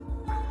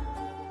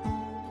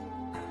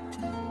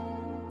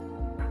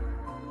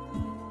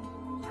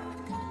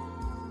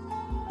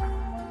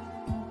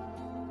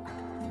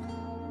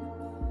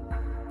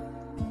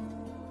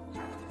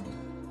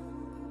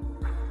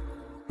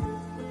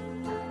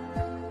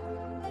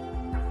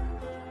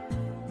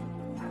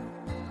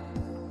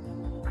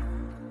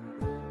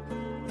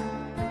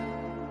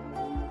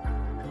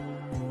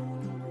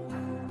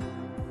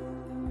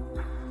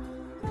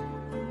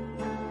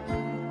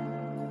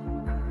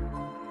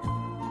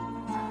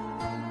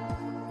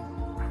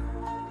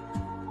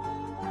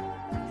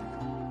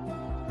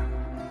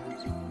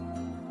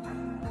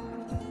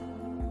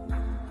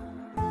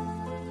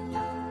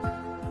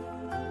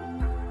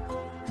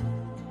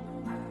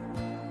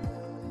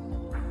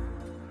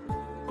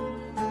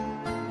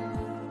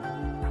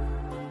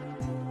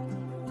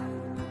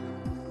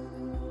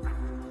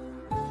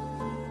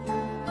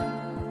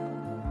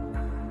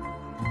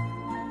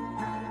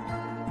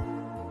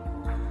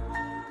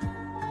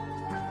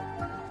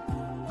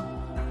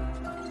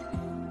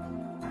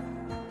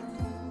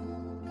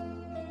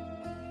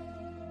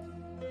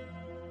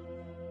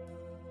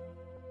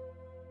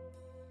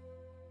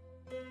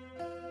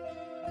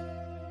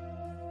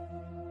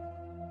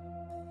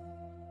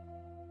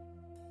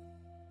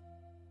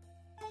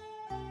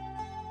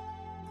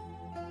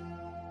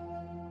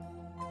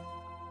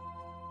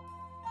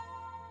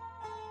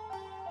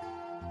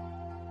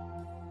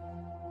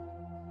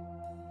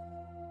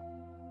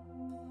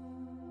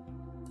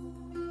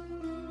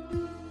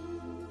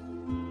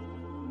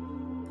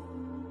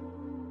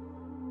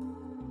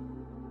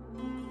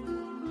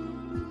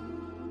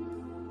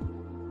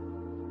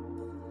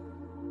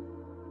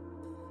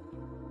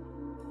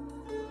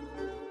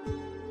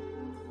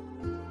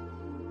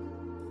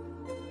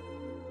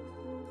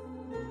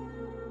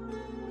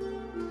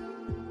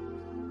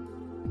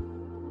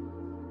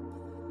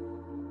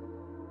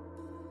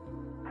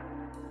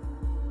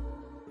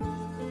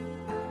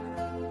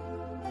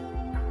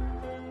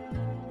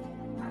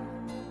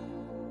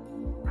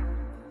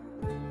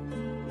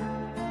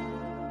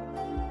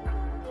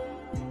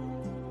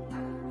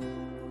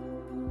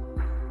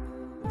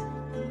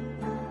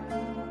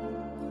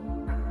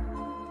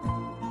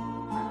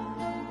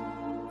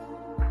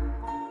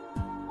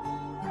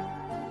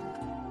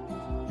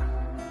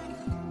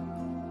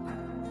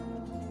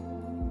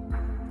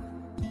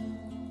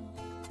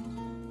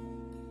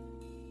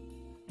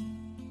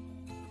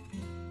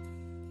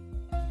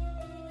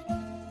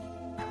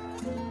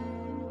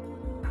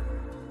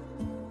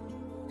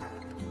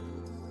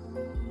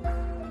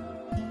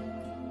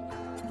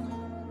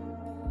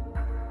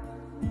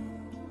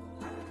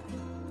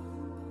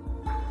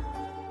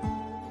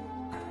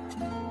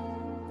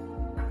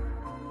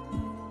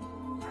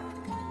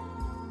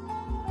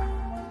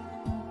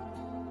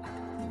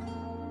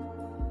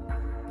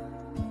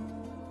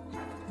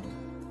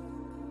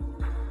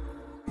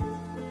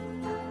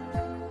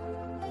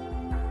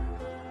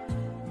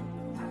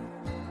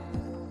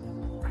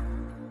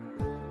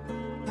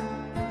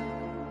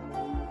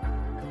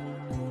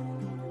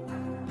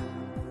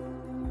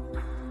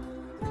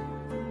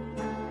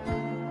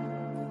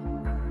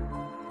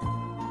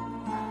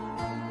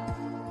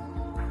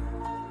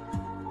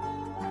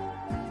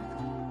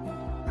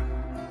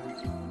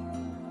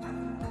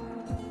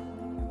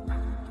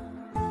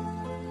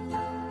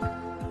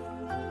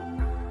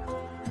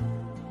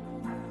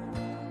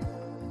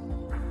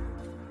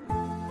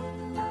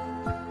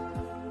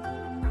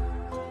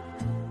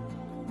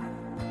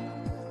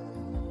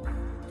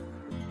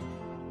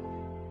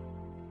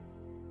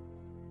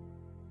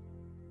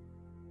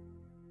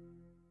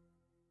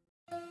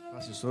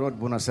Frați și surori,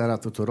 bună seara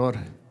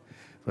tuturor!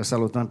 Vă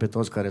salutăm pe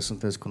toți care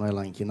sunteți cu noi la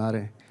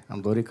închinare. Am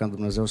dorit ca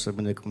Dumnezeu să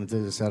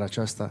binecuvânteze seara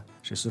aceasta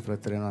și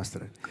sufletele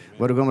noastre.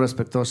 Vă rugăm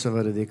respectuos să vă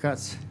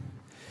ridicați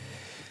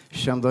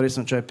și am dorit să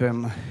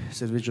începem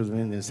serviciul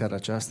divin din seara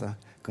aceasta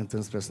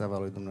cântând spre slava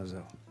lui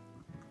Dumnezeu.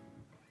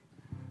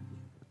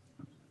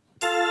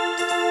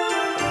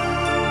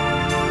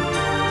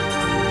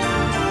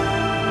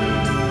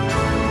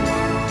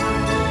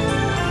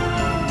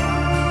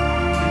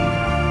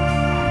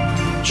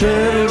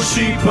 Cerul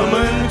și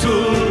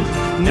pământul,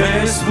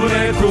 ne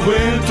spune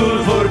cuvântul,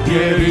 vor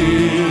pieri.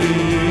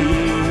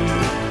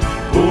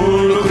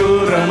 Un lucru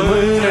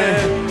rămâne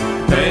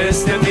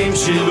peste timp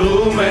și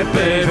lume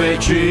pe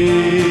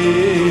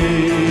vecii.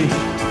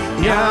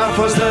 Ne-a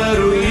fost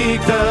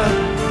dăruită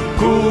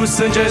cu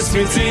sânge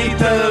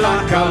sfințită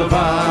la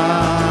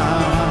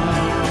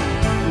Calvar.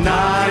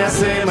 N-are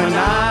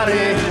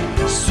asemănare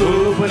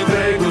sub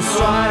întregul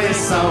soare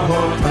sau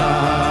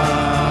hotar.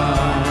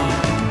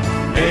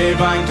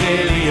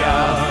 Evanghelia,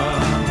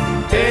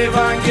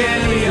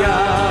 Evanghelia,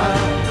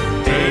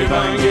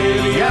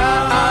 Evanghelia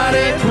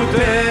are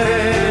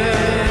putere.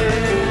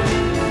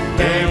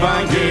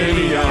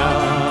 Evanghelia,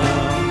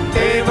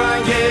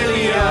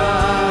 Evanghelia,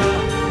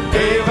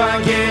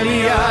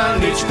 Evanghelia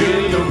nici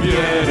când nu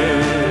pierde.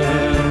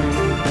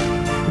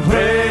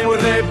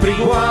 Vremuri de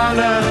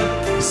prigoană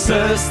să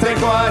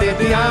strecoare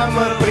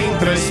teamă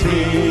printre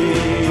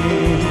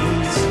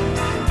sfinți.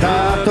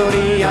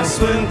 Datoria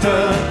sfântă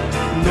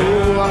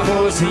nu a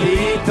fost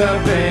lită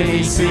pe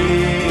nisip.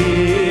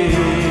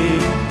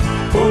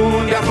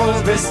 Unde a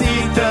fost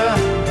vestită,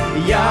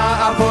 ea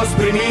a fost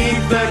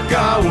primită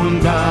ca un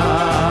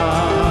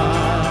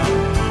dar.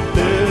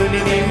 În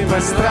inimi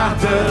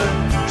păstrată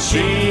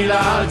și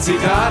la alții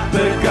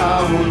dată ca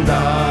un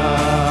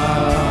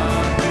dar.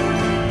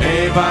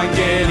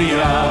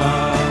 Evanghelia,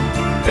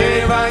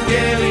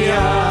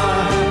 Evanghelia,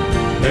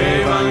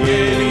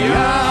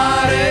 Evanghelia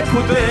are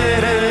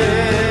putere.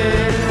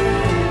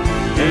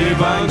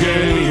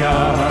 Evanghelia,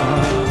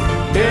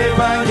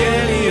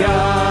 Evanghelia,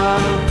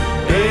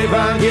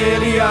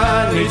 Evanghelia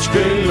nici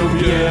când nu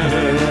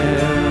pierde.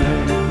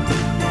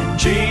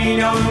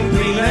 Cine o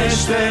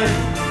împlinește,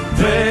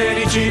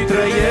 fericit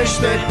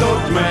trăiește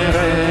tot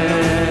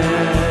mereu.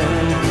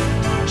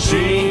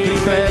 Și în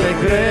clipele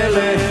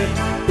grele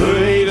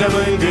îi dă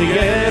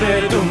mângâiere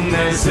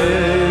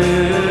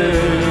Dumnezeu.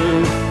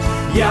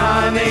 Ea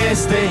ne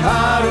este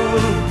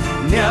harul,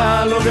 ne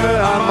alungă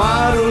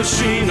amarul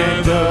și ne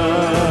dă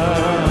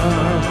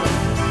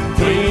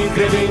prin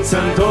credință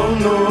în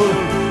Domnul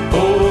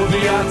o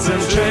viață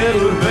în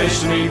ceruri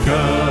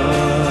veșnică.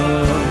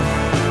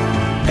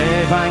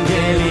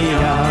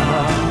 Evanghelia,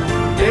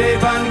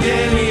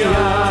 Evanghelia,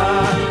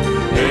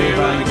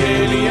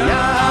 Evanghelia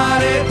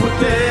are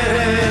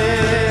putere.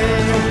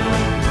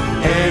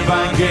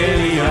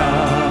 Evanghelia,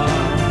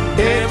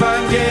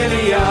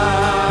 Evanghelia,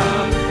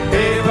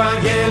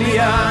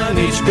 Evanghelia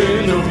nici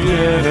când nu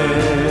pierde.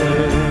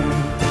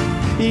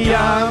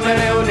 Ea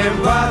mereu ne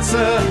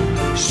învață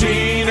și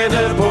ne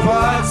dă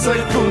povață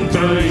cum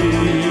trăi.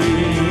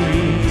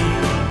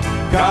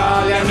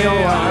 Calea ne-o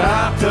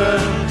arată,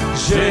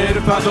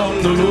 jertfa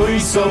Domnului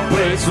s-o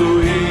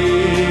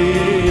prețuim.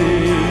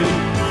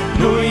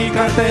 Nu-i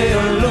carte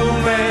în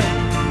lume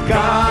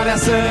care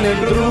să ne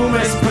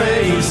îndrume spre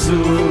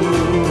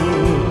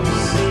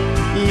Iisus.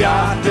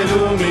 Ea te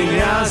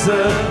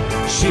luminează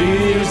și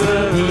îți dă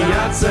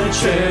viață în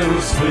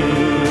cerul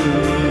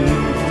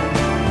sfânt.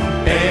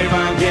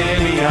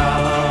 Evanghelia,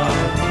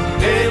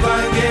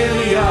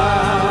 Evanghelia,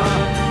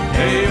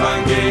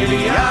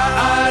 Evanghelia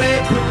are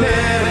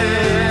putere.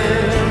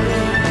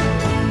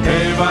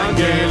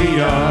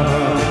 Evanghelia,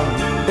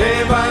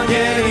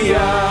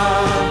 Evanghelia,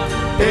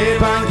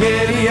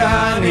 Evanghelia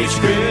nici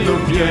când nu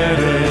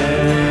pierde.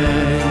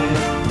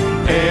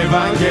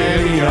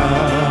 Evanghelia,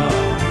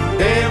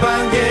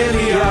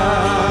 Evanghelia,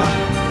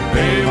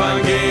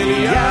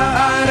 Evanghelia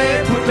are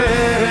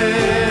putere.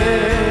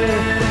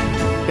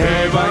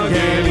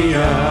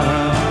 Evanghelia,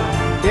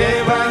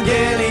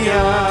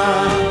 Evanghelia,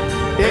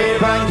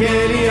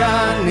 Evanghelia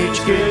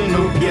nici când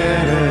nu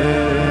pierde.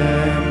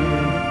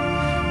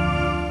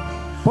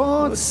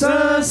 Pot să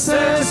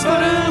se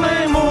sfărâme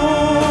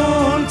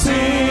munții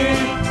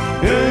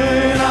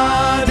în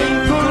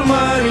adâncul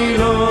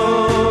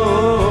mărilor,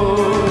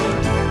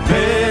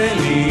 pe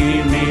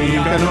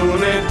nimic nu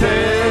ne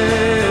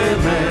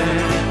teme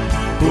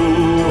cu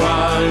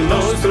al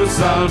nostru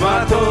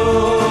Salvator.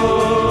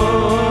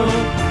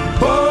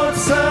 Pot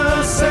să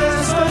se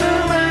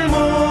sfărâme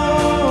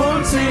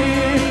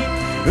munții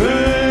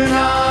în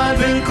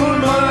adâncul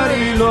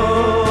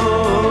mărilor,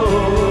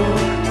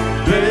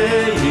 pe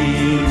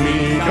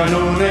nimic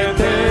nu ne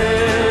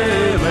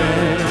teme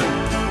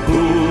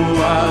cu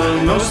al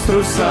nostru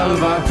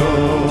Salvator.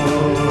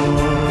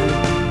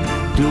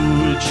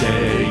 Dulce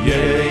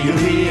e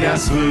iubirea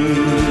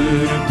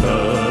sfântă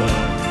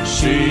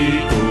și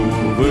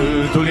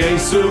cuvântul ei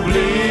sublim.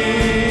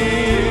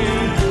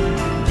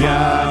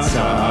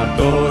 Viața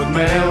tot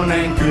mereu ne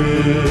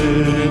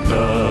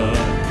încântă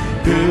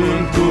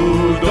când cu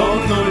Domnul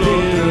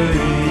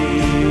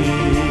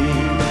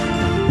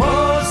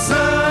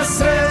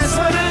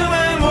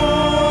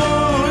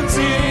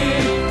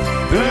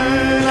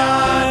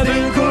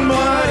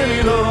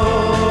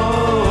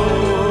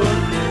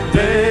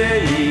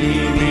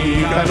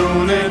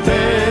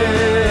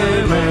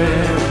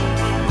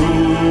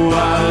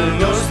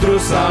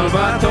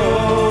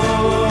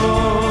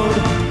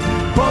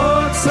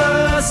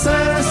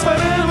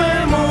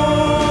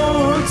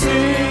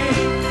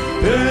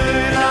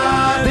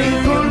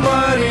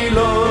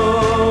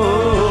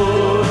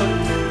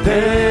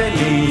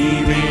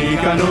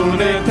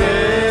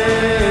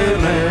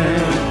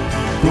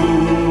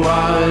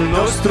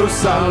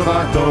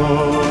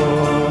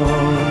salvator.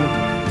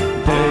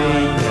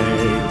 Dă-i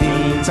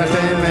credința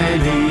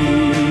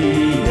temelie,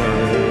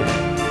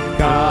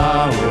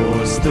 ca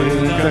o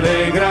stâncă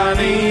de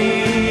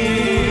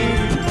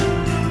granit,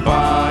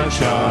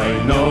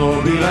 pacea-i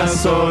nobilă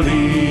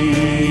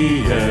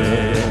solie,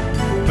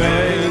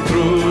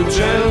 pentru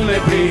cel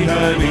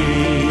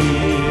neprihănit.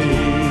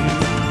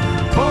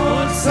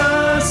 Pot să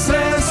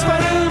se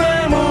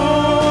sfărâme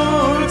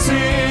munții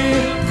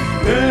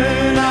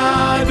în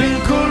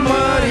adâncul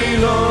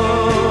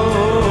mărilor,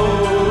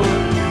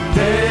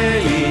 de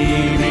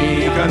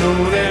nimica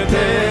nu ne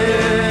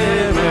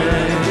teme,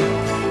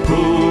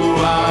 cu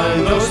al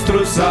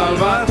nostru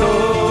Salvator.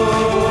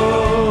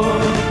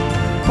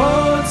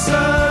 Pot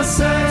să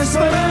se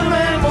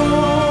sfărâme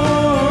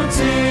munții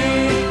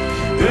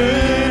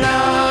în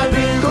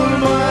adâncul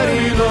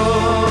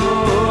mărilor,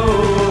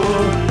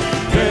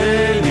 de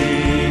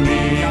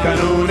nimica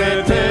nu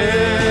ne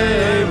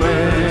teme,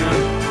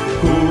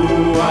 cu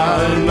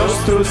al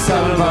nostru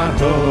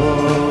Salvator.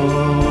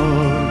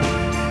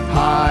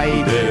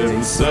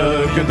 Haideți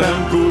să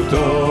cântăm cu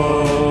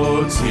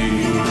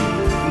toții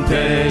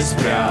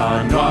despre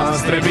a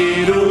noastre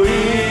biruiți,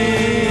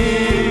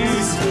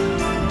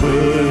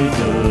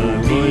 până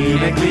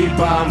vine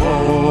clipa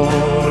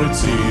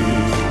morții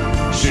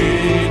și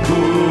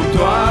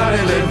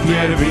cuptoarele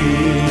fierbiți.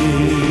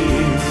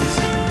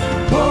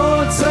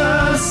 Pot să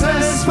se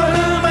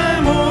sfărâme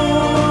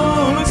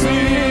munții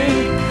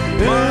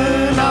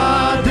în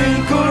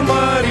adâncul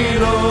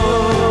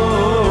mărilor,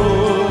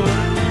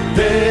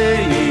 de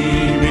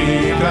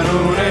nimica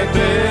nu ne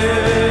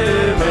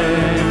teme,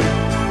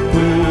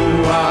 cu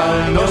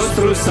al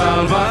nostru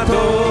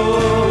Salvator.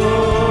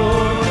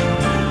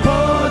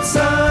 Pot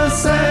să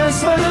se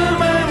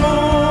sfărâme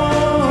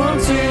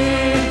munții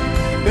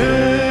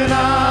în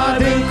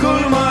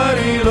adâncul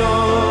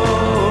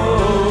mărilor,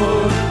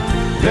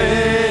 de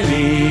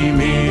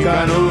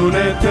nimica nu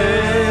ne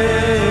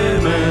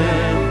teme,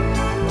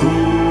 cu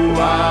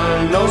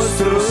al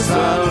nostru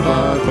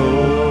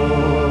Salvator.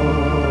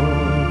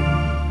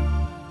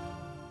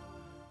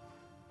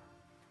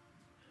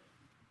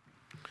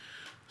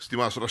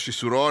 Stimați frați și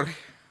surori,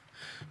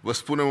 vă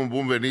spunem un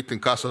bun venit în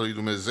casa lui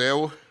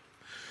Dumnezeu,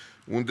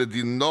 unde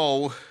din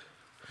nou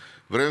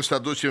vrem să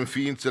aducem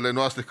ființele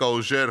noastre ca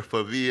o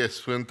jertfă vie,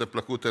 sfântă,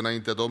 plăcută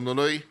înaintea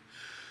Domnului.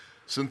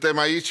 Suntem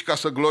aici ca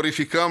să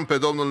glorificăm pe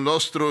Domnul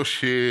nostru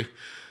și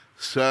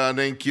să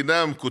ne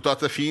închinăm cu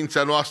toată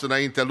ființa noastră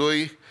înaintea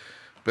Lui,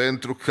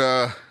 pentru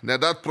că ne-a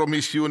dat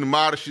promisiuni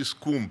mari și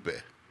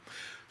scumpe.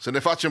 Să ne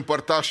facem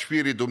părtași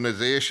firii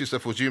dumnezeiești și să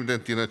fugim de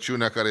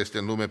întinăciunea care este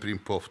în lume prin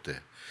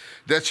pofte.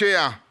 De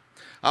aceea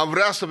am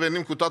vrea să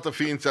venim cu toată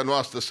ființa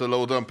noastră să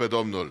lăudăm pe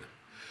Domnul.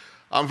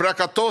 Am vrea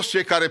ca toți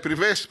cei care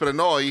privesc spre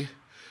noi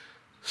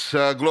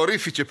să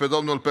glorifice pe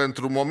Domnul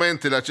pentru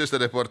momentele acestea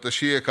de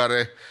părtășie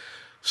care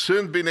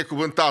sunt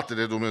binecuvântate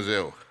de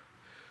Dumnezeu.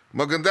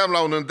 Mă gândeam la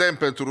un îndemn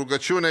pentru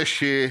rugăciune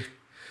și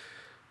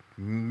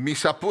mi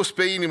s-a pus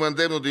pe inimă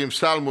îndemnul din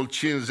Psalmul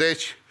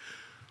 50,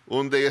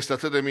 unde este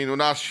atât de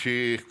minunat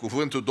și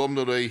cuvântul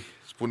Domnului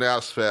spune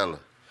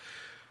astfel: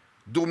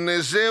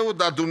 Dumnezeu,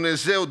 dar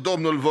Dumnezeu,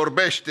 Domnul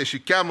vorbește și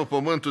cheamă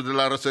pământul de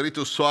la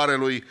răsăritul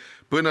soarelui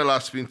până la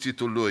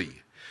sfințitul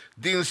lui.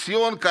 Din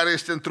Sion, care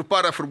este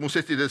întruparea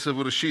frumuseții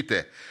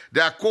desăvârșite,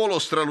 de acolo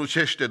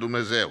strălucește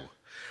Dumnezeu.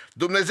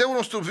 Dumnezeu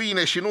nostru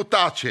vine și nu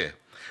tace.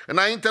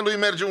 Înaintea lui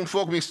merge un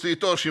foc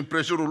mistuitor și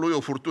împrejurul lui o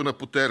furtună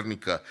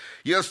puternică.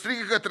 El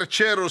strigă către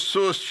cerul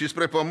sus și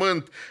spre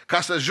pământ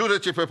ca să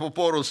judece pe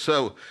poporul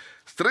său.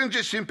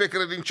 Strângeți-mi pe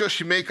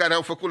credincioșii mei care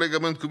au făcut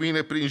legământ cu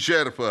mine prin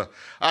jertfă.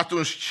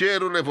 Atunci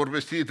cerurile vor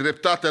vesti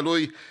dreptatea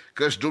lui,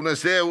 căci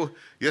Dumnezeu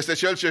este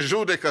Cel ce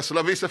judecă,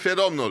 slăvit să fie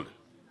Domnul.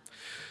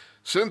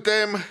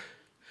 Suntem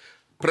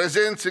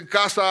prezenți în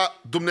casa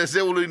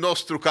Dumnezeului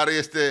nostru, care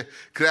este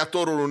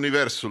Creatorul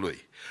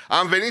Universului.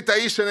 Am venit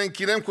aici să ne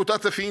închinăm cu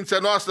toată ființa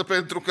noastră,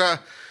 pentru că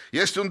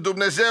este un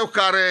Dumnezeu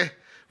care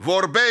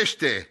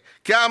vorbește,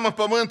 cheamă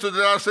pământul de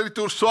la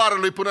răsăritul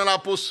soarelui până la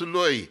apusul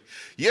lui.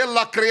 El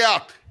l-a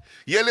creat.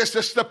 El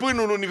este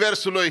stăpânul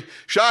Universului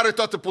și are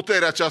toată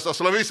puterea aceasta.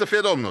 Slăvit să fie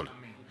Domnul!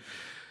 Amin.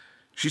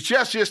 Și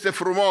ceea ce este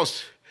frumos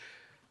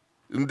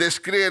în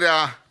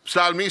descrierea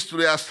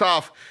psalmistului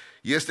Asaf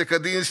este că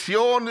din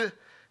Sion,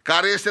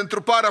 care este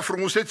întruparea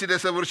frumuseții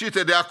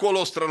desăvârșite, de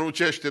acolo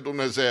strălucește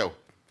Dumnezeu.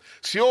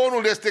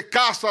 Sionul este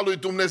casa lui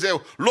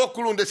Dumnezeu,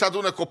 locul unde se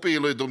adună copiii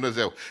lui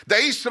Dumnezeu. De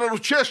aici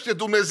strălucește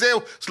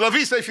Dumnezeu,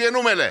 slăvit să-i fie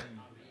numele.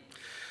 Amin.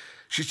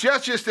 Și ceea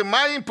ce este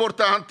mai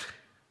important,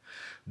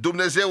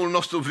 Dumnezeul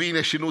nostru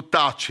vine și nu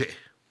tace.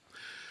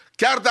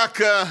 Chiar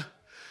dacă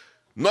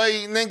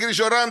noi ne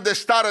îngrijorăm de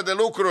stare de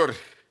lucruri,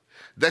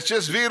 de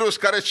acest virus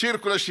care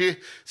circulă și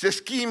se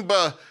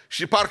schimbă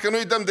și parcă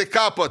nu-i dăm de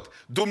capăt,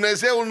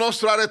 Dumnezeul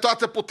nostru are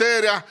toată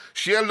puterea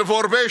și El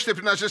vorbește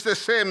prin aceste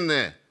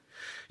semne.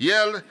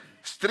 El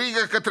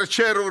strigă către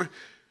ceruri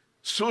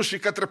sus și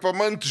către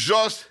pământ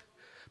jos,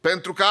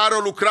 pentru că are o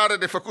lucrare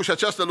de făcut și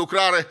această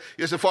lucrare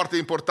este foarte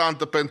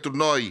importantă pentru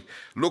noi.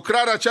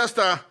 Lucrarea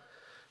aceasta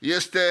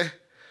este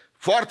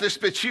foarte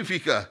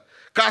specifică.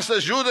 ca să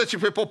judece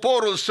pe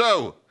poporul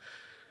său.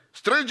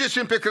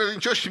 Strângeți-mi pe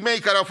credincioșii mei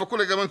care au făcut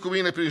legământ cu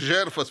mine prin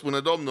jertfă, spune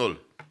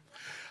Domnul.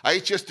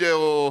 Aici este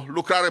o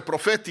lucrare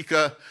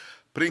profetică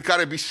prin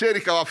care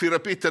biserica va fi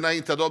răpită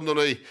înaintea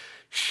Domnului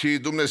și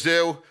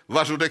Dumnezeu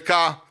va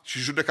judeca și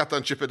judecata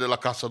începe de la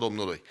casa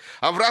Domnului.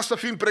 Am vrea să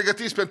fim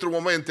pregătiți pentru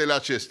momentele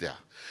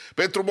acestea.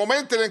 Pentru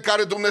momentele în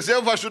care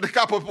Dumnezeu va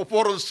judeca pe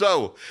poporul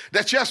său. De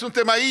aceea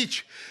suntem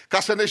aici ca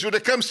să ne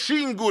judecăm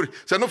singuri,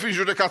 să nu fim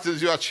judecați în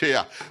ziua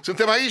aceea.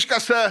 Suntem aici ca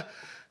să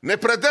ne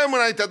predăm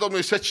înaintea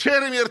Domnului, să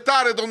cerem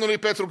iertare Domnului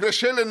pentru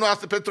greșelile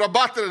noastre, pentru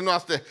abaterile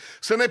noastre,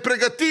 să ne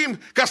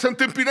pregătim ca să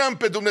întâmpinăm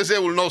pe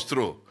Dumnezeul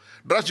nostru.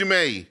 Dragii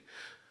mei,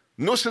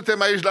 nu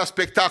suntem aici la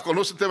spectacol,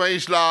 nu suntem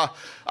aici la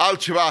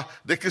altceva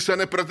decât să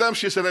ne predăm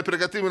și să ne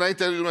pregătim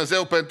înaintea lui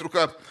Dumnezeu, pentru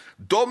că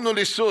Domnul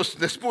Iisus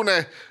ne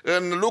spune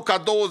în Luca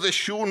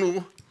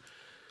 21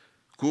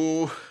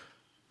 cu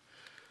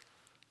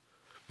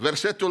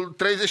versetul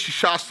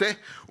 36,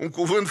 un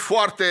cuvânt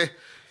foarte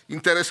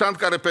interesant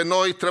care pe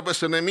noi trebuie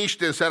să ne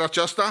miște în seara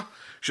aceasta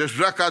și aș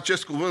vrea ca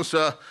acest cuvânt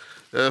să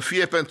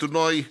fie pentru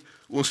noi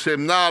un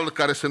semnal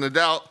care să ne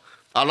dea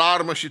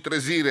alarmă și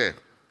trezire.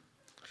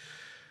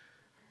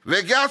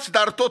 Vegheați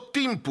dar tot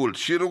timpul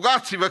și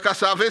rugați-vă ca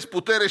să aveți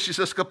putere și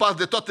să scăpați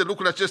de toate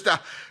lucrurile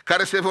acestea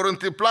care se vor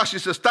întâmpla și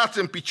să stați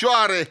în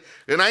picioare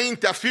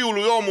înaintea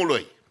Fiului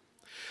Omului.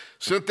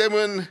 Suntem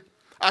în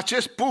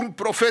acest punct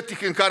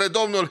profetic în care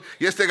Domnul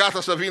este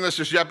gata să vină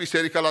să-și ia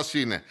biserica la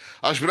sine.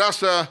 Aș vrea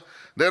să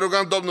ne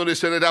rugăm Domnului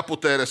să ne dea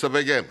putere, să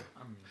veghem.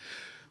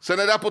 Să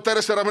ne dea putere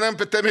să rămânem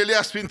pe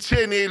temelia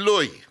sfințeniei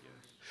Lui.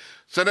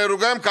 Să ne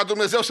rugăm ca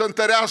Dumnezeu să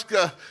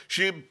întărească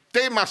și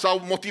tema sau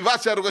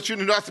motivația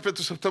rugăciunii noastre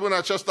pentru săptămâna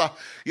aceasta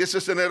este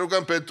să ne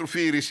rugăm pentru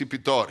fiii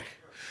risipitori.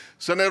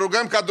 Să ne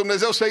rugăm ca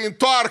Dumnezeu să-i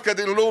întoarcă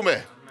din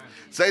lume,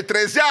 să-i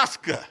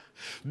trezească,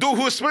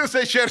 Duhul Sfânt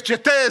să-i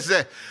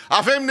cerceteze.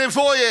 Avem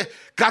nevoie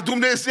ca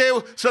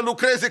Dumnezeu să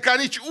lucreze ca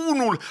nici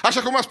unul,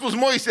 așa cum a spus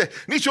Moise,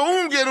 nici o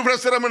unghie nu vrea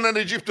să rămână în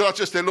Egiptul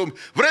acestei lumi.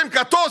 Vrem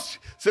ca toți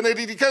să ne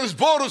ridicăm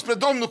zborul spre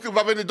Domnul când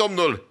va veni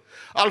Domnul.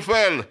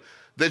 Altfel,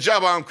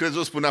 degeaba am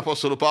crezut, spune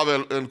Apostolul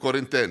Pavel în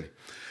Corinteni.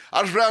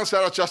 Aș vrea în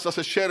seara aceasta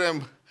să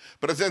cerem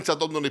prezența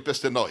Domnului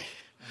peste noi.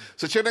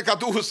 Să cerem ca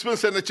Duhul Sfânt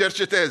să ne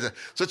cerceteze,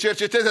 să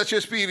cerceteze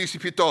acești fii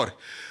risipitori.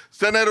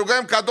 Să ne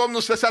rugăm ca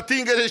Domnul să se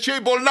atingă de cei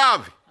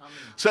bolnavi,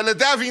 să le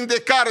dea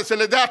vindecare, să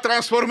le dea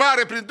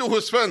transformare prin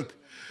Duhul Sfânt.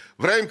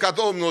 Vrem ca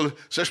Domnul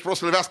să-și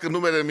proslăvească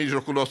numele în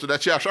mijlocul nostru. De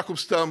aceea, așa cum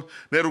stăm,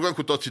 ne rugăm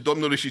cu toții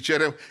Domnului și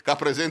cerem ca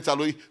prezența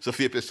Lui să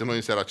fie peste noi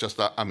în seara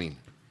aceasta. Amin.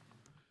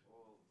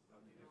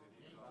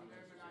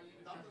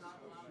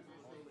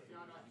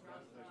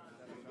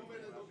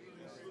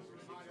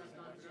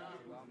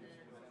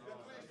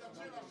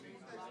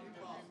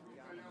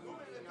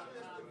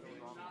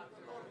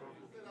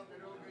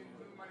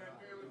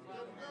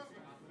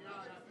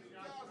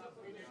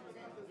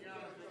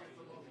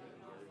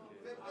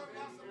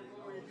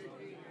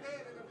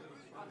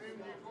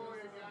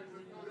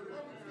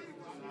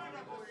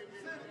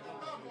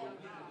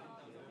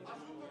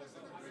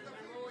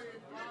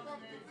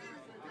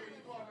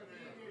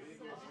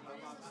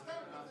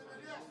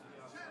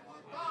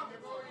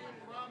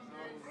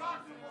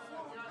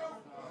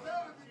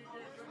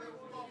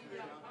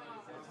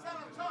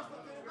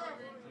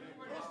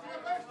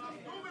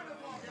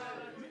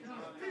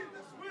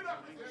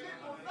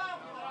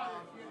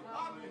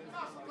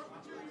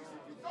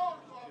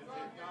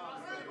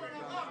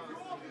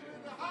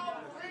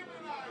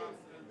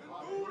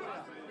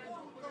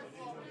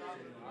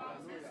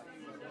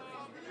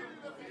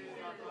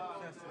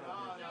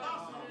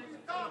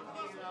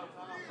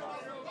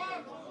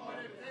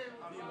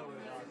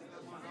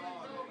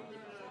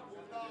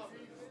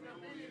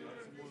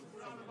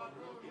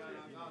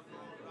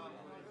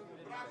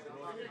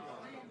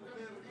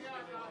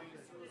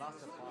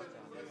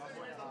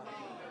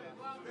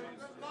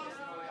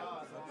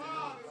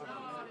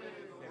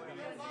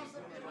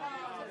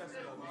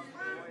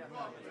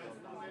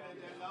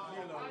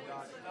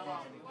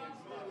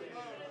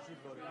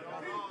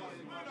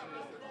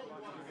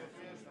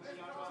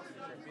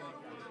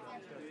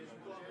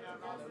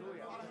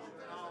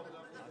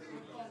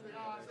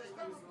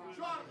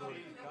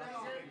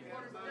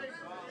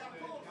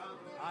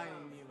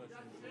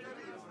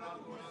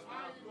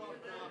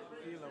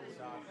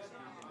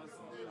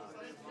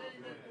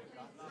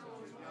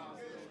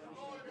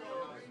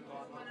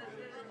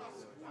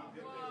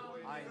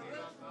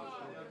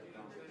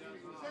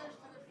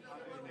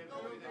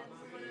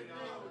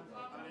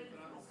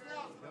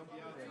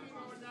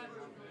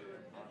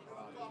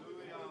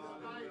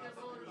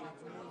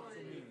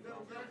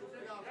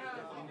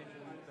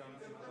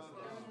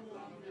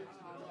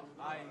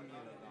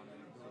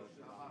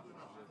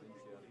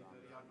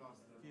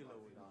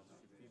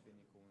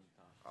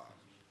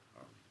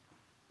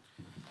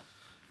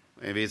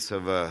 Invit să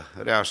vă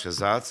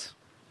reașezați.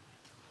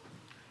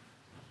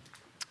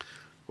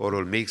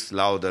 Corul mix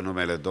laudă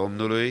numele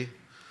Domnului,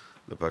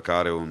 după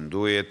care un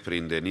duet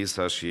prin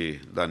Denisa și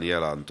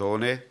Daniela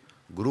Antone,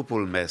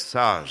 grupul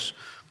Mesaj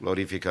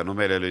glorifică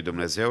numele lui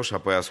Dumnezeu și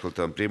apoi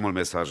ascultăm primul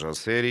mesaj al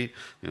serii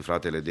din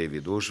fratele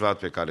David Ușvat,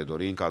 pe care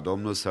dorim ca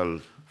Domnul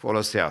să-l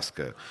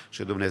folosească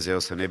și Dumnezeu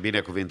să ne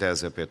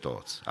binecuvinteze pe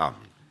toți.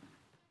 Amin.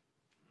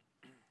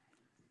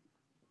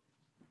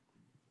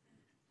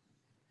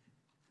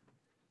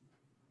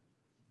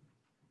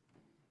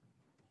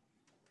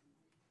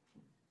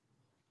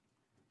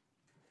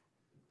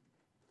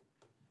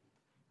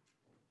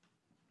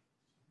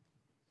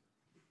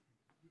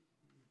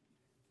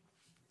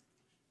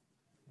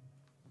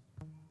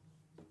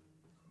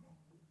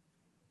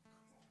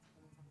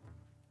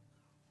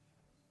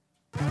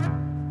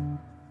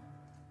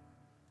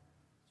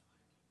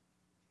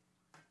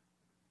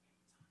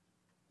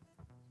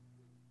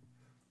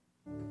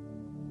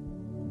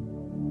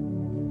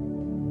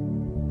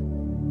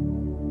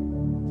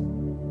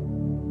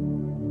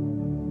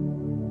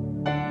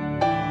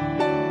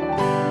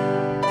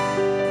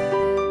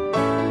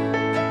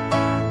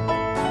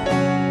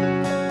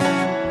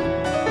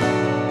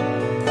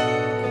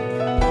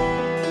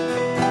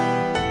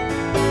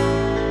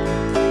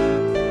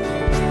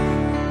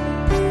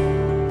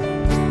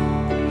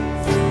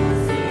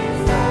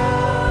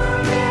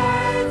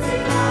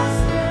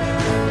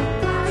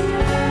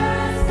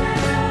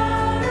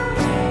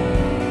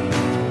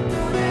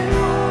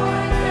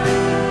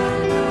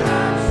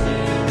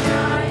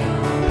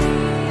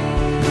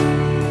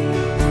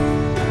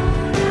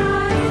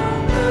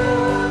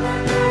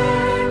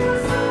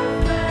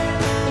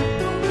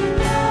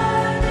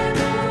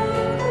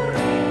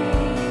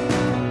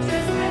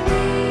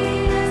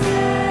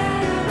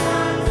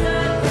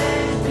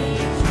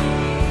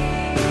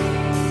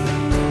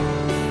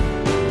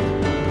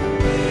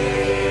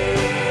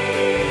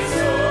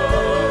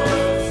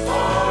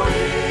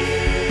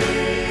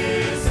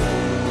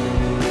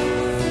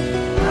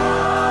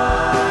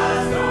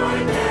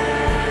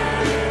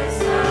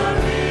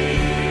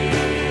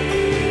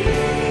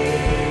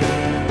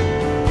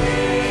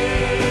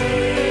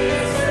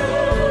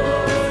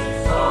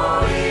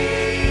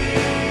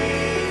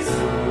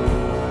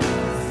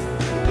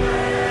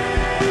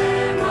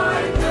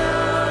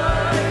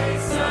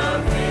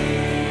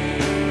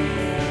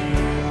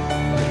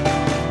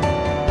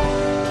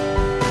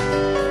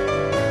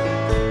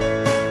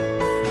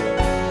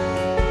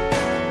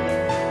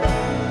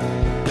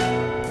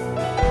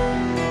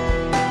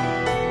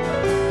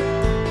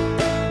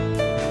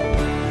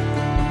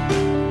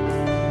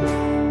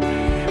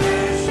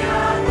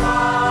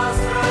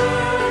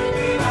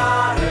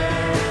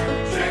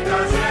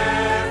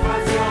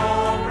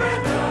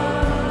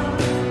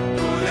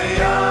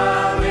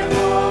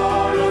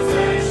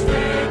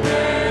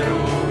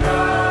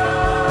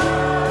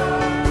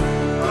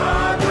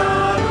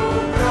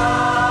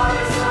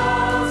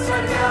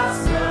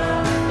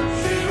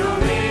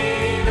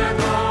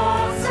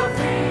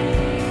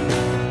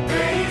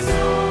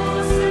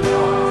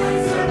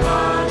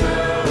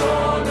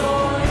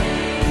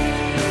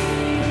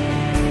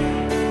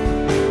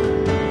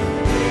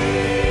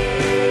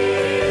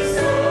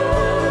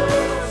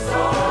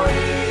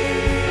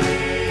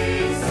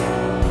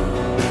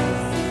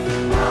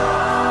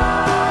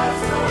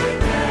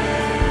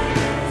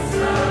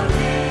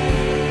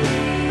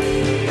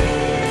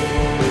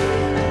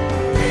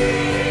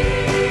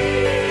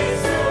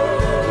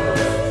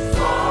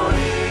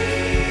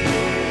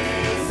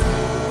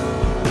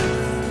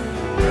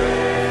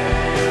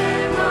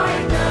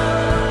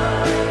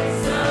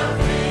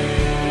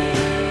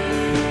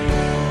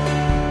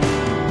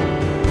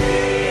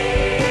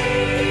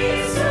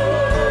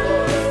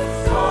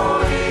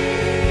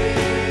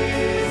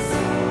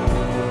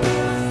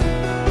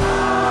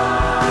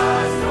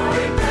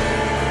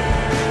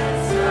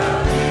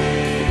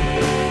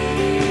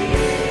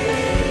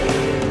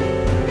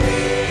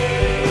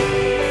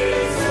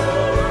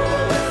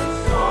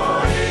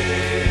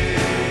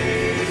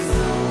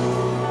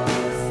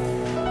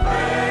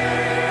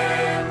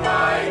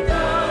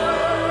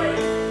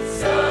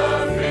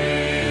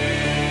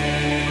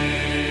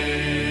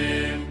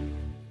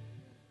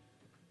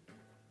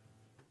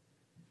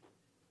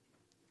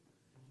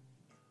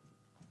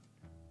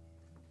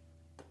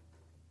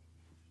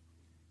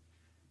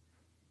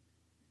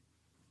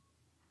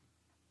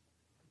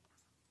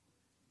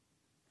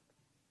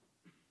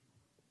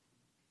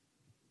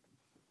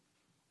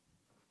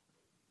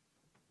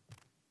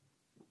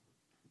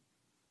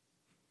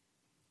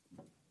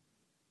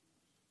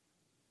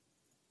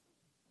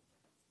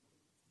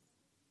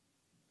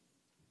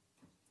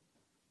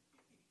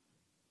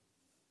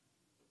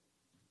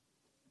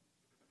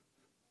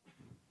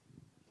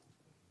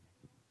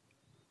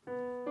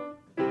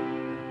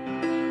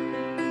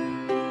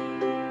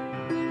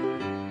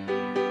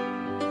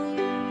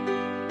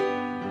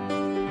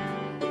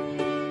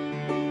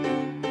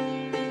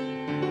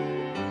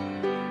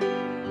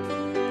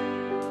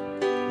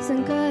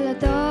 Sunt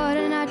călător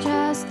în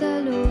această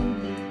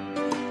lume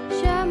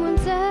și am un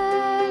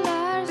cel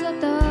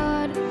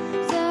arzător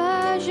să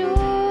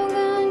ajung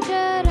în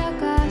cer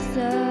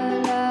acasă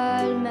la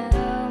al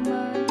meu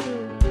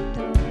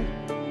mântuitor.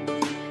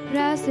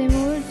 Vreau să-i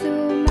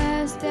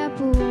mulțumesc de-a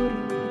pururi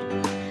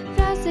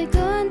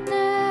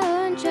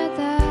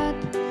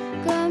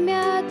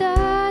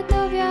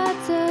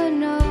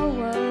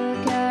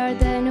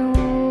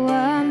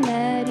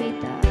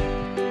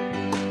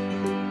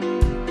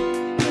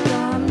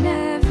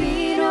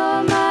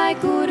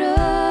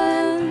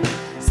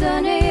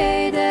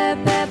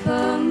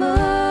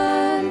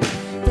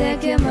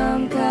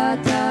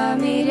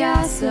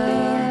mireasă,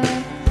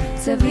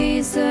 să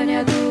vii să ne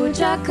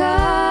aduci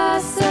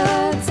acasă.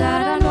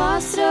 Țara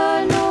noastră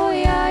nu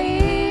e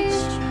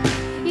aici,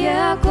 e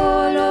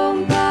acolo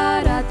în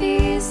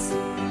paradis,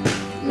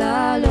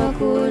 la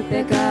locul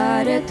pe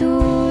care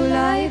tu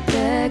l-ai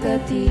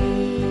pregătit.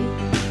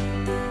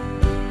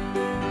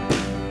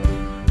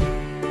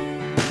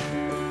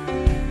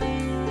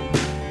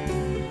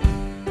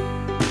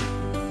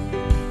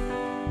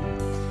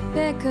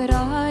 Pe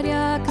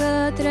cărarea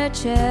către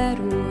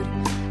ceruri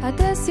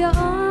adesea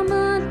am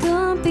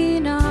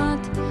întâmpinat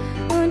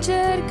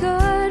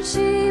încercări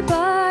și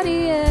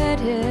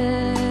bariere,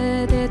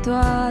 de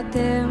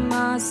toate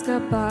m-a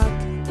scăpat.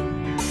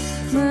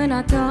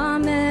 Mâna ta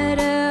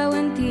mereu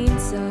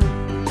întinsă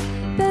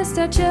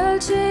peste cel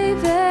ce-i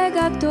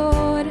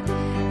vegător,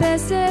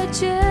 peste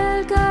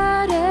cel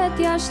care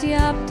te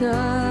așteaptă,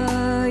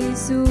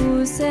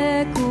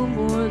 Iisuse, cu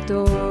mult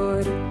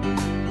dor.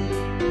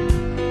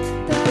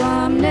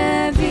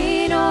 Doamne,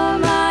 vino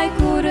mai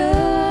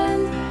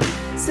curând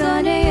să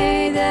ne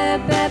iei de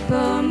pe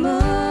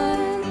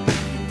pământ.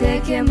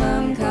 Te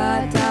chemăm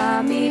ca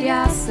ta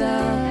mireasă,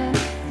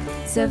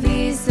 să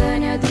vii să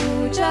ne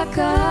aduci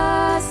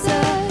acasă.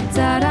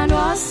 Țara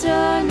noastră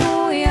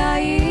nu e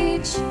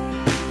aici,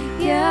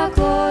 e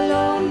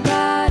acolo în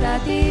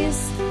paradis,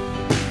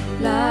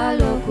 la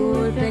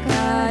locul pe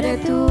care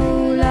tu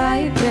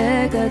l-ai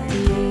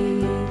pregătit.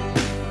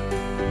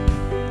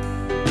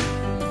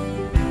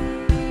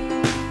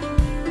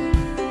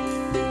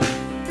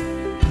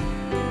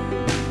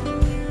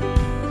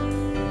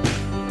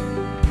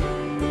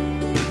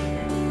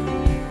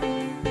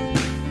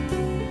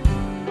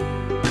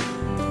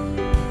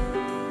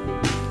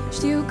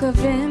 Știu că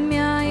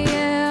vremea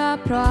e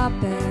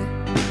aproape,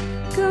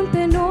 când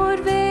pe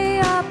nori vei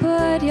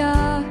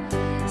apărea,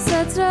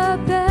 să-ți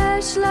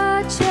răpești la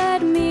cer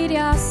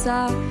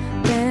mireasa,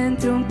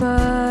 pentru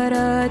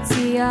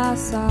împărăția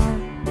sa.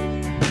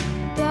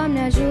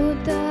 Doamne,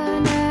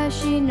 ajută-ne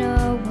și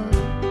nouă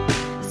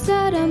să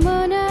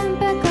rămânem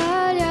pe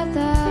calea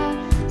ta,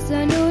 să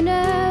nu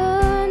ne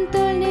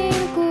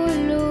întâlnim cu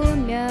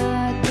lumea,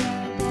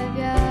 toată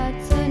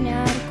viața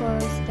ne-ar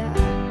costa.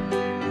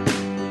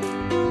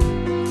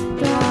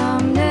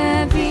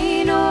 Doamne,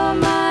 vino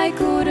mai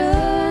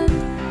curând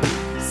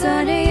să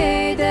ne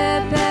iei de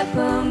pe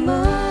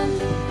pământ.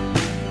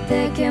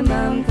 Te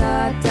chemăm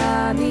ca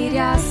ta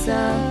mireasă,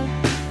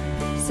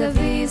 să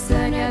vii să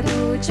ne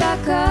aduci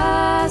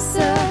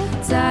acasă.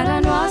 Țara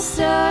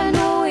noastră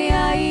nu e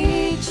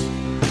aici,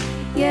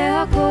 e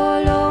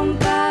acolo în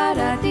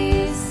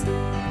paradis,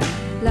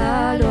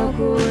 la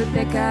locul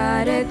pe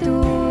care tu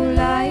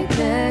l-ai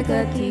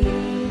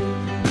pregătit.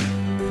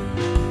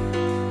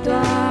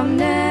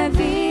 Doamne,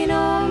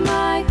 vino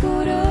mai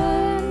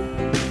curând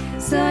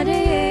să ne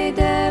iei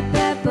de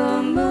pe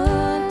pământ.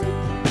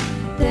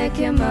 Te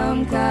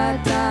chemăm ca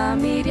ta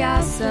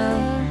mireasă,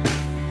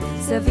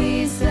 să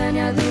vii să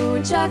ne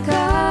aduci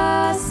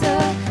acasă.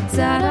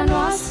 Țara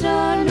noastră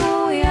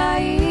nu e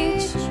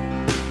aici,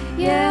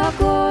 e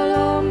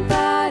acolo în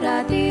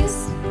paradis,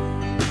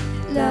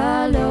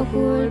 la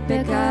locul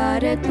pe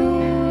care tu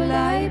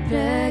l-ai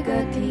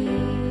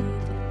pregătit,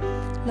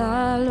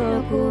 la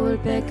locul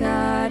pe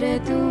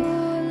care tu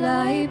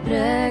l-ai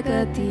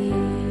pregătit.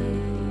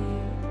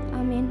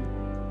 Amin.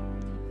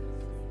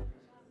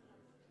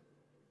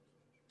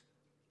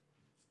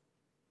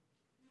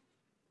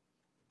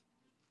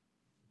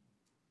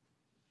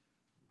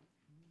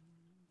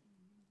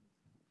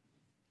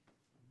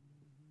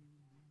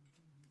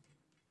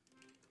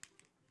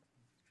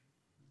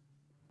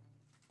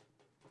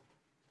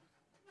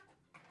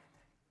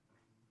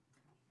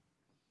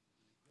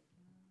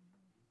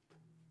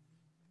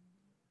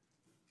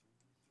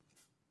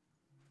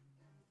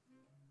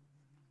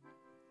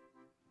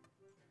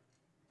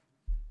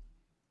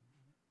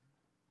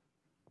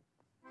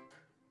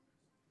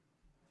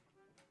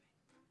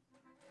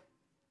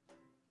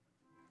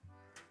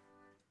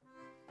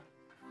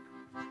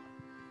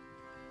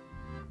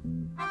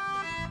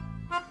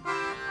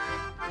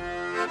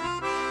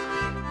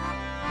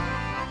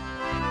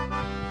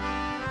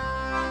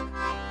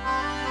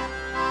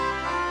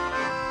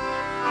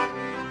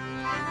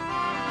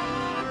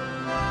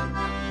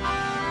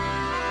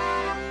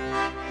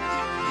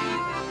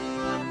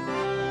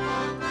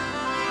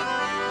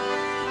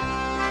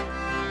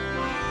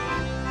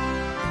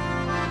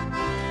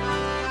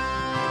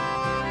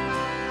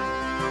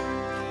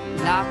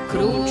 La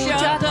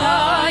crucea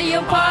ta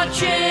eu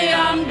pace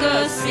am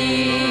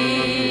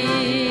găsit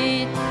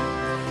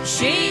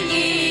și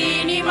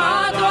inima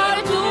doar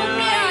tu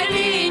mi-ai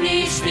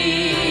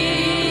liniștit.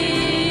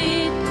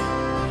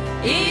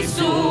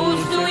 Iisus,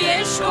 tu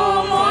ești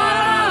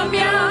comoara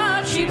mea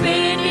și pe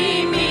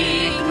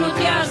nimic nu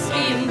te-a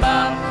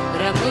schimbat.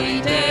 Rămâi,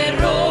 te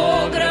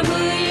rog,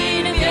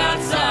 rămâi în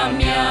viața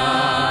mea.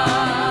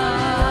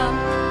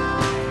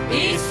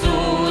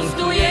 Iisus,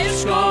 tu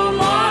ești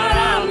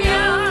comoara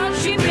mea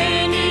și pe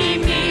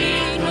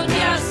nimic nu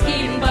te-a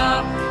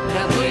schimbat.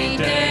 Rămâi,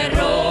 te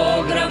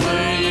rog,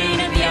 rămâi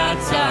în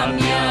viața mea.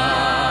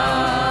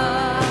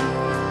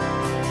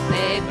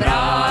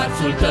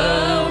 brațul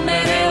tău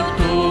mereu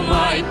tu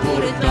m-ai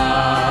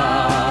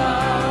purtat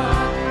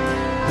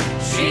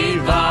și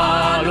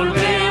valul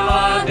greu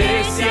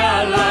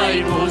adesea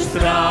l-ai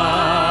mustrat.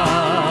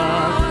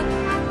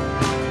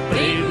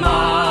 Prin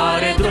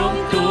mare drum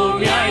tu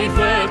mi-ai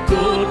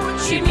făcut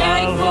și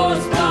mi-ai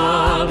fost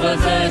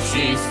pavăză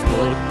și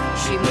scurt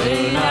și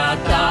mâna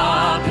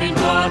ta prin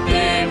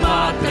toate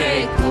m-a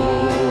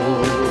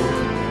trecut.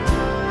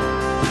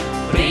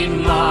 Prin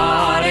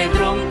mare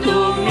drum tu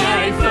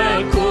mi-ai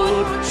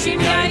făcut și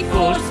mi-ai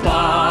fost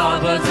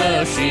pavăză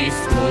și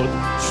scurt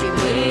și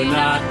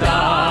mâna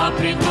ta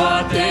prin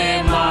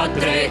toate m-a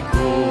trecut.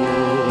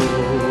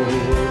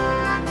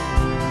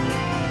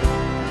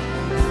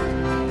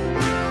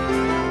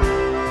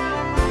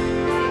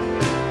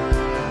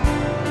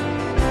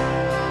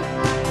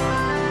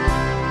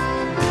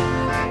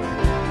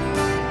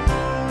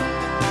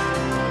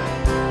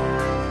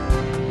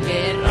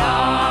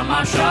 Eram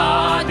așa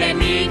de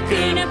mic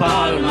în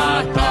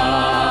palma ta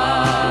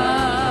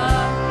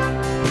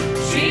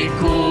și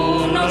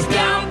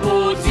cunoșteam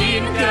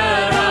puțin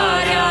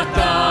cărarea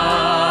ta.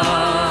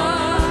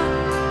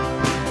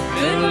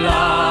 Când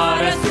la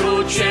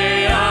răscruce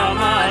am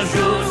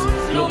ajuns,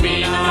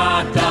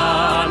 lumina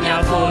ta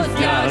mi-a fost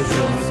de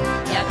ajuns.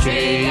 De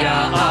aceea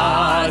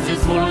azi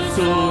îți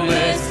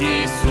mulțumesc,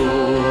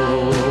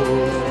 Iisus.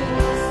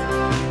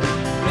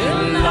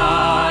 Când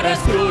la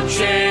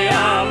răscruce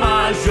am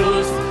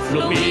ajuns,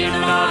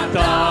 lumina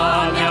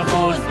ta mi-a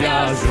fost de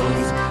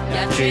ajuns. De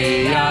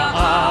aceea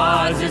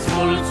azi îți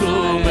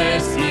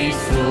mulțumesc,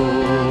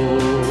 Iisus.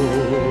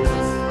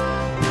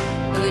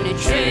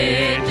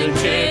 Încet,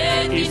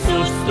 încet,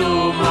 Iisus, tu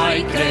m-ai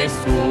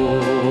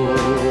crescut.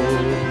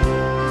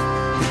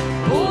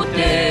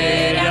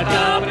 Puterea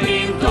ta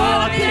prin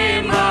toate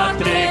m-a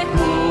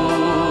trecut.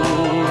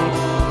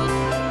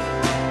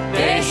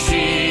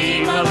 Deși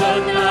mă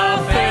văd la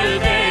fel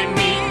de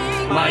mic,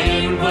 m-ai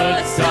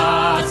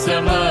învățat să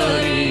mă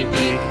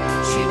ridic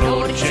și în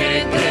orice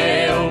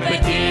greu pe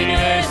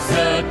tine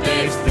să te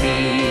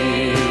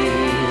strig.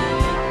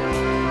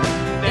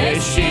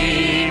 Deși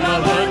mă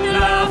văd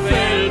la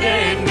fel de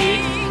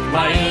mic,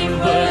 m-ai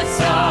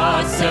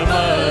învățat să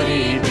mă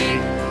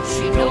ridic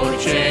și în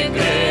orice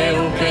greu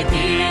pe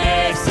tine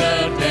să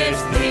te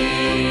strig.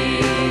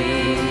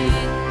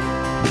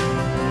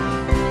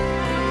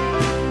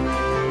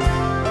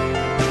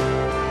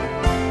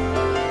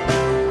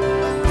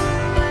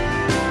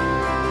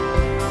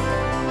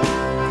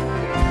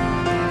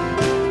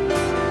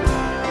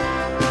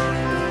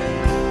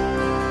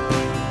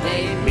 De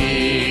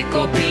mic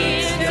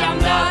copil ți-am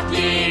dat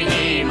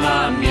inima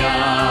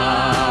mea,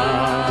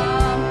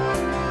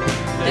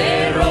 te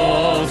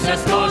rog să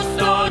scoți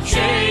tot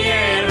ce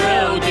e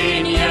rău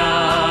din ea.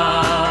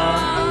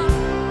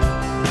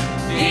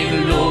 Din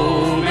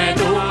lume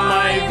nu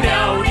mai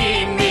vreau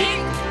nimic,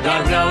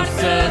 dar vreau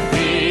să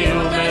fiu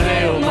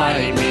mereu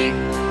mai mic,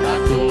 ca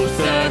tu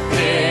să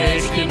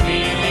crești în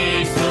mine,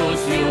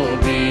 Iisus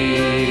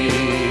iubit.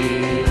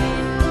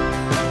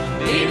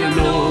 Din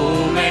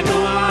lume nu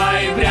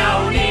mai vreau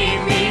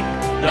nimic,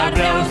 dar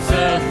vreau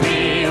să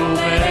fiu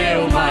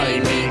mereu mai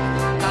mic,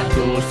 ca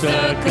tu să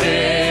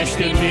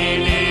crești în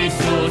mine,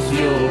 Iisus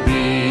iubit.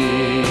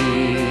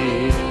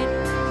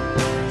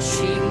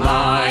 Și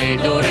mai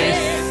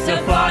doresc să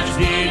faci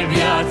din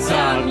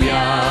viața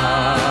mea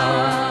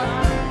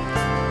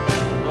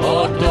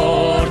o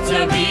torță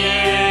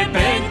vie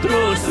pentru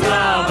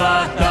slava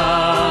ta,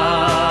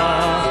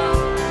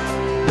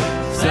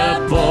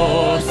 să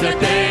poți să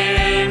te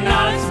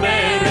înalți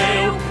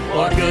mereu,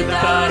 oricât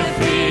ar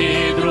fi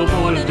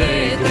drumul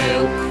de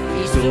greu.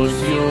 Iisus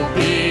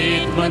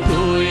iubit,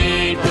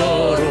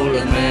 Mântuitorul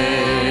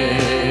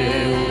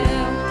meu,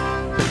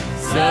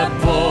 să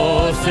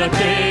poți să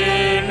te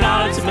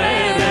înalți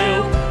mereu,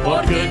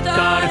 oricât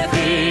ar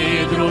fi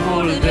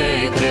drumul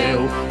de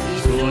greu.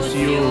 Iisus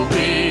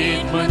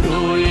iubit,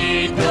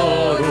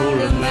 Mântuitorul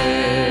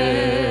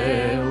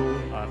meu.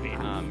 Amin.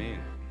 Amin.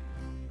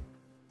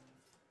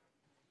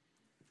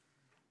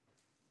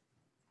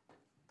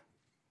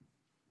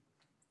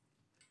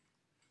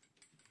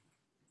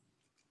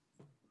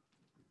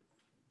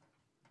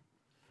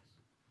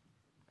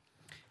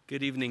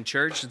 Good evening,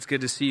 church. It's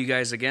good to see you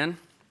guys again.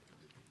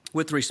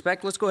 With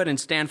respect, let's go ahead and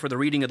stand for the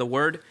reading of the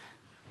word.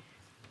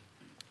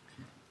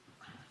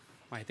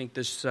 I think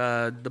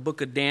the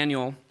book of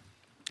Daniel,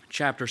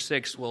 chapter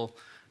 6, will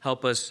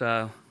help us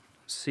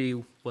see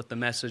what the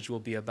message will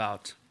be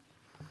about.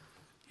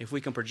 If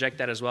we can project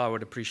that as well, I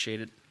would appreciate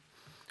it.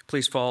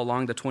 Please follow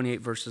along the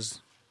 28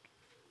 verses.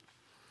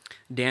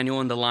 Daniel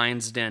in the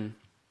lion's den.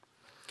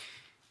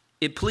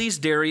 It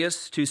pleased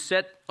Darius to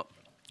set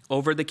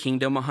over the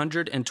kingdom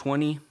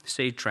 120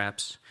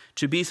 satraps,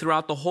 to be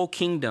throughout the whole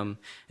kingdom,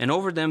 and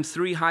over them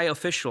 3 high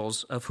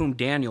officials, of whom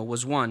Daniel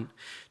was one,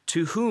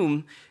 to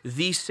whom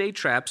these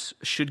satraps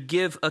should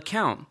give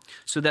account,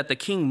 so that the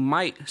king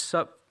might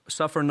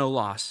suffer no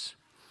loss.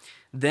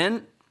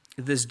 Then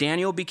this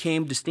Daniel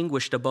became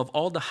distinguished above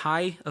all the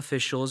high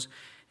officials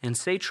and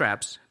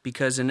satraps,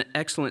 because an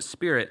excellent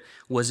spirit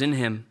was in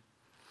him.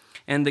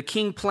 And the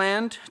king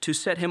planned to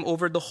set him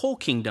over the whole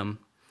kingdom.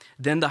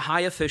 Then the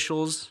high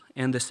officials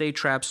and the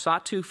satraps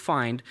sought to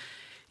find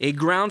a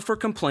ground for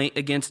complaint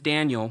against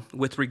Daniel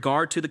with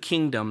regard to the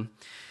kingdom,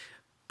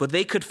 but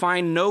they could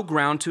find no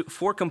ground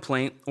for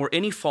complaint or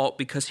any fault,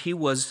 because he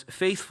was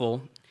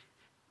faithful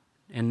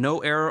and no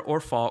error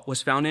or fault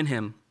was found in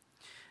him.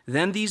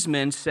 Then these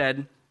men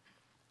said,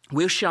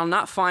 "We shall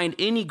not find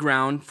any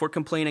ground for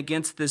complaint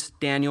against this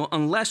Daniel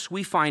unless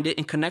we find it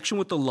in connection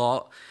with the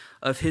law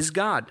of his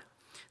God."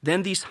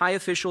 Then these high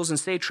officials and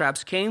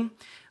satraps came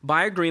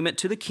by agreement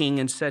to the king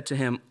and said to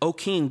him, "O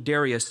King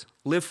Darius,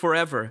 live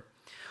forever."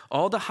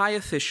 All the high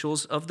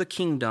officials of the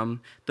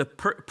kingdom, the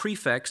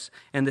prefects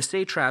and the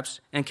satraps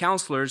and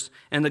counselors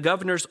and the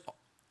governors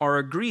are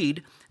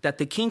agreed that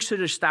the king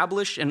should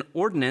establish an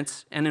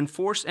ordinance and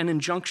enforce an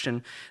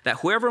injunction that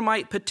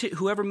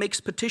whoever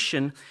makes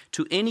petition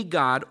to any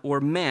god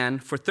or man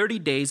for 30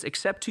 days,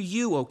 except to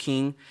you, O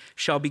king,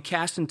 shall be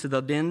cast into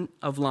the den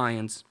of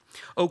lions.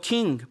 O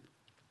king,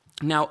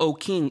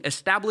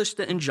 establish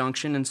the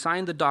injunction and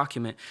sign the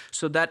document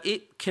so that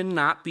it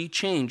cannot be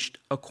changed,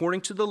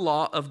 according to the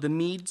law of the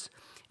Medes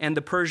and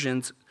the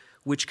Persians,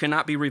 which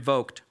cannot be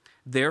revoked.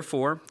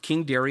 Therefore,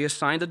 King Darius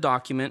signed the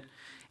document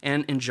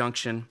and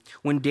injunction.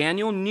 When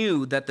Daniel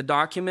knew that the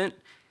document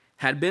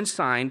had been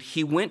signed,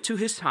 he went to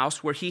his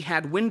house, where he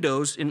had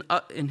windows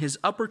in his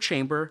upper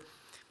chamber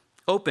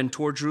open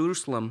toward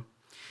Jerusalem.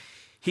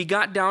 He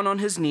got down on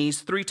his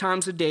knees 3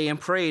 times a day and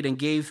prayed and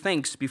gave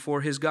thanks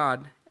before his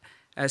God,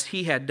 as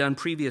he had done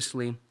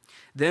previously.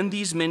 Then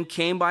these men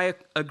came by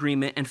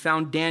agreement and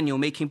found Daniel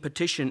making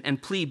petition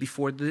and plea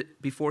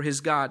before his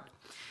God.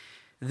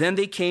 Then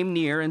they came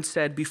near and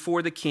said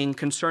before the king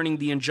concerning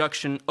the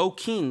injunction, "O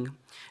king,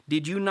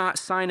 did you not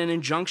sign an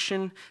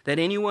injunction that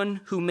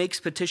anyone who makes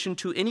petition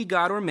to any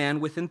god or man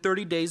within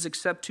 30 days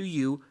except to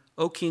you,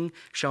 O king,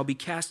 shall be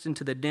cast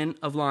into the den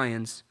of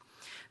lions?"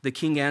 The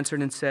king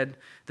answered and said,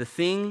 "The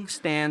thing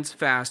stands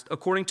fast,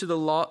 according to the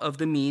law of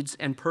the Medes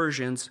and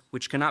Persians,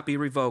 which cannot be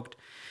revoked."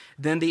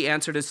 Then they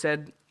answered and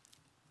said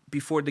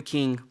before the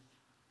king,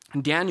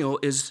 "Daniel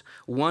is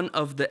one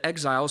of the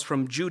exiles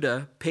from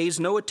Judah, pays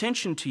no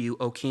attention to you,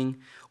 O king,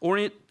 or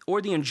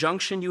the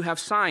injunction you have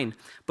signed,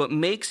 but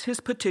makes his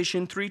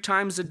petition 3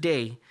 times a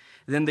day."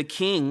 Then the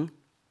king,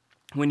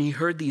 when he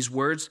heard these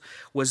words,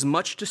 was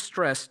much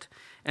distressed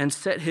and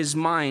set his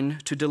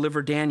mind to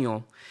deliver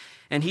Daniel.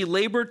 And he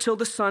labored till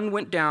the sun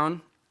went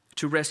down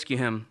to rescue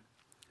him.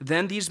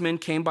 Then these men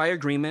came by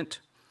agreement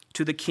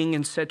to the king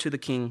and said to the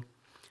king,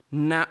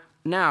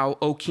 Now,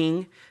 O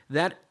king,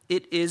 that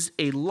it is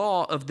a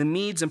law of the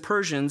Medes and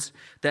Persians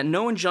that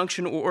no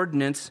injunction or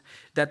ordinance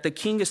that the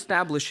king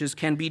establishes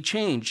can be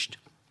changed."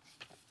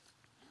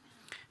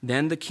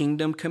 Then the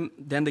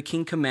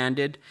king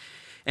commanded,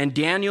 and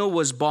Daniel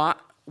was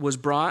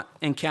brought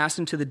and cast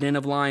into the den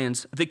of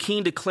lions. The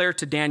king declared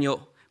to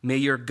Daniel, "May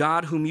your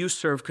God whom you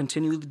serve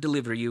continually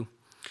deliver you."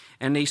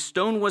 And a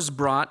stone was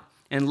brought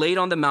and laid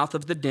on the mouth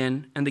of the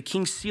den, and the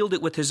king sealed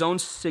it with his own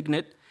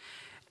signet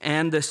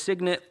and the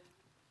signet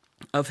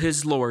of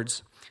his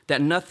lords,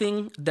 that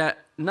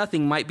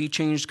nothing might be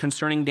changed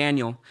concerning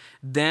Daniel.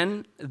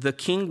 Then the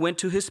king went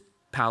to his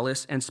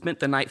palace and spent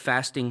the night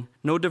fasting.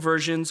 No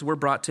diversions were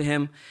brought to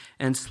him,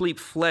 and sleep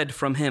fled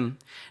from him.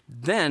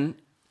 Then,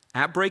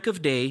 at break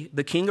of day,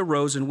 the king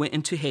arose and went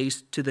into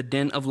haste to the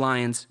den of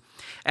lions.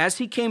 As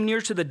he came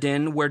near to the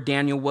den where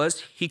Daniel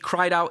was, he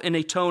cried out in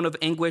a tone of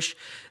anguish.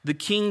 The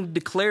king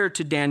declared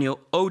to Daniel,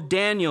 "O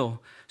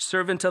Daniel,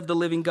 servant of the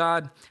living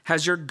God,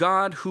 has your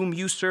God whom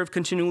you serve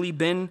continually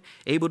been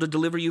able to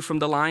deliver you from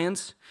the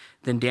lions?"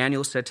 Then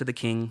Daniel said to the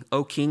king,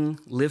 "O king,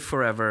 live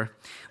forever.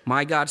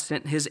 My God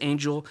sent his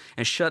angel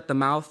and shut the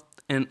mouth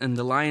and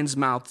the lions'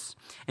 mouths,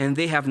 and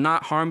they have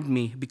not harmed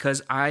me,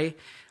 because I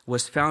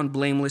was found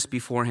blameless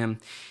before him.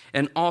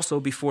 And also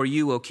before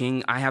you, O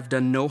king, I have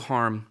done no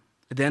harm."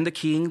 Then the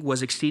king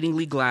was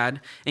exceedingly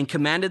glad and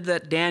commanded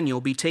that Daniel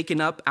be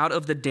taken up out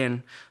of the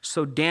den.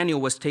 So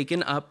Daniel was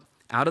taken up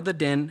out of the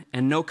den,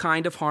 and no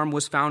kind of harm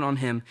was found on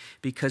him,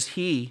 because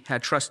he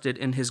had trusted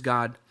in his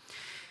God.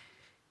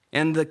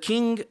 And the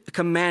king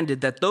commanded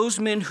that those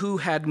men who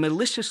had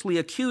maliciously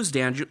accused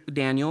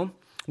Daniel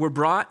were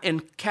brought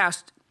and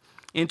cast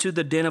into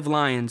the den of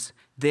lions,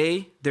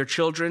 they, their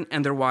children,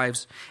 and their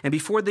wives. And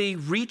before they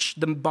reached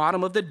the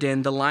bottom of the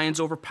den, the lions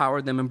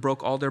overpowered them and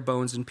broke all their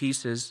bones in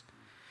pieces.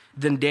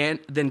 Then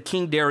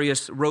King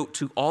Darius wrote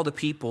to all the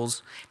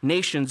peoples,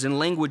 nations, and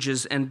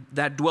languages and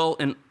that dwell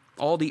in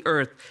all the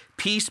earth,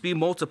 "Peace be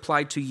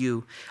multiplied to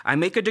you. I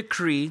make a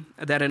decree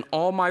that in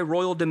all my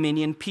royal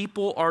dominion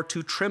people are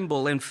to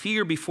tremble and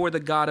fear before the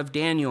God of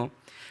Daniel,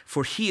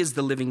 for he is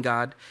the living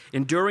God,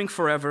 enduring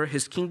forever.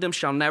 His kingdom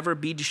shall never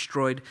be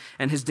destroyed,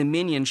 and his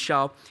dominion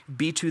shall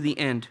be to the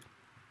end.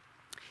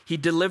 He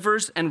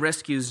delivers and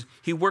rescues.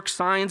 He works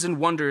signs and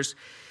wonders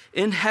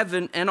in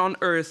heaven and on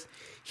earth.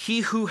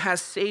 He who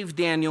has saved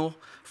Daniel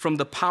from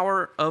the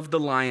power of the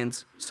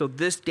lions." So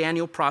this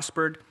Daniel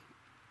prospered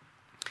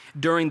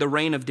during the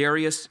reign of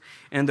Darius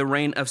and the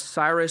reign of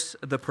Cyrus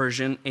the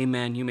Persian.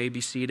 Amen. You may be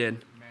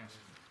seated. Amen.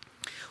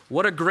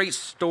 What a great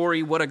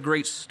story. What a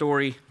great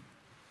story.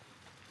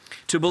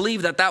 To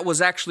believe that that was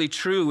actually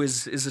true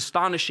is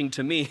astonishing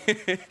to me.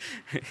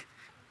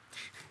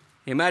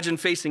 Imagine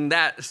facing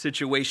that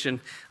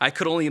situation. I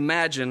could only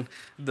imagine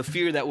the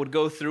fear that would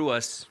go through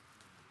us.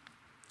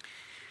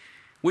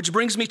 Which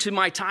brings me to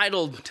my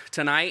title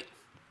tonight.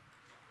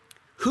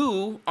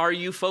 Who are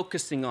you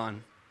focusing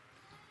on?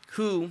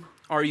 Who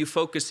are you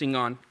focusing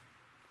on?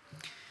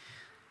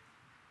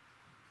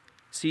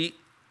 See,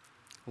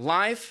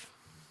 life,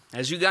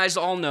 as you guys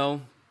all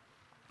know,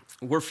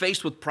 we're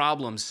faced with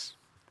problems.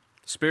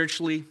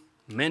 Spiritually,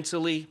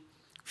 mentally,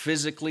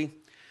 physically.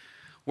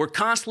 We're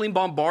constantly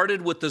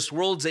bombarded with this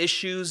world's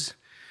issues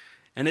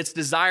and its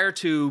desire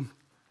to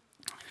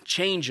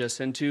change us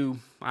and to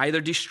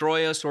either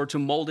destroy us or to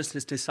mold us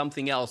into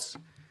something else.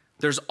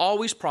 There's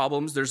always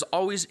problems, there's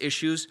always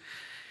issues.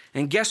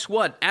 And guess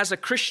what? As a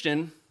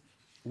Christian,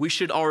 we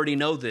should already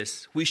know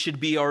this. We should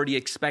be already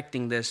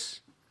expecting this.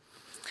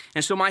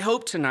 And so my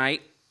hope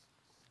tonight,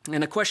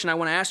 and a question I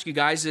want to ask you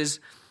guys is,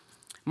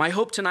 my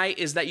hope tonight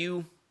is that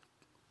you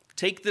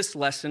take this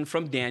lesson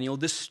from Daniel,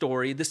 this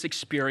story, this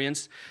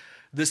experience,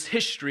 this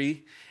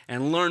history,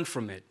 and learn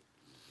from it.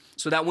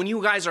 So that when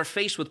you guys are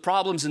faced with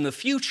problems in the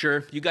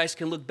future, you guys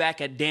can look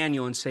back at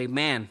Daniel and say,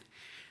 man,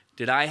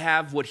 did I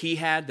have what he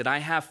had? Did I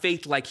have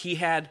faith like he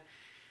had?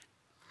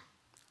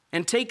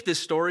 And take this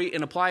story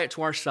and apply it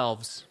to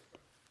ourselves.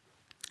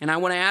 And I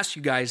want to ask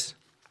you guys,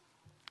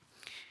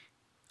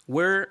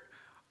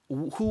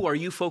 who are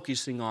you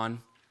focusing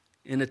on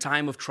in a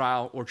time of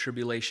trial or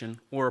tribulation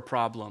or a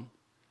problem?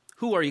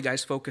 Who are you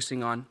guys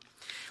focusing on?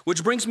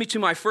 Which brings me to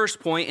my first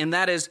point, and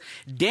that is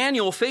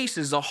Daniel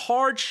faces a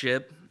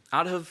hardship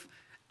out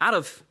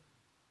of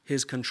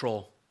his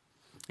control.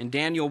 In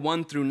Daniel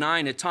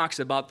 1-9, it talks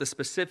about the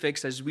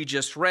specifics, as we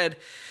just read.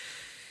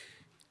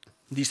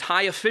 These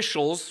high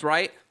officials,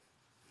 right?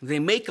 They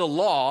make a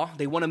law.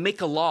 They want to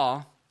make a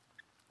law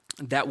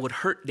that would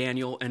hurt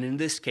Daniel, and in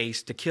this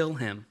case, to kill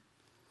him.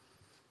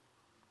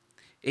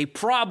 A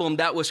problem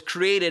that was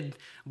created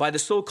by the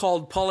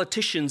so-called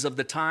politicians of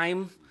the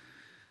time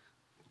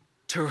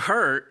to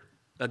hurt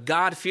a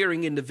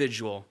God-fearing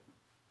individual,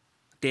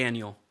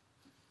 Daniel.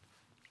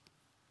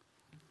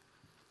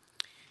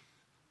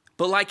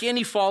 But like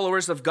any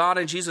followers of God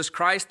and Jesus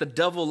Christ, the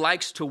devil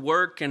likes to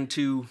work and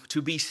to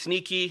be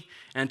sneaky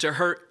and to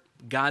hurt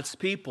God's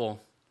people.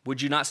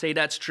 Would you not say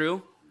that's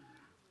true?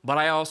 But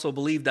I also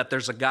believe that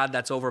there's a God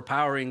that's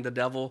overpowering the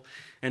devil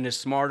and is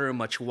smarter and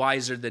much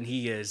wiser than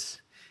he is,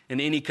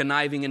 and any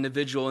conniving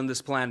individual in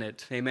this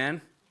planet.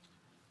 Amen?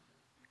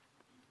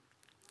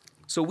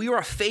 So we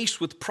are faced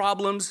with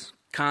problems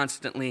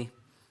constantly.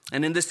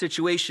 And in this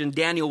situation,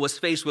 Daniel was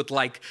faced with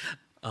like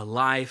a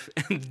life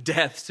and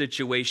death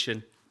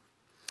situation.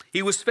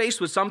 He was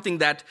faced with something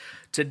that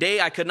today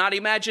I could not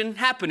imagine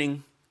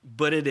happening,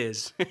 but it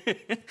is.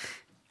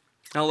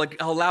 I'll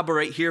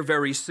elaborate here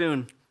very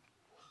soon.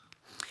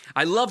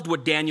 I loved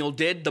what Daniel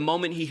did the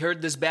moment he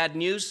heard this bad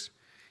news.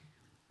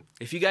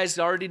 If you guys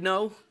already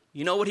know,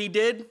 you know what he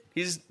did?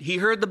 He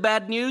heard the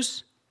bad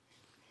news.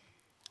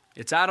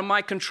 It's out of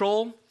my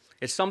control.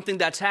 It's something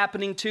that's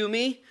happening to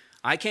me.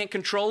 I can't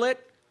control it,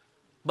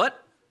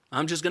 but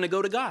I'm just going to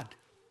go to God.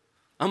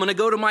 I'm going to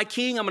go to my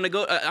King. I'm going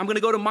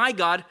to go to my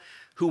God,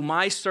 whom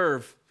I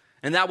serve.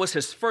 And that was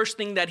his first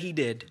thing that he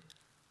did.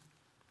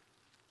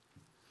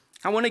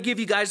 I want to give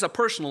you guys a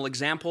personal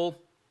example.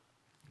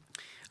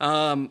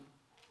 A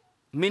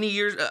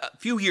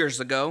few years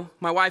ago,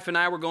 my wife and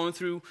I were going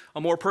through a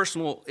more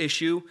personal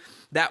issue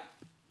that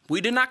we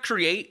did not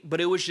create,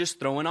 but it was just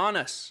thrown on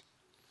us.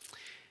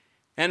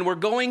 And we're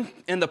going,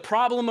 and the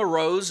problem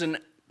arose, and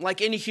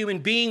like any human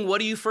being, what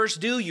do you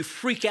first do? You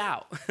freak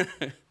out.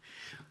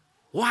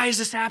 Why is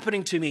this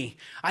happening to me?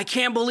 I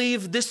can't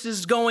believe this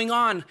is going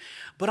on,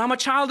 but I'm a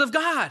child of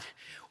God.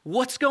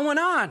 What's going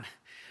on?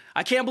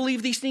 I can't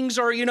believe these things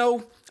are,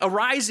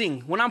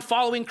 arising when I'm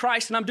following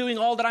Christ and I'm doing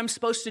all that I'm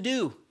supposed to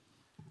do.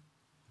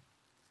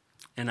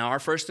 And our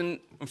first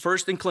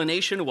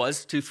inclination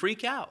was to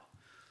freak out.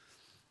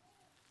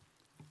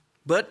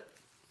 But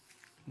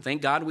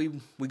thank God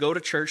we go to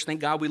church. Thank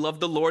God we love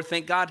the Lord.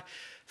 Thank God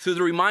through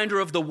the reminder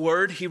of the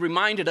word, he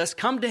reminded us,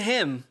 come to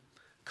him,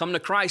 come to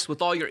Christ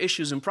with all your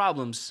issues and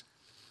problems.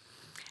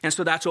 And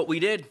so that's what we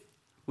did.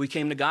 We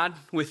came to God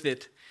with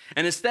it.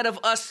 And instead of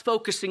us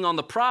focusing on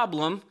the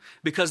problem,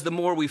 because the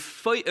more we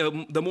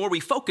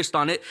focused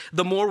on it,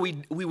 the more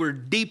we were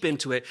deep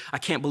into it. I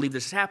can't believe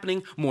this is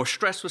happening. More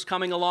stress was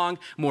coming along.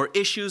 More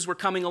issues were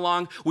coming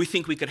along. We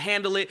think we could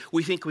handle it.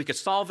 We think we could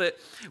solve it.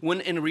 When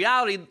in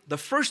reality, the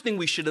first thing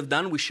we should have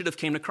done, we should have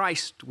came to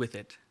Christ with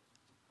it.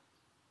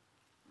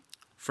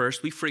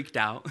 First, we freaked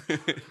out,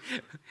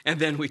 and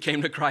then we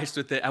came to Christ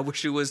with it. I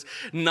wish it was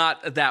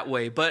not that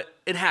way, but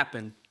it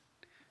happened.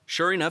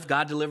 Sure enough,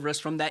 God delivered us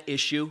from that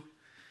issue.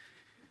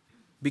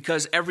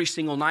 Because every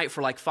single night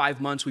for like 5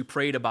 months, we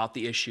prayed about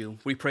the issue.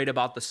 We prayed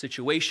about the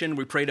situation.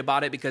 We prayed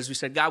about it because we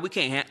said, God, we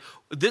can't.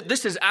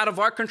 This is out of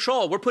our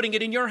control. We're putting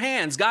it in your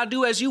hands. God,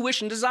 do as you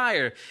wish and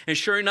desire. And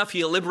sure enough,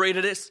 he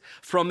liberated us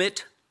from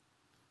it.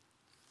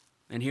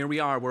 And here we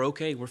are. We're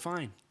okay. We're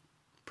fine.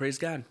 Praise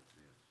God.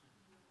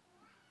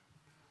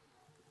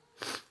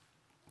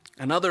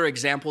 Another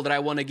example that I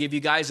want to give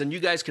you guys, and you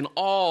guys can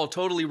all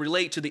totally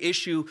relate to the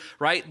issue,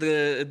 right?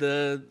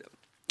 The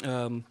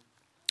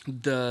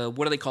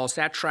what do they call,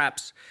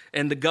 satraps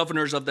and the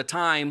governors of the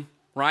time,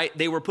 right?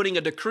 They were putting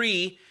a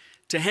decree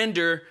to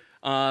hinder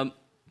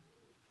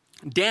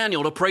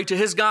Daniel to pray to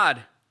his God.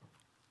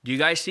 Do you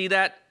guys see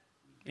that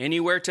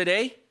anywhere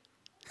today?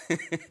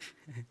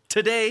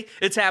 Today,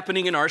 it's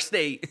happening in our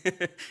state.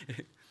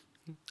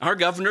 Our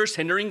governor's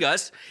hindering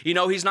us. You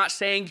know, he's not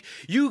saying,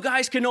 you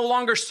guys can no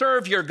longer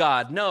serve your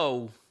God.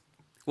 No.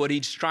 What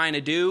he's trying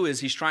to do is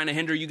he's trying to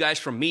hinder you guys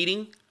from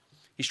meeting.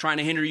 He's trying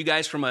to hinder you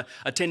guys from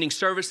attending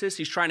services.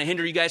 He's trying to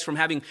hinder you guys from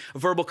having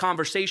verbal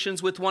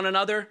conversations with one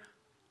another.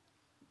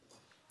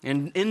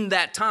 And in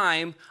that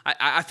time,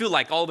 I feel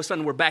like all of a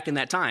sudden we're back in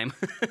that time.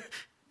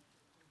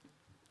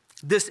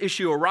 This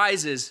issue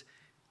arises.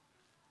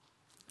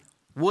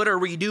 What are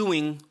we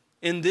doing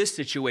in this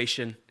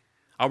situation?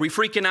 Are we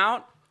freaking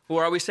out?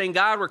 Or are we saying,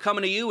 God, we're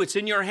coming to you. It's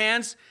in your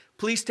hands.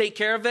 Please take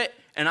care of it.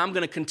 And I'm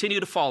going to continue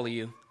to follow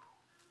you.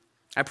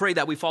 I pray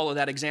that we follow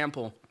that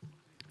example.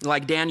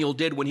 Like Daniel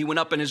did when he went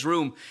up in his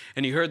room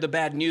and he heard the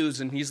bad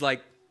news. And he's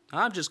like,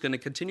 I'm just going to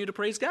continue to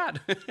praise God.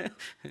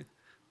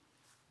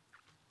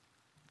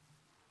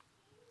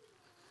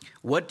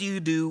 What do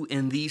you do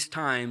in these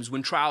times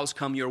when trials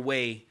come your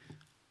way?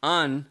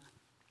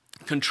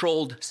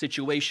 Uncontrolled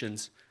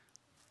situations.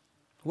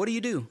 What do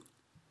you do?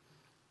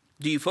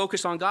 Do you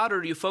focus on God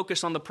or do you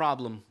focus on the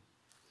problem?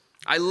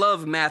 I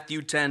love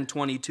Matthew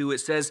 10:22. It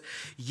says,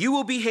 you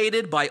will be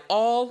hated by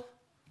all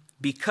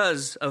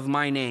because of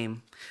my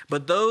name.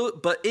 But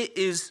it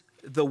is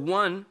the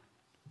one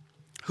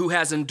who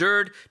has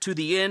endured to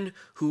the end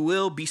who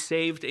will be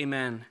saved.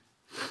 Amen.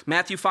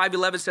 Matthew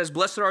 5:11 says,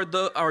 blessed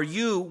are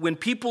you when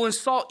people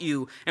insult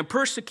you and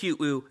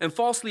persecute you and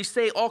falsely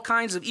say all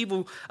kinds of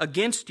evil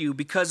against you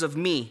because of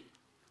me.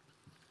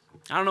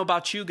 I don't know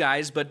about you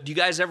guys, but do you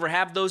guys ever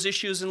have those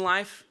issues in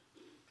life?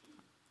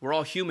 We're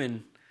all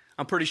human.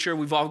 I'm pretty sure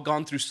we've all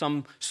gone through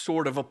some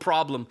sort of a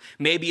problem.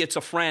 Maybe it's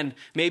a friend.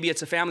 Maybe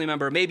it's a family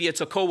member. Maybe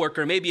it's a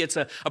coworker. Maybe it's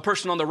a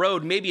person on the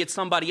road. Maybe it's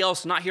somebody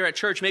else, not here at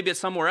church. Maybe it's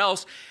somewhere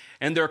else.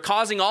 And they're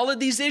causing all of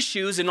these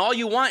issues, and all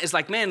you want is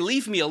like, man,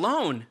 leave me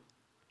alone.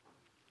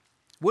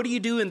 What do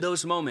you do in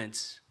those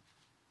moments?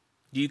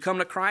 Do you come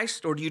to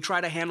Christ, or do you try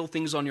to handle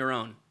things on your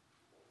own?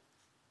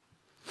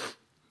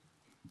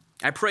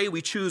 I pray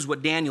we choose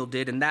what Daniel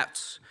did, and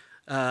that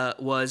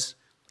was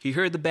he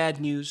heard the bad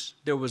news.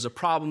 There was a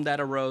problem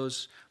that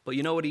arose, but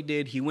you know what he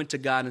did? He went to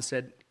God and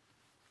said,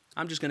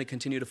 I'm just going to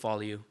continue to follow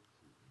you.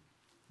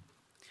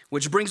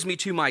 Which brings me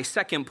to my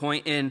second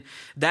point, and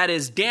that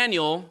is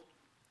Daniel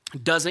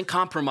doesn't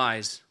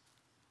compromise.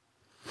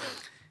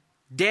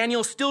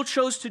 Daniel still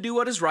chose to do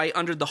what is right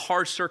under the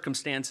hard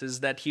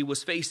circumstances that he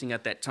was facing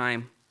at that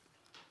time.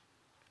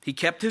 He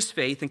kept his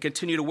faith and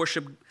continued to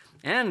worship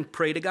and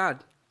pray to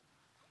God.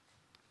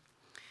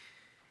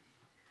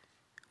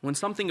 When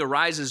something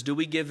arises, do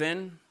we give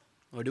in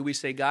or do we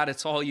say, God,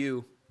 it's all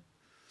you?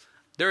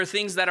 There are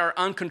things that are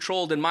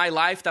uncontrolled in my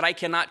life that I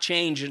cannot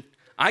change.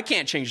 I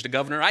can't change the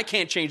governor. I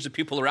can't change the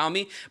people around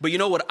me. But you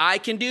know what I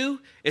can do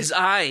is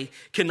I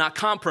cannot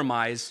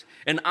compromise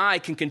and I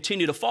can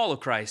continue to follow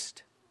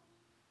Christ.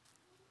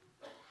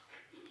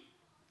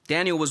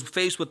 Daniel was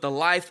faced with a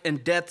life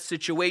and death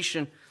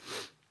situation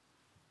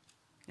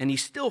and he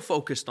still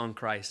focused on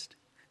Christ.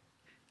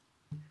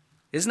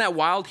 Isn't that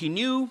wild? He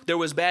knew there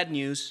was bad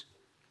news.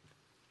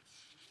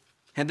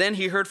 And then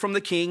he heard from the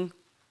king,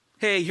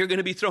 hey, you're going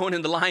to be thrown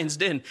in the lion's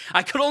den.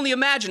 I could only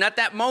imagine at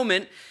that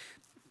moment,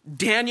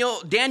 Daniel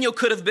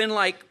could have been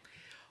like,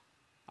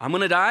 I'm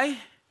going to die.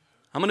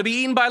 I'm going to be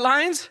eaten by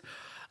lions.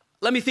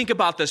 Let me think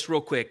about this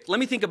real quick.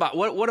 Let me think about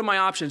what are my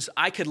options.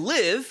 I could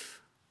live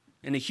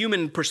in a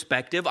human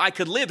perspective. I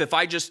could live if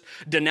I just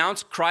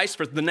denounce Christ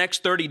for the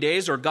next 30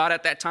 days or God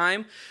at that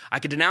time. I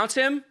could denounce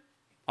him.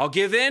 I'll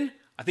give in.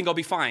 I think I'll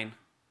be fine.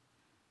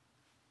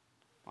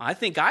 I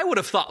think I would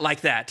have thought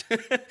like that.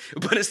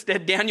 But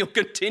instead, Daniel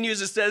continues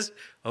and says,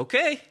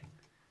 okay,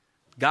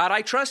 God,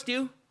 I trust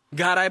you.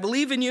 God, I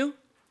believe in you.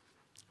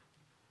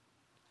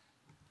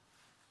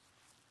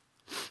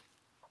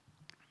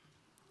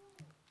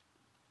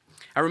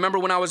 I remember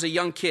when I was a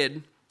young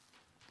kid,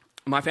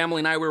 my family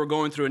and I, we were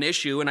going through an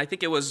issue, and I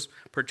think it was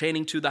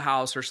pertaining to the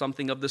house or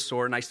something of the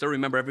sort, and I still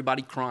remember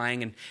everybody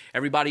crying, and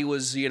everybody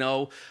was,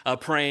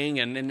 praying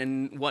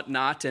and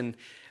whatnot, and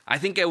I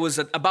think it was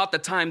about the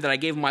time that I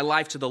gave my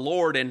life to the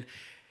Lord, and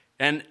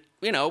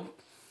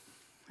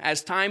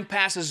as time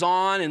passes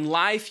on in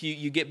life,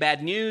 you get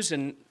bad news,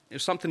 and it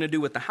was something to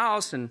do with the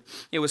house, and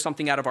it was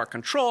something out of our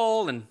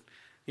control, and,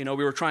 we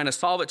were trying to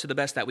solve it to the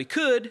best that we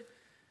could,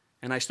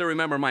 and I still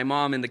remember my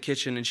mom in the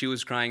kitchen, and she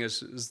was crying.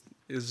 It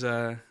was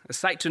a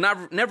sight to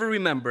never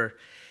remember.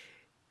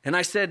 And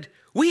I said,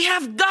 we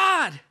have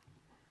God.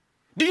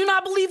 Do you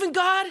not believe in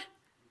God?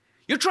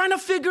 You're trying to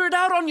figure it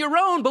out on your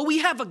own, but we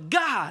have a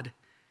God.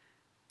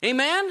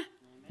 Amen?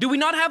 Do we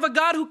not have a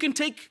God who can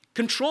take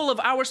control of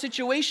our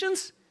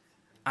situations?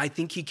 I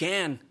think he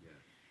can.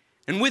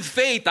 And with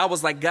faith, I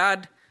was like,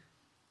 God,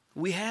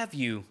 we have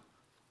you.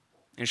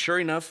 And sure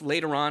enough,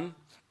 later on,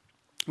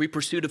 we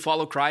pursued to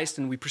follow Christ,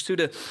 and we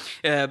pursued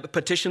to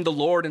petition the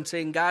Lord and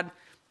saying, God,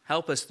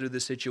 help us through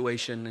this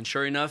situation. And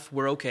sure enough,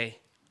 we're okay.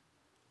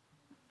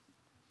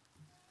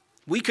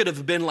 We could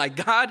have been like,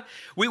 God,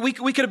 we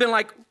could have been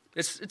like,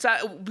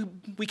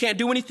 we can't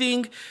do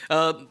anything.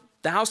 The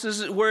house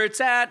is where it's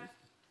at.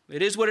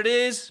 It is what it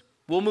is.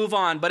 We'll move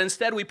on. But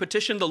instead, we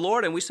petitioned the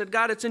Lord and we said,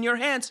 God, it's in your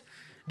hands.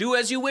 Do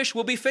as you wish.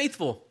 We'll be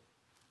faithful.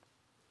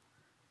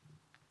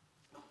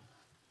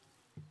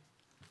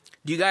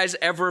 Do you guys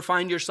ever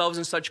find yourselves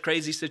in such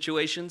crazy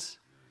situations?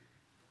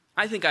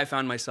 I think I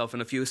found myself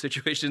in a few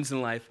situations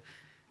in life.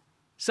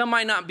 Some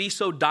might not be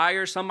so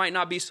dire. Some might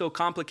not be so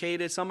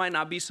complicated. Some might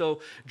not be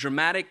so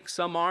dramatic.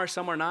 Some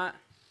are not.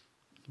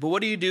 But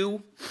what do you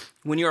do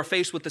when you are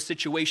faced with a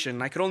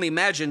situation? I could only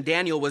imagine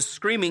Daniel was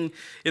screaming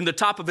in the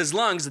top of his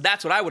lungs.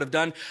 That's what I would have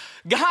done.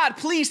 God,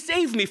 please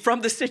save me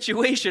from the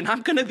situation.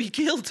 I'm going to be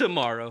killed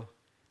tomorrow.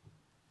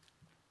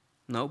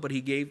 No, but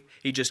he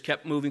just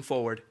kept moving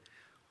forward.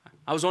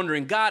 I was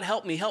wondering, God,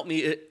 help me, help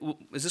me.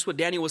 Is this what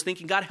Daniel was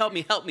thinking? God, help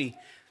me, help me.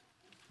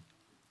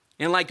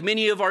 And like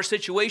many of our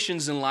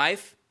situations in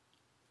life,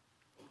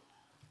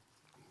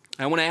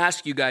 I want to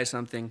ask you guys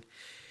something.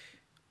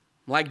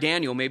 Like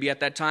Daniel, maybe at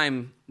that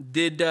time,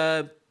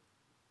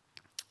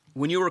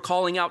 when you were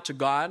calling out to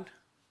God,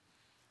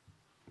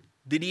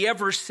 did he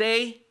ever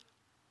say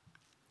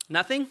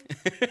nothing?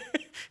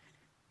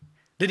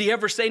 Did he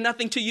ever say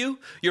nothing to you?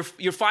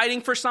 You're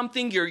fighting for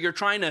something, you're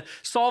trying to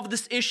solve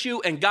this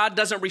issue, and God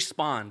doesn't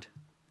respond.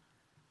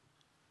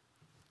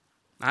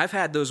 I've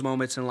had those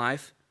moments in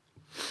life.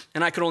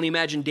 And I could only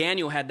imagine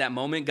Daniel had that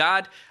moment.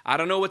 God, I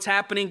don't know what's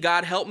happening.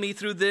 God, help me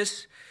through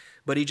this.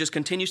 But he just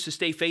continues to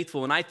stay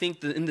faithful. And I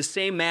think that in the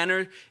same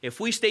manner, if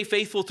we stay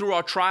faithful through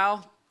our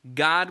trial,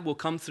 God will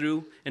come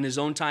through in his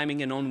own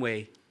timing and own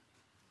way.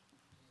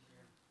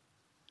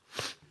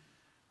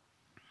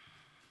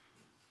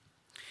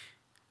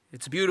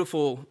 It's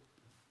beautiful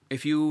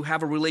if you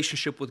have a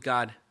relationship with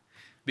God,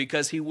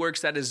 because he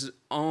works at his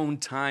own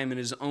time and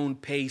his own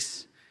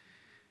pace.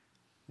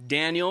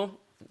 Daniel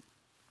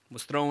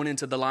was thrown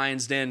into the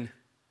lion's den,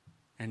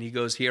 and he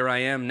goes, here I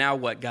am. Now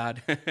what,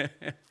 God?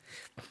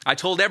 I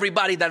told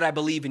everybody that I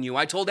believe in you.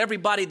 I told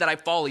everybody that I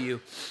follow you.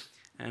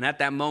 And at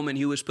that moment,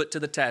 he was put to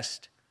the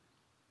test.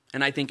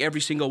 And I think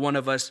every single one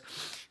of us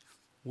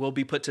will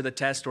be put to the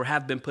test or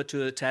have been put to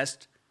the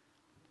test.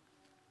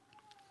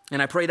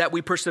 And I pray that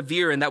we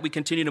persevere and that we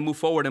continue to move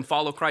forward and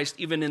follow Christ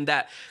even in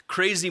that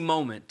crazy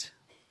moment.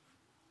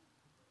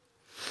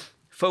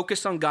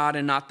 Focus on God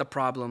and not the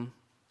problem.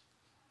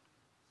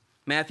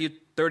 Matthew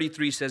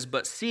 33 says,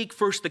 but seek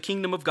first the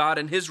kingdom of God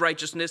and his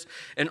righteousness,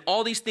 and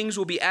all these things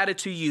will be added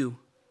to you.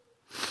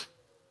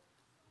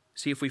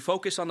 See, if we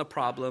focus on the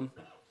problem,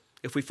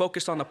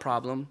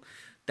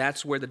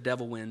 that's where the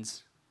devil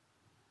wins.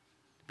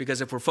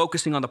 Because if we're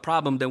focusing on the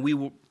problem, then we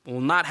will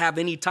not have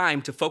any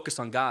time to focus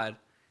on God.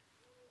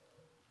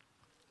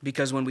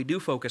 Because when we do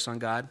focus on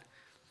God,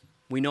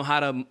 we know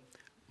how to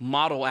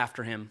model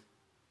after him.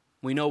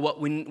 We know what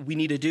we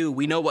need to do.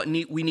 We know what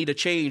we need to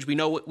change. We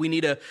know what we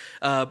need to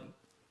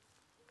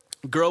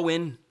grow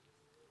in.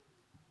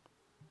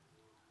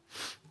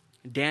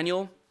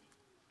 Daniel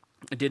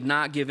did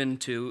not give in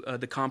to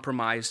the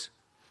compromise.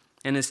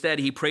 And instead,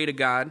 he prayed to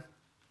God.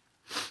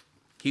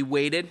 He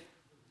waited.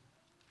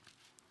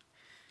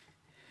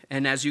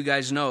 And as you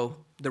guys know,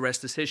 the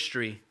rest is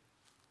history.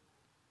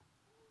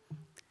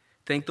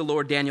 Thank the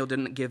Lord Daniel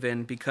didn't give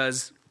in,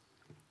 because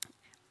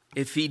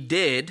if he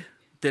did,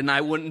 then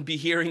I wouldn't be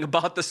hearing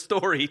about the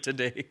story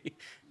today.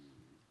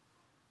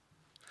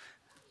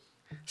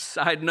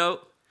 Side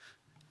note,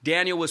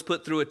 Daniel was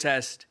put through a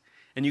test,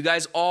 and you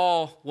guys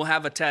all will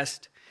have a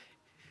test.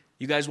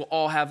 You guys will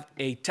all have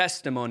a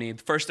testimony.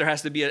 First, there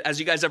has to be, as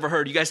you guys ever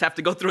heard, you guys have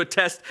to go through a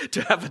test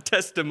to have a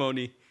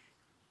testimony.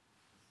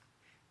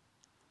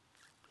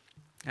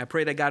 I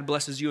pray that God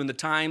blesses you in the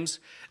times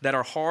that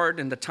are hard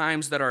and the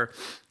times that are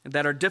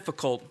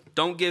difficult.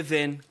 Don't give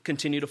in.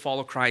 Continue to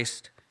follow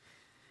Christ.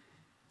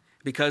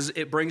 Because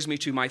it brings me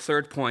to my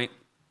third point,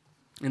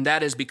 and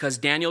that is because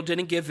Daniel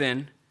didn't give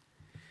in.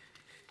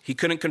 He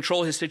couldn't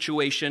control his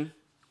situation.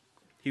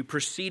 He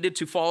proceeded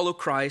to follow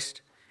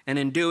Christ, and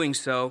in doing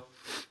so,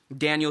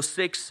 Daniel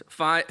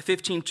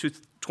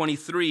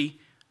 6:15-23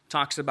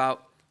 talks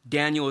about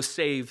Daniel is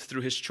saved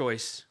through his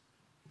choice.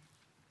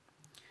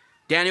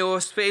 Daniel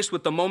was faced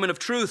with the moment of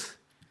truth.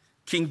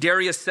 King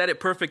Darius said it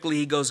perfectly.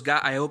 He goes,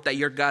 God, I hope that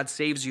your God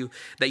saves you,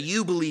 that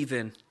you believe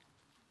in.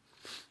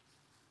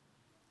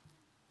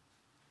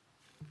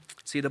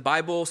 See, the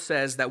Bible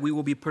says that we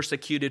will be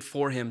persecuted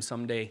for him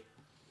someday.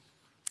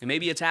 And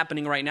maybe it's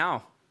happening right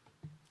now.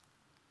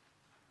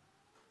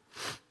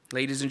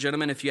 Ladies and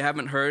gentlemen, if you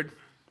haven't heard,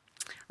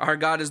 our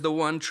God is the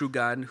one true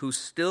God who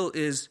still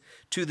is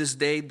to this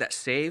day that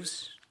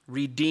saves,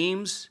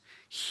 redeems,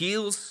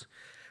 heals,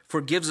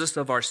 forgives us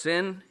of our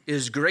sin,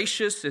 is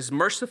gracious, is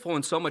merciful,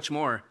 and so much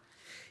more.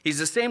 He's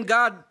the same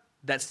God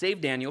that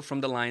saved Daniel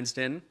from the lion's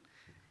den.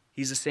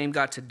 He's the same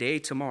God today,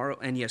 tomorrow,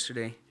 and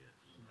yesterday.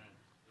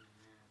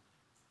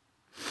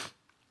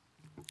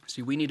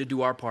 See, we need to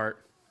do our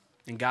part,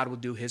 and God will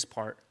do his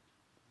part.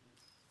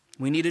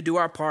 We need to do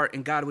our part,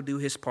 and God will do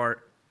his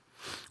part.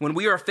 When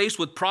we are faced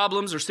with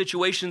problems or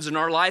situations in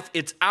our life,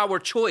 it's our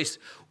choice.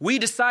 We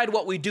decide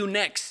what we do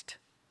next.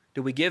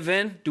 Do we give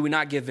in? Do we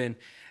not give in?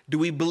 Do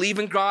we believe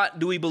in God?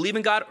 Do we believe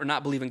in God or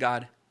not believe in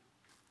God?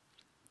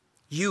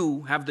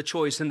 You have the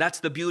choice, and that's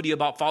the beauty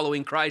about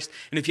following Christ.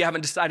 And if you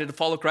haven't decided to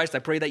follow Christ, I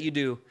pray that you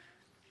do.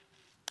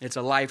 It's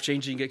a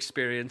life-changing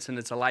experience, and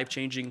it's a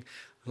life-changing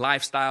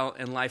lifestyle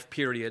and life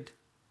period.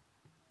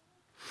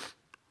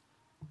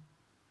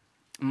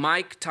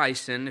 Mike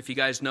Tyson, if you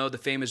guys know, the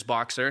famous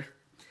boxer,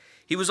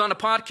 he was on a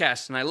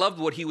podcast, and I loved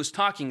what he was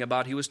talking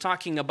about. He was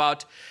talking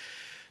about,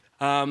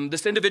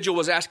 this individual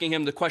was asking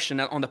him the question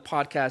on the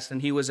podcast,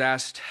 and he was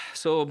asked,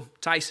 so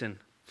Tyson,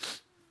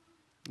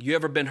 you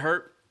ever been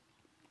hurt?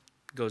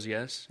 He goes,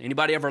 yes.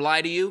 Anybody ever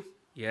lie to you?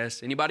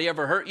 Yes. Anybody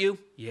ever hurt you?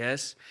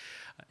 Yes.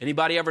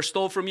 Anybody ever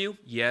stole from you?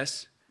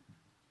 Yes.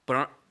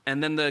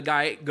 And then the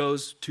guy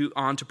goes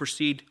on to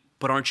proceed,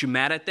 but aren't you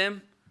mad at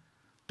them?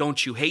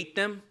 Don't you hate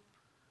them?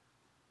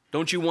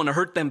 Don't you want to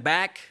hurt them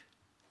back?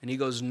 And he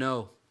goes,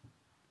 no.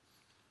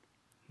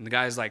 And the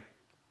guy's like,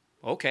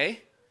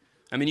 okay.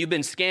 I mean, you've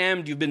been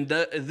scammed, you've been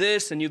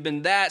this, and you've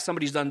been that.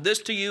 Somebody's done this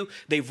to you.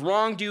 They've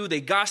wronged you.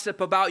 They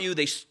gossip about you.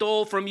 They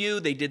stole from you.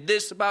 They did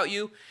this about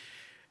you.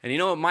 And you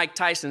know what Mike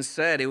Tyson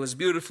said? It was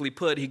beautifully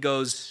put. He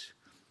goes,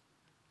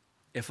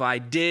 if I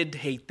did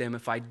hate them,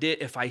 if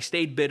I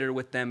stayed bitter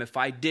with them, if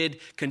I did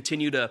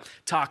continue to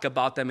talk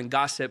about them and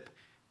gossip,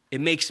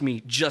 it makes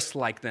me just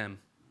like them.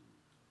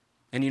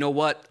 And you know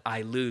what?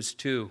 I lose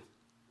too.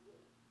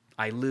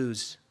 I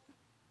lose.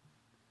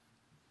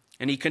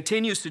 And he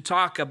continues to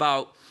talk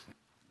about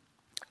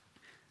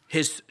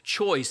his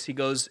choice. He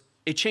goes,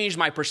 it changed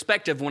my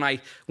perspective when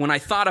I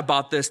thought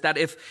about this, that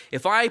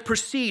if I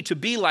proceed to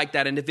be like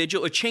that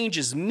individual, it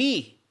changes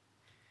me.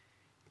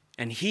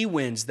 And he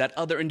wins, that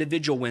other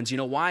individual wins. You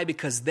know why?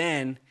 Because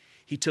then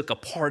he took a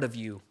part of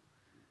you.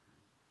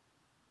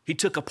 He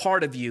took a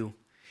part of you.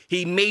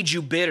 He made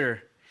you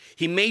bitter.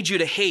 He made you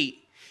to hate.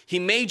 He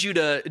made you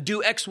to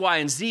do X, Y,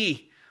 and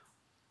Z.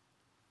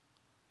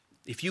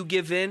 If you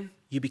give in,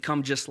 you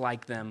become just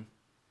like them.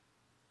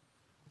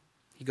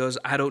 He goes,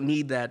 I don't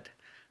need that.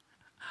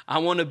 I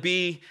want to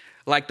be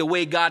like the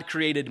way God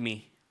created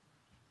me.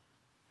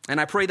 And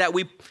I pray that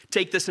we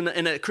take this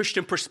in a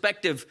Christian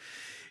perspective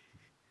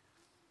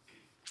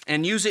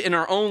and use it in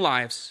our own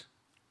lives.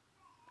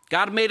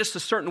 God made us a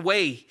certain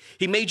way.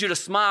 He made you to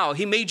smile.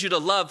 He made you to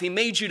love. He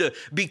made you to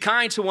be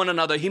kind to one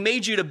another. He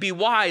made you to be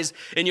wise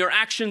in your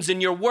actions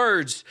and your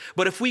words.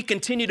 But if we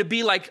continue to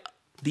be like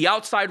the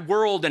outside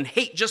world and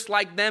hate just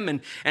like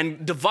them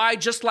and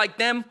divide just like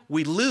them,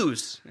 we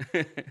lose.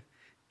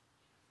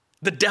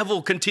 The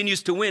devil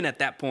continues to win at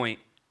that point.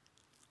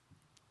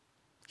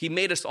 He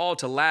made us all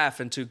to laugh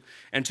and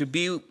to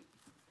be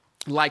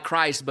like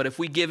Christ. But if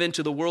we give in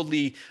to the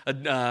worldly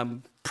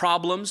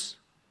problems,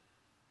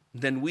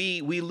 then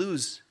we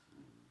lose.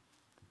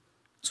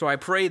 So I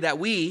pray that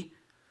we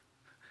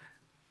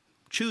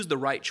choose the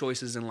right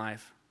choices in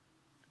life.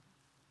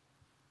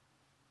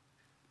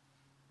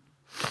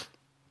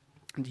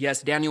 And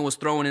yes, Daniel was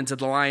thrown into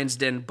the lion's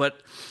den,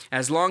 but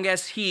as long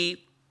as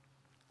he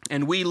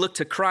and we look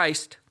to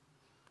Christ,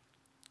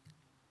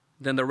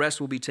 then the rest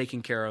will be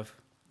taken care of.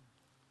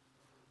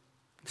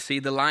 See,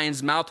 the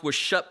lion's mouth was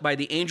shut by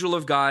the angel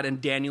of God,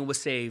 and Daniel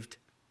was saved.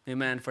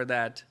 Amen for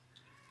that.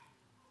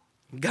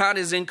 God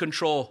is in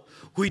control.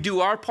 We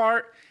do our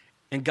part,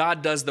 and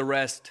God does the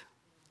rest.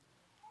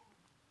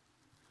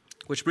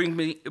 Which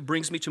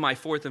brings me to my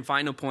fourth and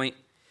final point.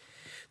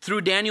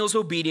 Through Daniel's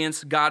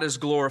obedience, God is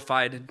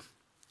glorified.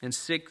 In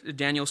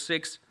Daniel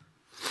 6,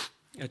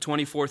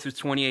 24 through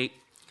 28.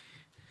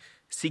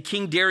 See,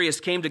 King Darius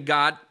came to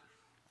God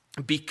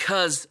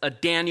because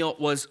Daniel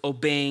was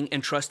obeying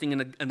and trusting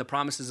in the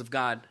promises of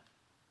God.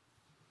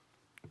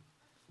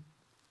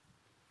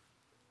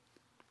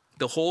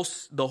 The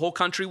whole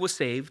country was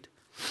saved.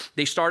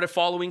 They started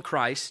following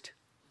Christ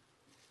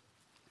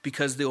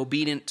because the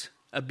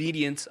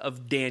obedience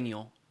of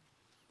Daniel,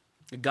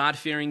 a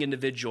God-fearing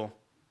individual.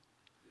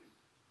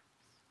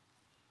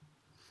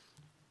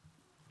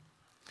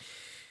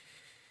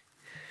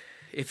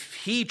 If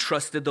he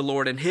trusted the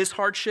Lord in his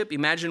hardship,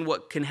 imagine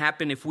what can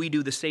happen if we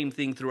do the same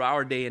thing through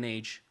our day and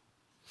age.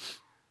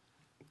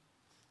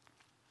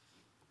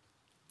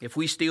 If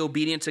we stay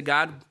obedient to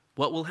God,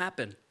 what will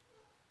happen?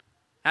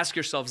 Ask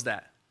yourselves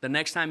that. The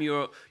next time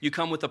you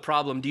come with a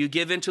problem, do you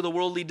give in to the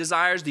worldly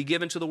desires? Do you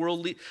give in to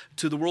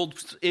the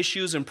world's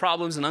issues and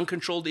problems and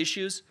uncontrolled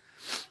issues?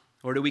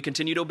 Or do we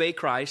continue to obey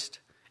Christ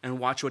and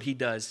watch what he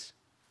does?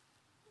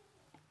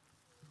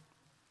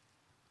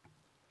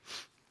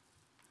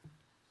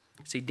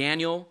 See,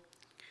 Daniel,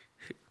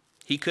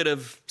 he could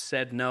have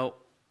said, no,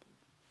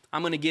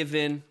 I'm going to give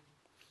in.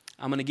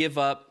 I'm going to give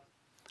up.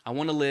 I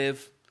want to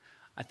live.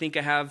 I think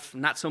I have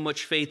not so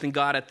much faith in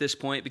God at this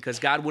point because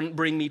God wouldn't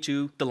bring me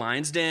to the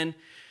lion's den.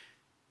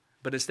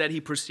 But instead he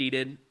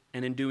proceeded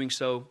and in doing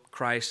so,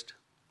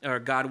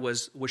 God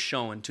was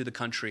shown to the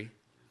country.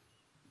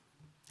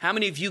 How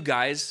many of you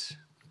guys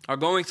are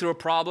going through a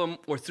problem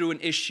or through an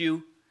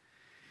issue,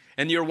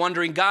 and you're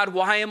wondering, God,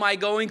 why am I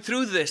going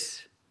through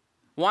this?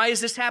 Why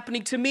is this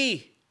happening to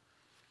me?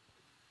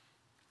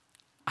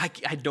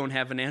 I don't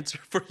have an answer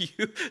for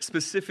you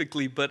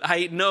specifically, but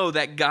I know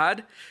that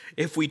God,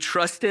 if we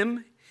trust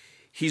him,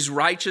 he's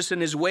righteous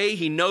in his way.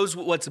 He knows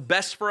what's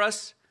best for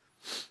us.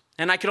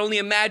 And I can only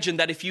imagine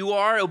that if you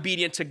are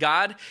obedient to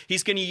God,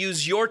 he's going to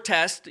use your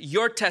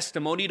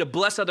testimony to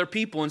bless other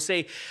people and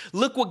say,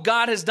 look what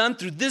God has done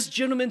through this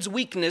gentleman's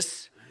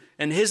weakness,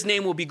 and his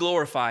name will be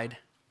glorified.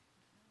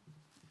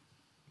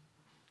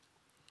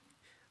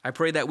 I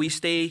pray that we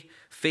stay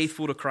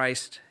faithful to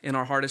Christ in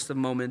our hardest of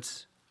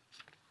moments.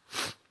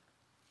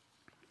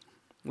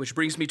 Which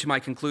brings me to my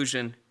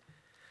conclusion.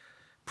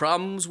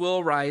 Problems will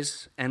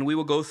arise, and we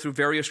will go through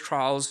various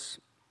trials.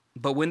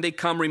 But when they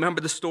come, remember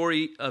the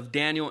story of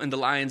Daniel in the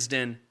lion's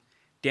den.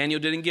 Daniel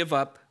didn't give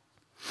up.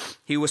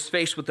 He was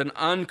faced with an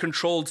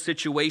uncontrolled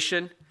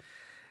situation.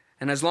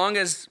 And as long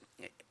as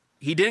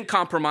he didn't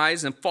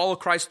compromise and follow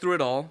Christ through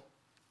it all,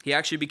 he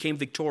actually became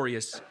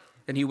victorious,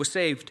 and he was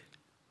saved.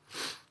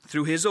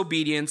 Through his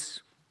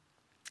obedience,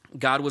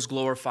 God was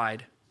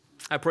glorified.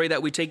 I pray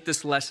that we take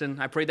this lesson.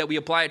 I pray that we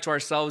apply it to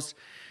ourselves.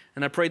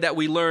 And I pray that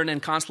we learn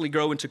and constantly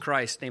grow into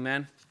Christ.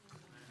 Amen.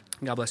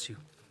 God bless you.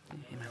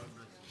 Amen.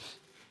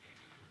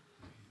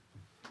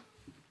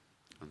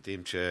 În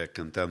timp ce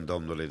cântăm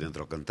Domnului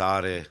dintr-o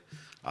cântare,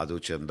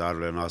 aducem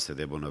darurile noastre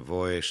de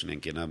bunăvoie și ne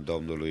închinăm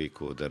Domnului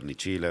cu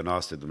dărniciile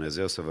noastre.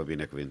 Dumnezeu să vă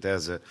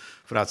binecuvinteze.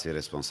 Frații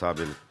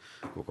responsabili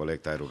cu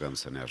colecta îi rugăm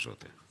să ne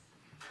ajute.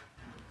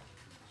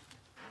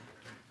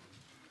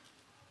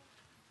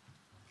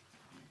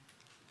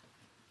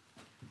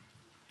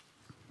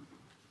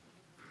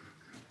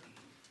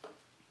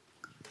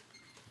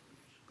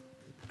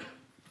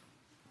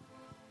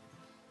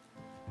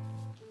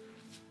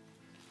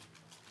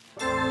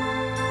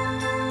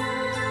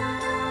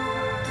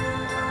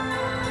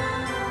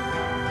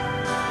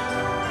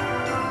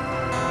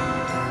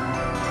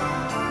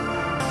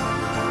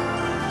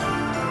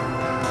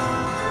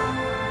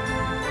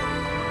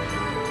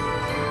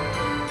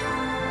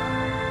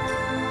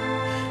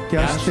 Te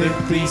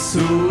aștept,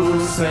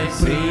 Iisuse,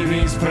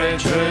 privind spre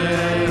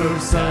ceruri,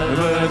 să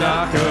văd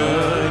dacă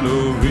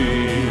nu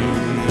vii.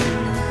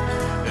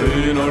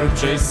 În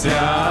orice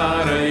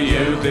seară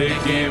eu te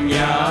chem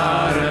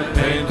iară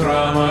pentru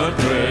a mă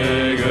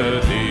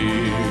pregăti.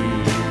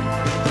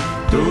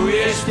 Tu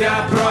ești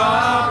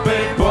aproape,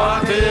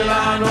 poate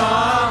la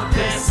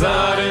noapte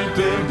s-ar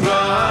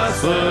întâmpla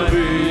să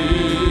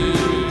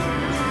vii.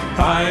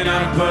 Haina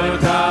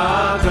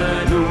împătată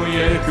nu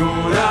e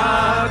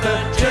curată,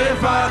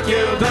 fac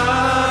eu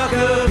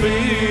dacă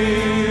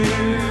vii.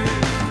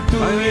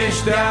 Tu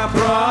ești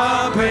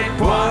aproape,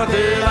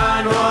 poate la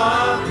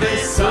noapte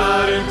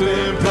s-ar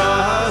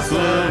întâmpla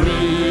să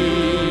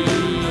vii.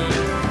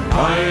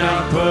 Haina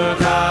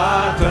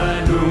pătată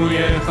nu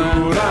e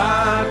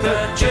curată,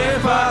 ce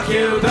fac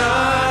eu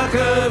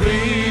dacă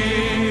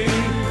vii?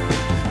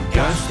 Că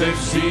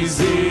aștept și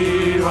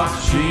ziua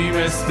și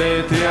mi-este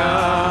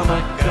teamă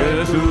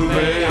că tu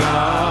vei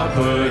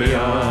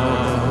apărea.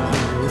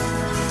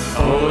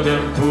 O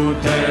dă-mi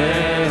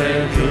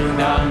putere când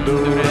am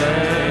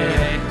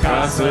durere,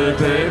 ca să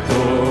te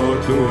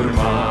pot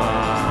urma.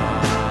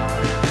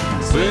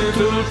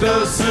 Sfântul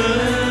tău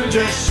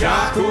sânge și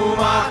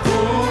acum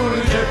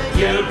curge,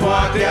 el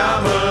poate a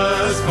mă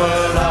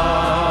spăla.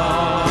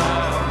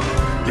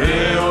 De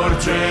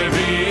orice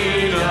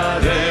vină,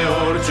 de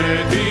orice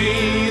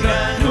tină,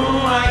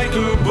 numai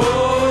tu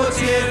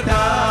poți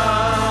ierta.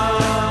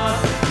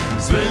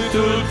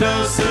 Sfântul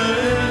tău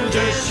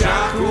sânge și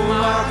acum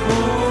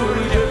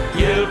curge,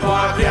 el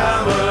poate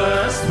a mă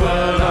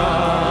spăla.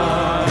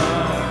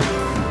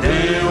 De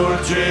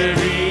orice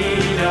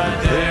vină,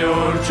 de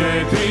orice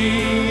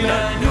tină,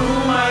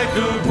 numai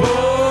tu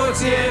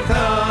poți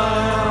ierta.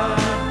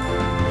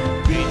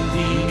 Când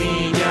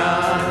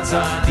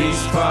dimineața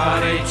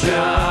dispare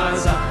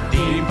ceața,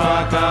 din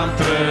pat am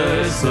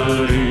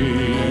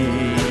tresărit.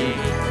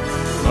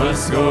 Mă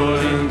scol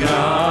în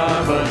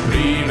grabă,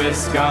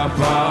 privesc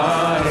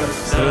afară,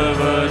 să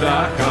văd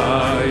dacă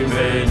ai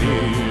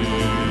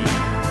venit.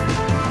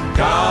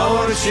 Ca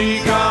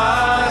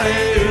oricare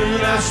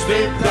în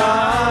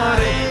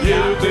așteptare,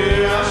 eu te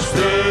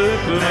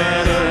aștept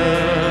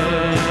mereu.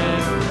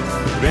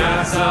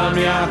 Viața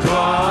mea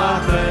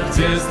toată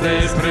ți-este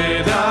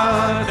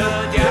predată,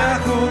 de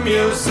acum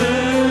eu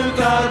sunt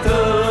al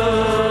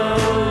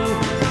tău.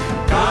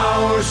 Ca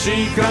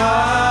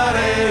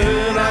oricare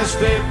în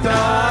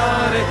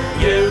așteptare,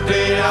 eu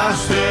te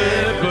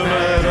aștept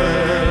mereu.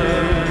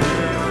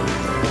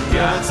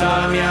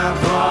 Viața mea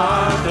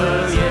toată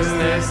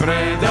este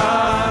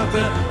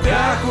predată, de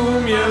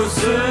acum eu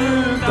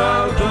sunt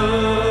al tău.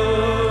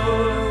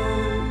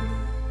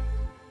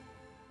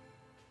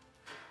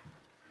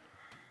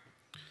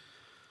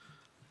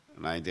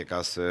 Înainte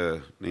ca să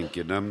ne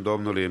închinăm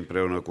Domnului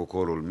împreună cu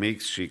corul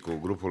mix și cu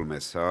grupul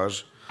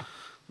Mesaj,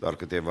 doar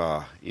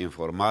câteva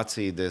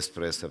informații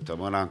despre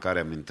săptămâna în care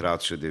am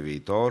intrat și de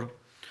viitor.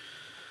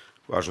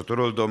 Cu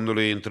ajutorul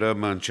Domnului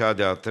intrăm în cea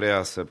de-a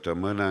treia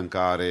săptămână în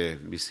care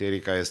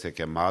biserica este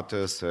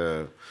chemată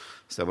să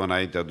stăm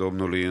înaintea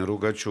Domnului în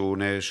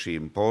rugăciune și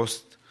în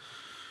post.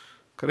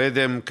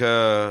 Credem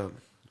că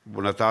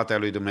bunătatea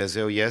lui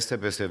Dumnezeu este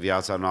peste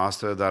viața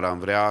noastră, dar am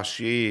vrea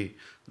și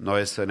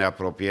noi să ne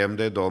apropiem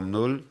de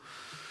Domnul.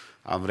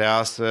 Am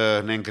vrea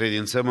să ne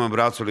încredințăm în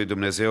brațul lui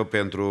Dumnezeu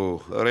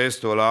pentru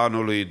restul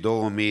anului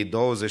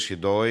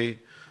 2022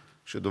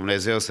 și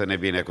Dumnezeu să ne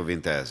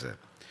binecuvinteze.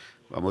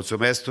 Vă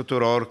mulțumesc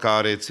tuturor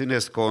care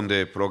țineți cont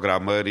de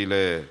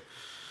programările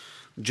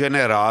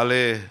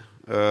generale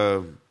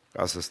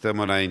ca să stăm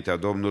înaintea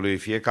Domnului.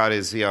 Fiecare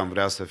zi am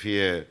vrea să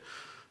fie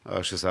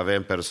și să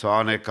avem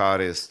persoane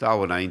care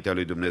stau înaintea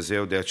lui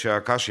Dumnezeu, de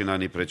aceea, ca și în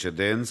anii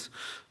precedenți,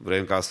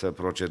 vrem ca să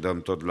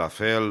procedăm tot la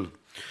fel.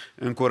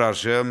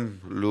 Încurajăm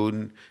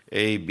luni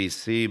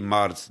ABC,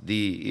 marți D,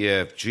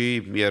 E, F, G,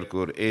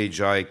 miercuri H,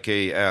 I, K,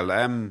 L,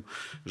 M,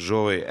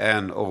 joi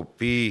N, O, P,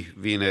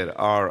 vineri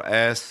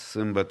R, S,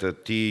 sâmbătă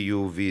T, U,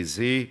 V, Z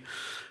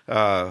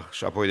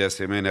și apoi de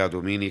asemenea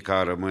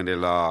duminica rămâne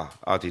la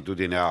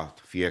atitudinea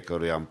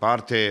fiecăruia în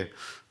parte.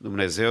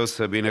 Dumnezeu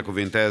să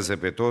binecuvinteze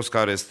pe toți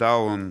care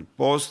stau în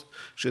post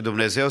și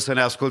Dumnezeu să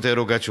ne asculte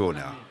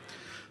rugăciunea.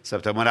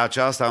 Săptămâna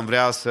aceasta am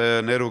vrea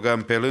să ne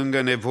rugăm pe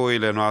lângă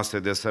nevoile noastre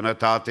de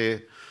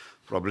sănătate,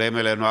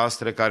 problemele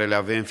noastre care le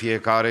avem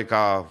fiecare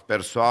ca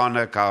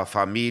persoană, ca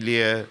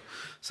familie,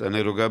 să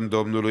ne rugăm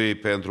Domnului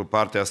pentru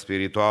partea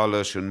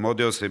spirituală și în mod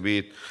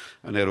deosebit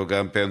ne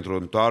rugăm pentru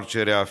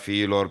întoarcerea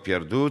fiilor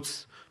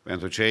pierduți,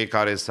 pentru cei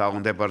care s-au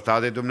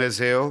îndepărtat de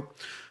Dumnezeu,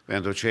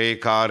 pentru cei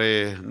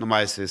care nu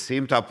mai se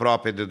simt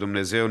aproape de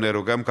Dumnezeu, ne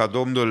rugăm ca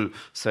Domnul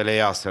să le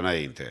iasă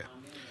înainte.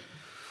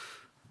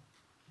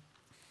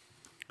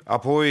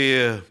 Apoi,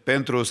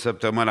 pentru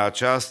săptămâna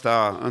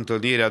aceasta,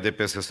 întâlnirea de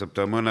peste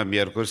săptămână,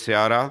 miercuri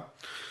seara,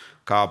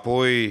 ca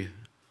apoi,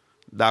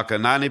 dacă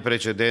în anii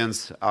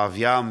precedenți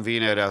aveam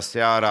vinerea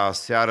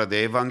seara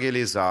de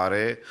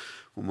evangelizare,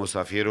 cu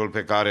musafirul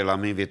pe care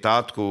l-am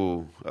invitat,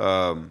 cu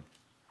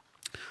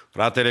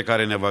fratele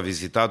care ne va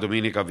vizita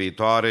duminica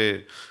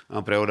viitoare,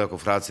 împreună cu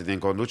frații din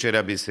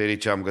conducerea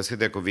bisericii, am găsit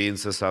de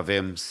cuvință să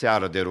avem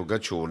seară de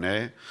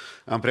rugăciune,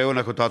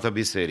 împreună cu toată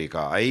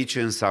biserica. Aici,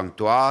 în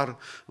sanctuar,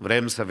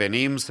 vrem să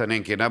venim, să ne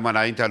închinăm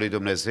înaintea lui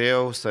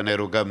Dumnezeu, să ne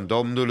rugăm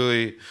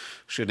Domnului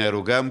și ne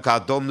rugăm ca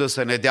Domnul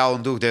să ne dea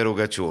un duh de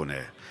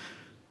rugăciune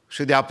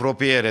și de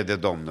apropiere de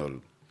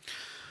Domnul.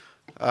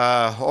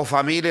 O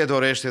familie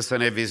dorește să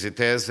ne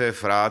viziteze,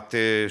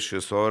 frate și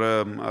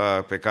soră,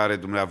 pe care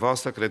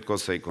dumneavoastră cred că o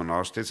să-i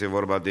cunoașteți. E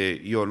vorba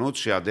de Ionut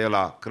și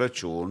Adela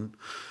Crăciun.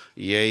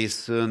 Ei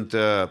sunt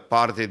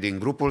parte din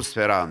grupul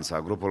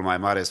Speranța, grupul mai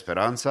mare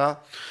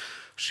Speranța,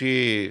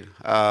 și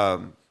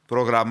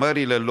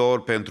programările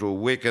lor pentru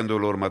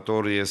weekendul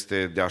următor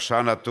este de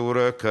așa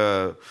natură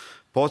că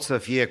pot să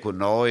fie cu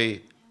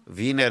noi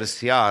vineri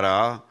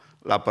seara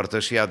la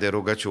părtășia de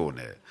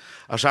rugăciune.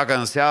 Așa că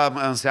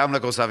înseamnă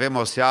că o să avem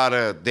o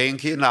seară de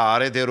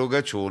închinare, de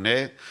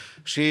rugăciune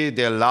și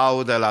de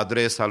laudă la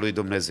adresa lui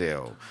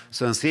Dumnezeu.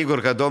 Sunt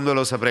sigur că Domnul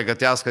o să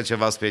pregătească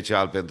ceva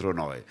special pentru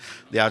noi.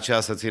 De aceea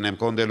să ținem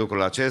cont de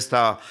lucrul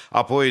acesta.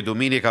 Apoi,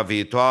 duminica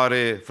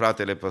viitoare,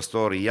 fratele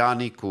păstor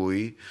Iani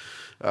Cui,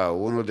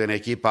 unul din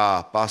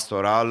echipa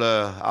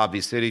pastorală a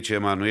Bisericii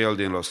Emanuel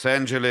din Los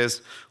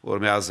Angeles,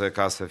 urmează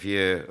ca să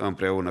fie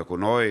împreună cu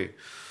noi.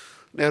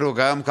 Ne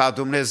rugăm ca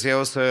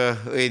Dumnezeu să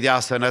îi dea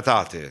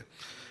sănătate.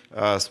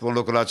 Spun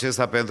lucrul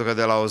acesta pentru că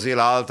de la o zi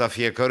la alta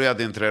fiecăruia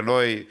dintre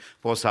noi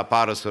pot să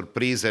apară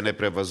surprize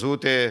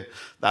neprevăzute,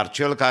 dar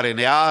Cel care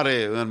ne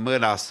are în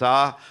mâna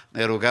sa,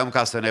 ne rugăm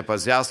ca să ne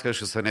păzească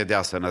și să ne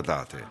dea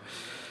sănătate.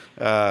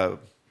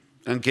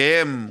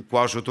 Încheiem cu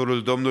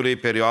ajutorul Domnului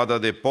perioada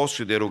de post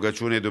și de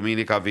rugăciune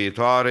duminica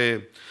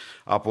viitoare.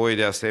 Apoi,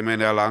 de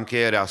asemenea, la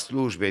încheierea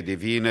slujbei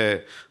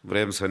divine,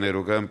 vrem să ne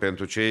rugăm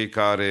pentru cei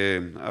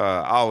care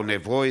au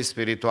nevoi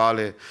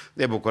spirituale.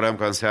 Ne bucurăm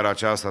că în seara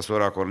aceasta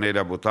sora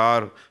Cornelia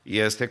Butar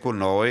este cu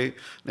noi.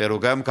 Ne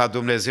rugăm ca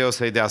Dumnezeu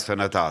să-i dea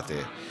sănătate.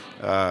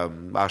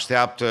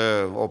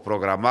 Așteaptă o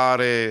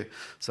programare,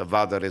 să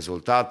vadă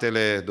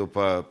rezultatele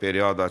după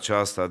perioada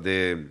aceasta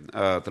de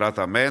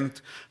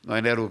tratament.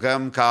 Noi ne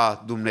rugăm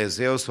ca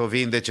Dumnezeu să o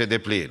vindece de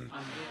plin.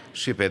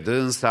 Și pe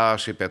dânsa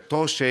și pe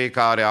toți cei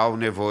care au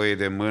nevoie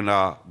de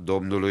mâna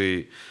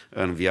Domnului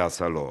în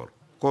viața lor.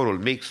 Corul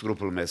mix,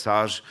 grupul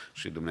Mesaj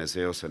și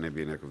Dumnezeu să ne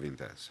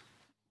binecuvinteze.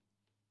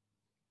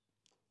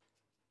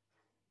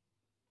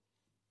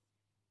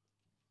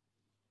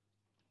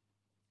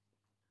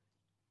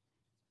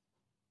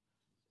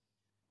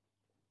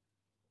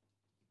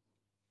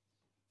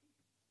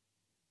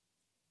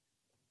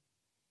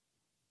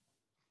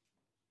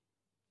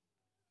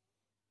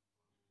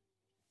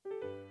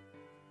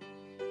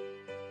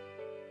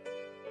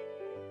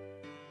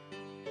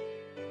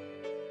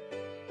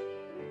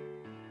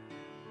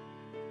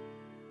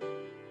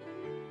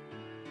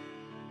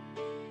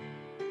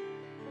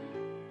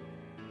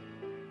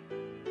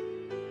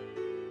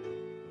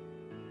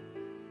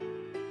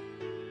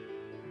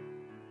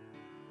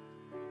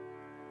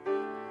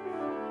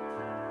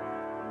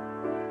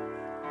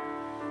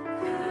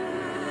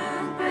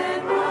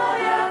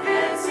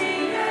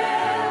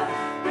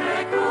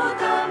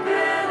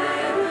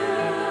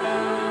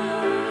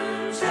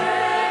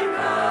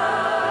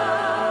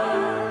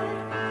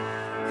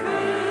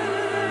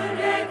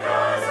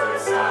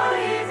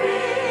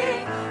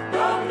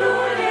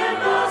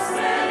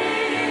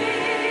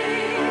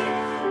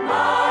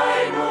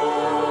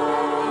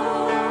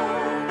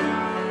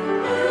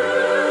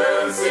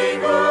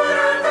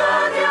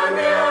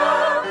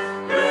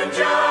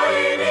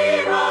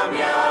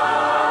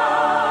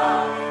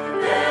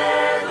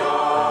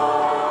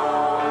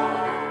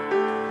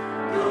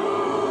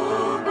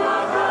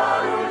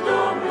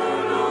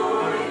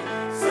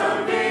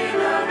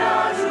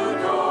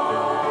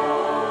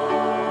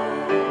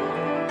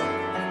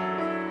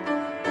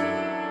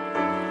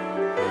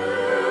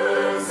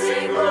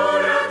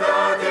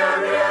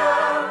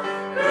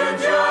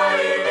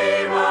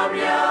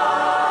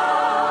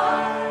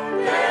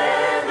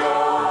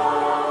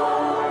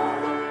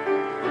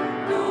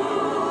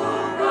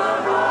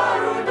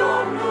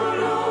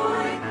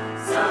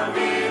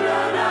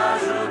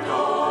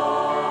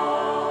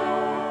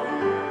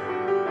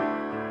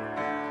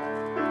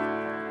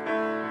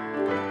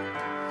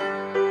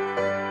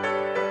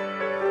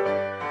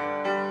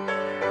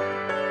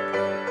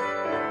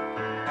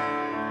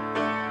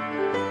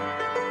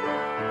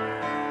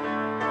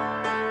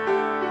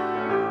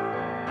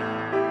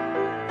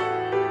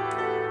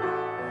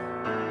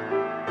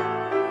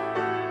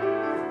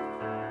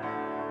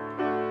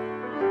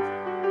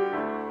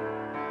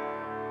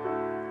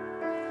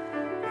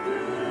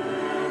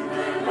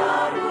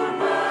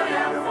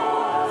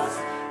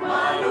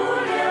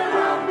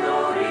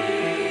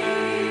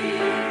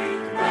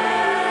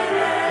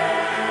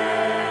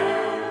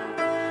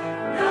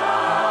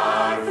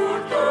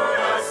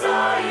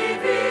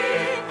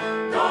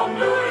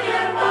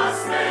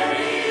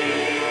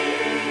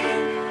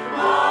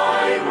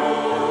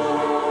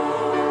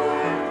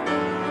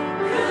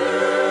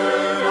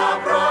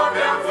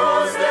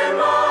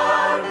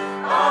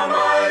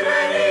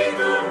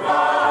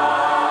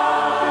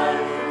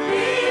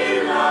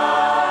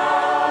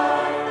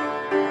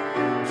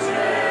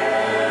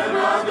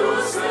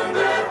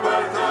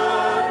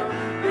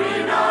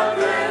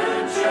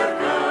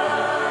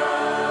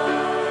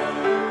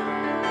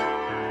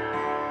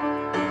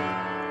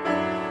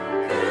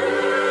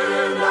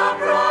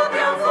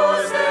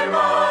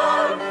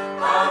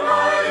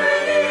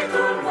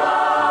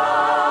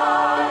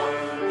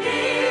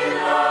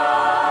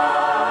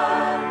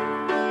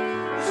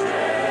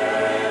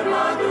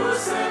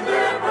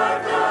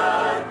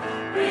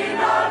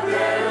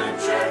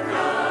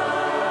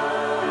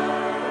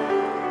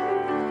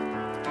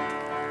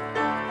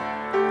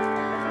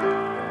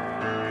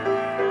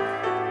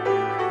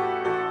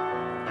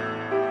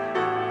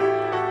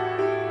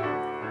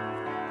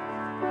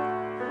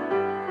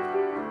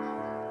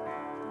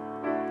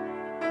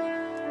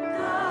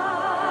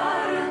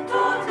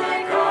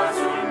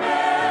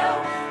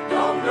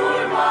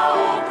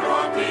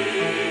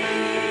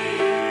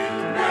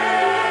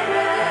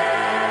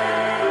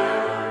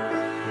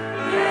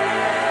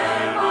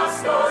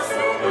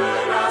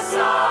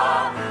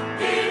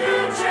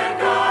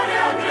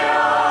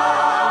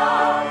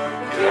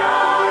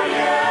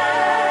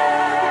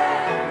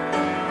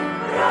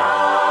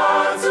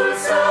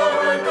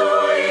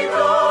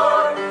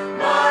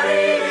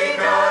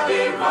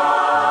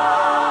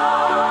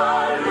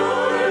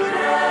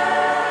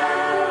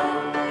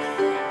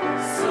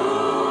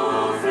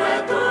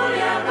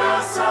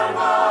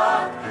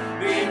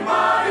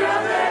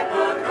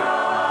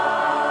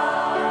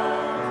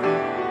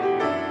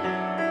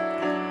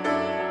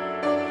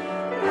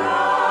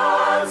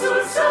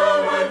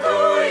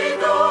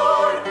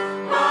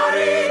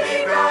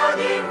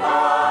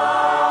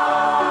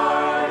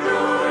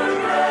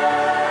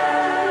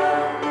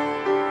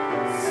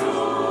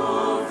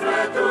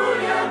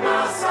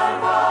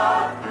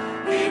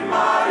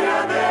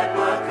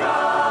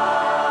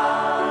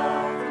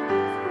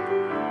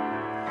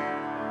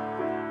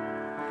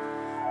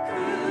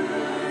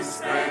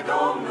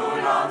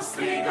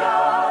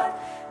 strigat,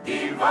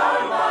 din val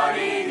m-a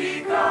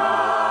ridicat,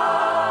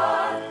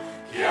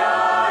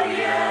 chiar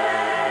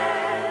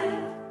El.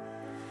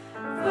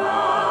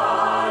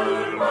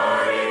 Valul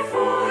mării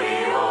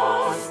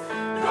furios,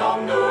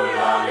 Domnul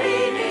l-a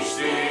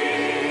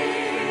liniștit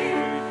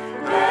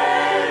pe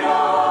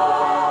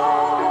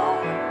loc.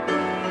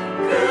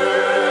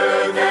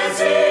 Câte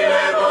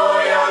zile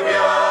voi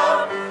avea,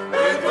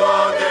 în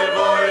toate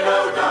voi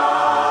lăuda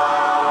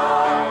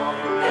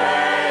pe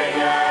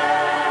El.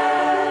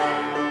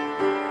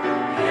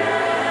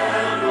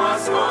 El m-a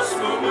scos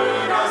cu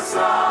mâna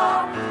sa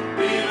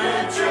din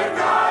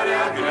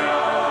încercarea grea.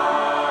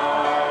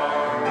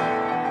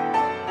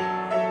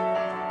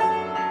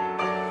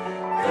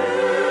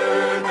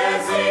 Câte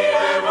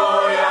zile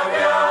voi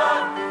avea,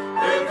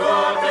 în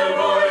toate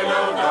voi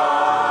lăuda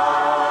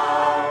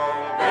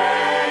pe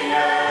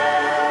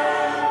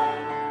El.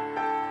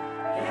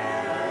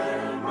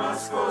 El m-a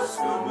scos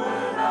cu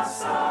mâna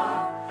sa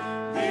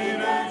din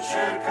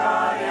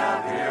încercarea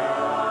grea.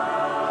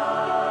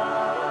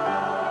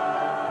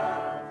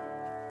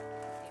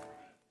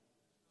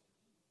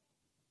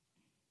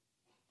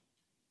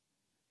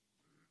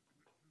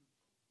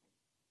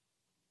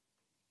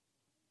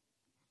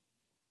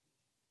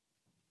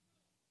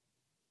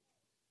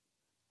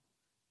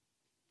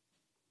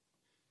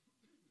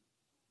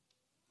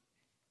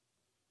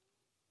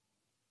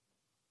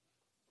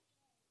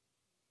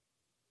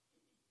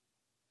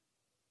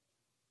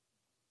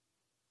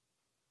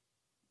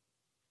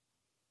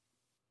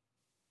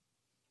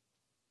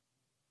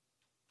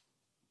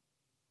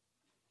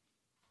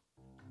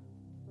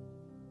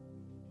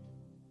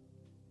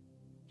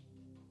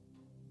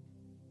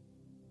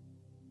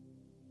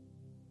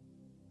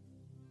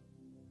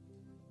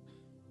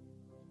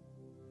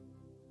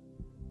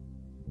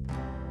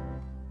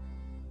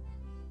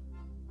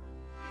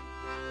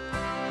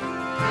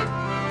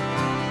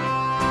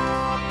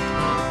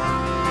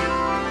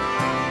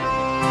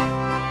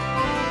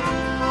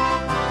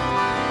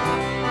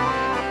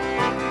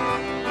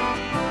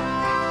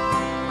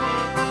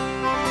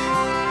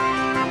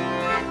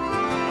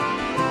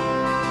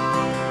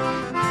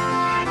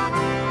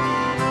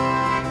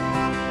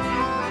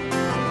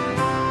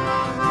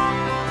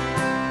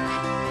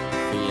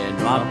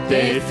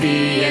 Noapte,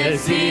 fie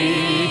zi,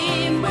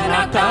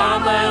 mâna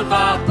ta mă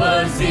va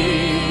păzi,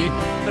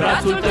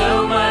 brațul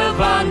tău mă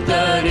va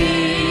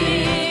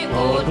întări,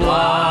 o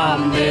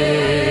Doamne.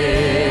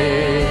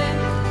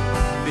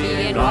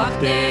 Fie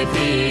noapte,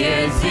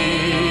 fie zi,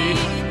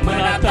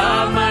 mâna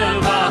ta mă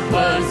va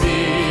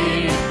păzi,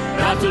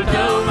 brațul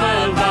tău mă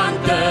va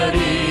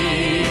întări,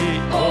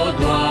 o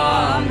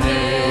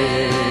Doamne.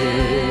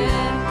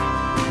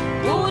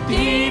 Cu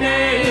tine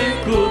în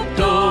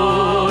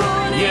cuptor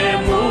e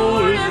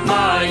mult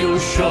mai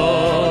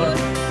ușor,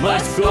 mă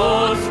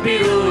scoți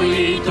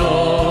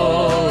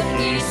biruitor,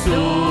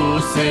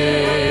 Iisuse.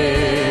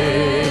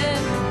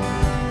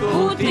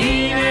 Cu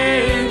tine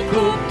în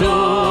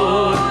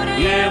cuptor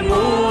e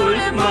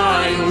mult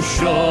mai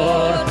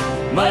ușor,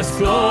 mă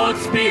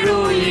scoți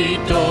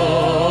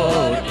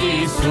biruitor,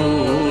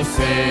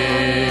 Iisuse.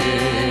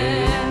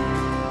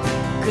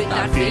 Cât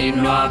ar fi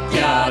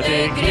noaptea de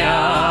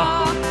grea,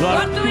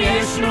 doar Tu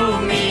ești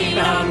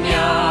lumina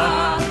mea,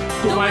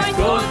 Tu m-ai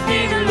scos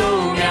din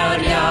lumea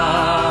rea,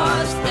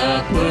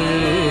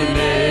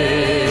 Stăpâne.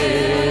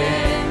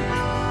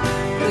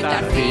 Cât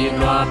ar fi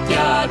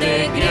noaptea de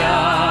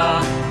grea,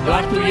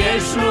 doar Tu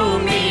ești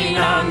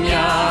lumina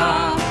mea,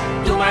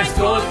 Tu m-ai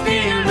scos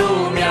din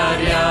lumea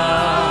rea,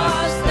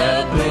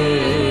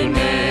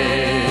 Stăpâne.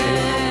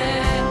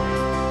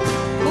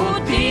 Cu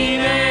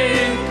tine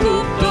în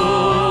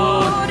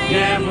cuptor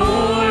e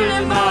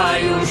mult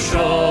mai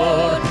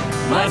ușor,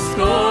 mă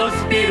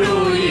scoți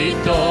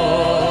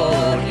biruitor,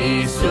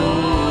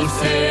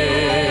 Iisuse.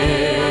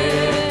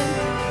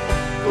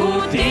 Cu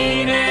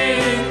tine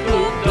în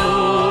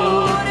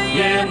cuptor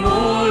e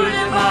mult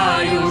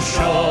mai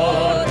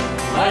ușor,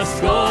 mă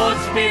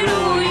scoți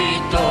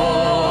biruitor,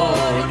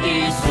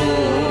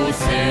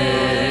 Iisuse.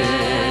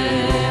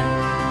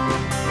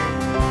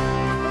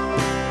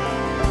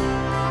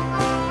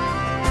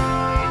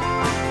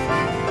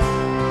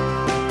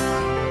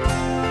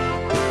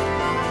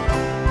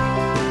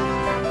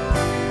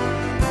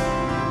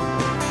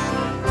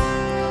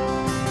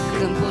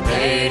 Când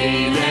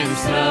puterile-mi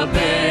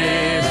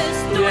slăbesc,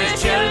 Tu ești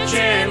Cel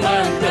ce mă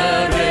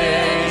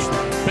întărești,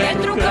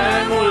 pentru că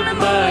mult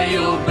mă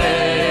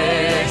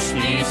iubești,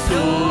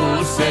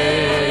 Iisuse.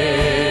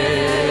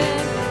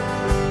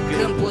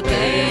 Când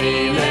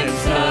puterile-mi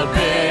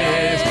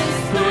slăbesc,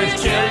 Tu ești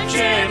Cel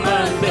ce mă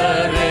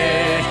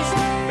întărești,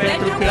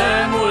 pentru că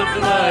mult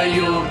mă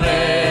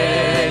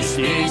iubești,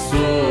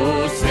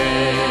 Iisuse.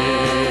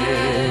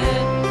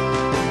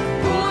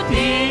 Cu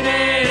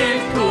tine în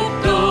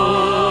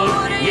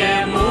cuptor e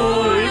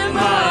mult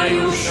mai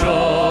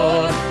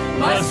ușor,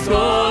 mă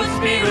scos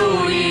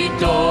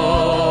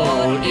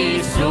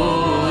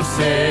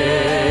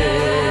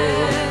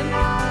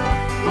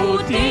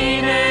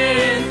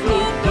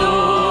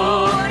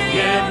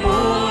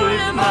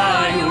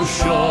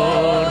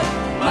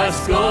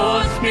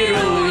scoți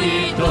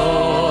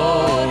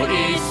biruitor,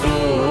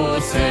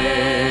 Iisuse.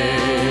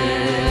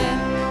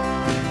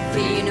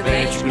 Fiind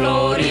veci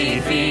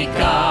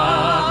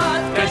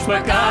glorificat, căci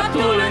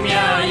păcatul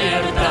mi-a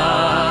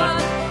iertat,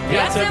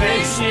 viață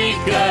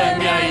veșnică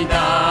mi-ai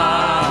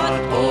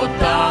dat, o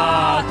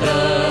Tată.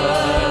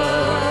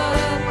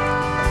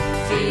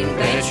 Fiind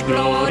veci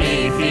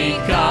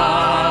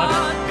glorificat,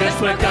 căci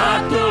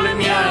păcatul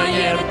mi-a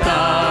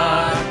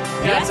iertat,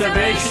 viață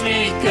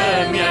veșnică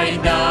mi-ai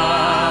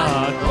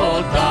dat, o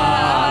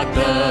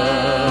Tată.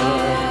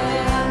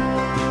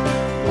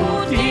 Cu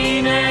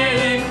tine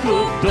în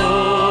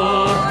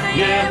cuptor e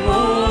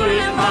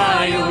mult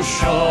mai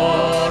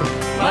ușor,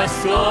 mă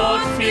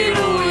scot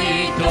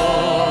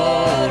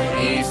biruitor,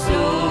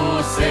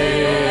 Iisuse.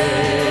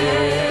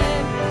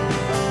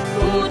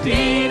 Cu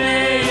tine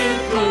în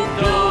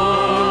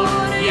cuptor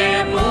e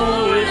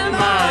mult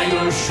mai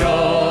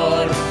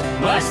ușor,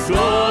 mă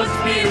scot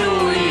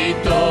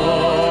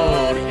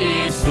biruitor,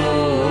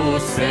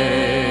 Iisuse.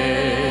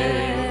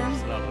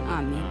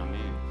 Amin.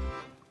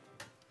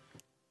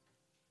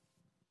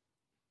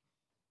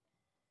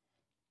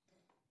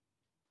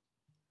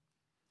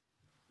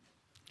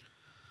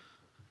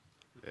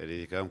 Ne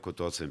ridicăm cu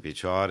toți în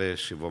picioare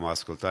și vom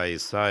asculta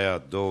Isaia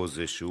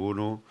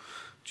 21,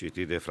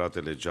 citit de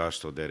fratele Geaș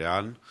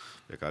Toderean,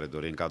 pe care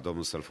dorim ca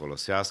Domnul să-l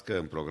folosească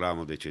în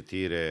programul de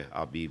citire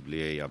a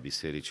Bibliei a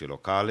bisericii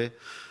locale,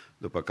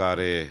 după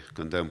care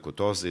cântăm cu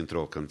toți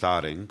dintr-o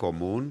cântare în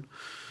comun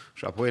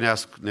și apoi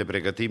ne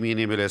pregătim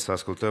inimile să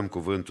ascultăm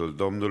cuvântul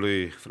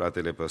Domnului.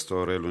 Fratele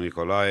păstor Elu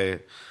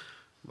Nicolae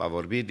va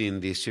vorbi din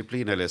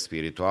disciplinele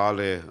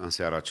spirituale în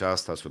seara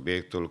aceasta,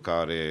 subiectul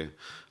care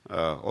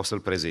o să-l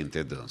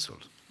prezinte dânsul.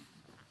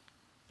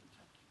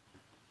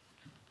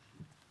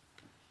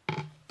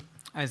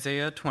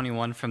 Isaiah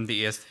 21 from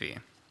the ESV.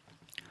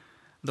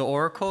 The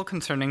oracle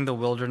concerning the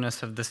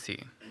wilderness of the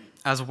sea.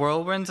 As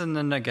whirlwinds in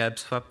the Negeb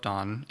swept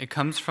on, it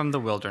comes from the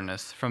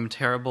wilderness, from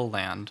terrible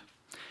land.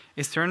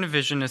 A stern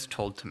vision is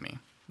told to me.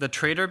 The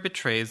traitor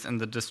betrays and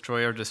the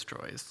destroyer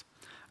destroys.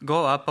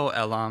 Go up, O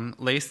Elam,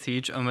 lay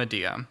siege, O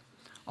Media.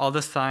 All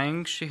the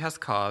sighing she has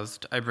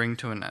caused, I bring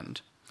to an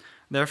end.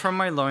 Therefore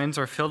my loins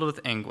are filled with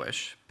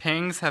anguish.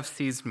 Pangs have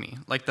seized me,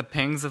 like the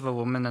pangs of a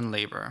woman in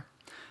labor.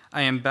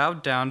 I am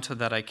bowed down so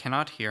that I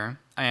cannot hear.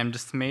 I am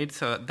dismayed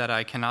so that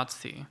I cannot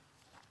see.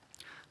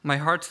 My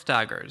heart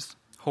staggers.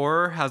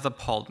 Horror has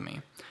appalled me.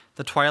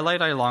 The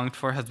twilight I longed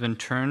for has been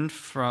turned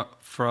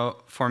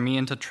for me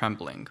into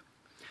trembling.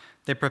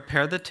 They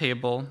prepare the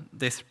table,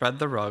 they spread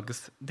the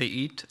rugs, they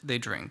eat, they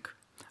drink.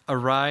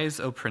 Arise,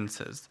 O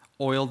princes,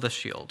 oil the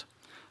shield.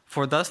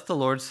 For thus the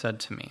Lord said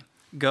to me,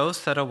 Go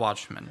set a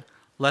watchman,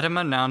 let him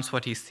announce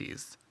what he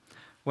sees.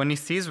 When he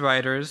sees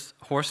riders,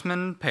 horsemen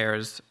in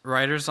pairs,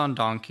 riders on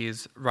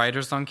donkeys,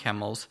 riders on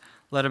camels,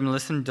 let him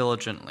listen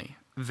diligently,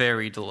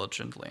 very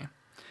diligently.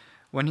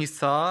 When he who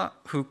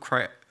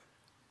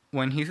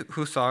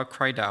saw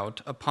cried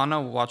out, Upon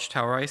a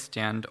watchtower I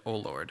stand, O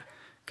Lord.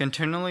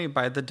 Continually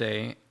by the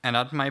day, and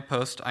at my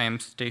post I am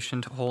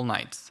stationed whole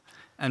nights.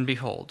 And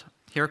behold,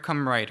 here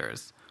come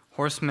riders,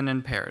 horsemen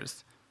in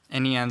pairs.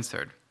 And he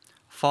answered,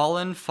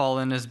 Fallen,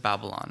 fallen is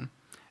Babylon,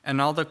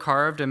 and all the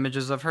carved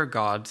images of her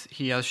gods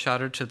he has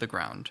shattered to the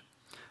ground.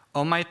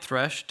 O my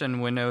threshed and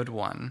winnowed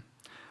one,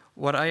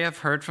 what I have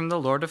heard from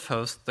the Lord of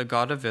hosts, the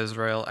God of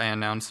Israel, I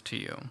announce to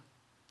you.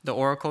 The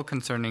oracle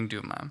concerning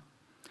Duma.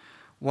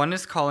 One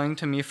is calling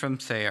to me from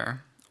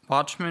Seir,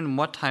 Watchman,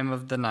 what time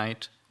of the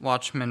night?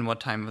 Watchman, what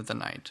time of the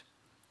night?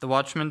 The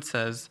watchman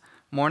says,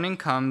 Morning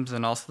comes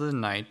and also the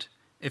night.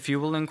 If you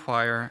will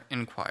inquire,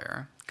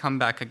 inquire. Come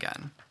back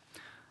again.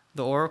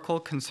 The oracle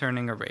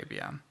concerning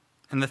Arabia.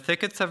 In the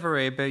thickets of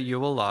Arabia you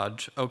will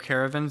lodge, O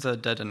caravans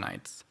of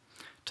Dedanites.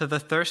 To the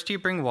thirsty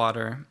bring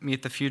water,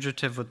 meet the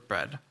fugitive with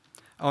bread.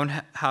 O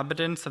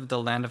inhabitants of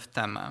the land of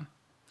Thema.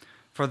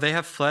 For they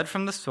have fled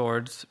from the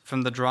swords,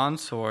 from the drawn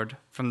sword,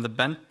 from the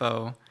bent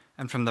bow,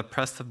 and from the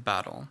press of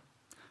battle.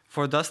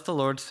 For thus the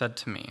Lord said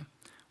to me,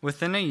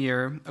 Within a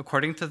year,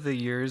 according to the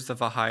years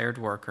of a hired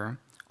worker,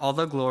 all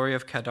the glory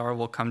of Kedar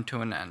will come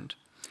to an end,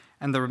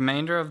 and the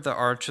remainder of the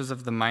arches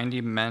of the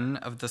mighty men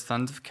of the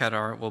sons of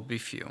Kedar will be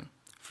few.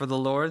 For the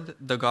Lord,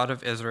 the God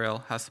of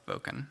Israel, has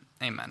spoken.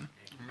 Amen.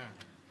 Amen.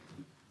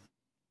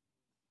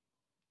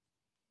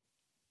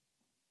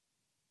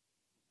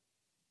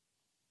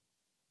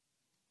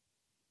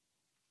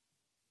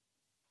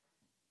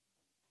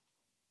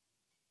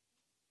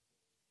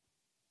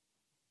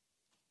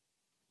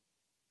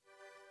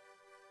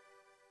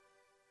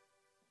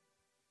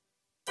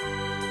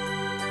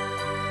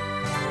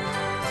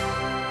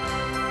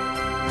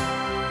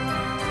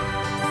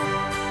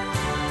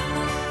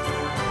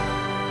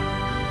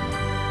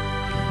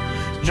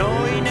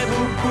 Noi ne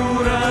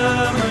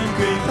bucurăm în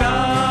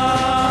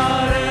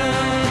cântare,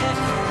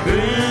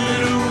 în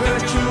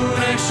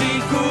rugăciune și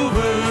cuvânt.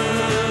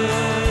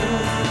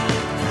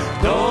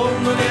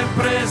 Domnul e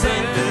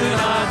prezent în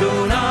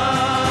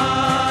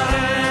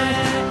adunare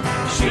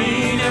și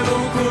ne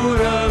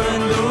bucurăm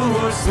în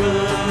Duhul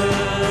Sfânt.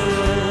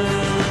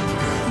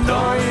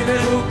 Noi ne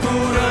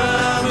bucurăm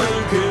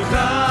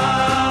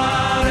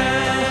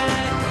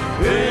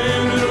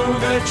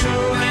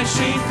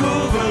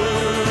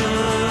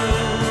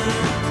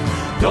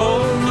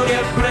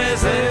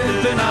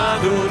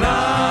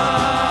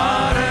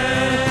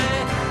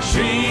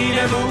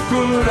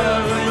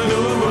bucurăm în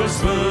Duhul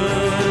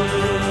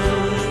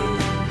Sfânt.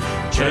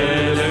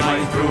 Cele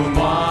mai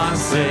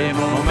frumoase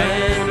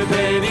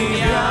momente din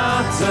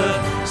viață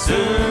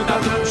sunt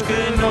atunci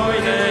când noi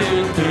ne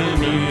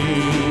întâlnim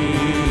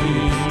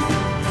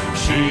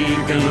și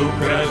când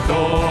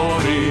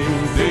lucrătorii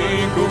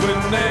din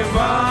cuvânt ne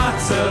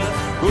învață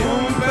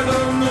cum pe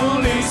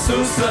Domnul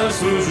Iisus să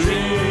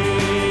slujim.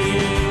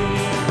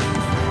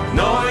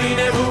 Noi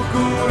ne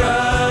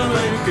bucurăm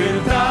în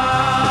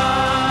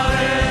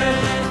cântare,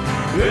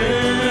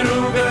 în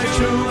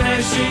rugăciune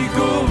și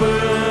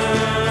cuvânt.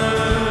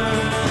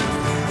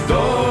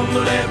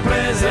 Domnul e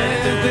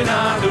prezent în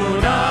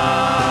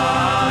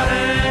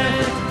adunare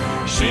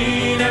și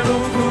ne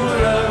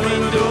bucurăm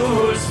în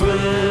Duhul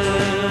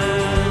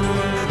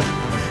Sfânt.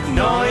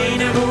 Noi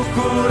ne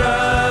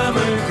bucurăm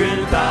în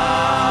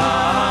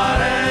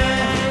cântare,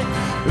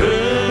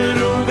 în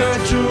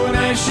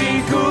rugăciune și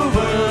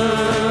cuvânt.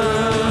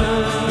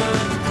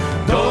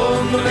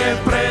 Domnul e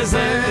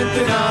prezent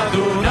în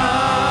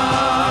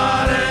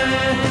adunare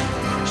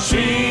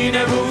și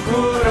ne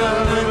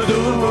bucurăm în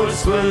Duhul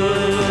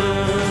Sfânt.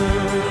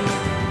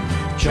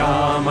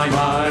 Cea mai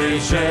mare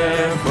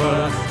jertfă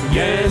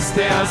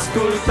este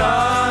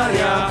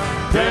ascultarea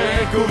de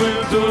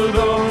cuvântul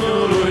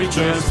Domnului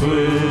cel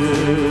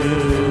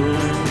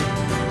Sfânt.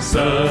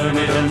 Să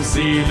ne dăm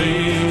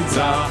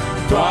silința,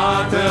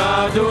 toată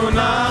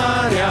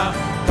adunarea,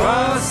 ca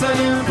să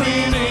ne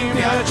împlinim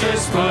pe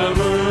acest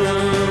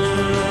pământ.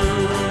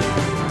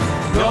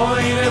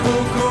 Noi ne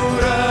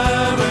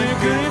bucurăm în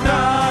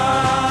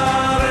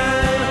cântare,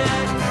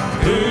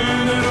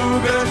 în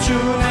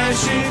rugăciune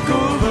și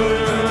cuvânt.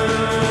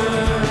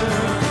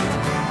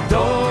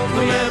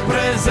 Domnul e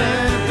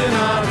prezent în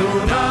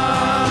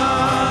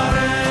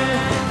adunare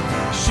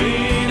și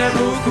ne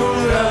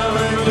bucurăm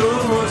în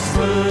Duhul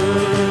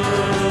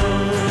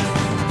Sfânt.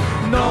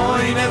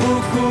 Noi ne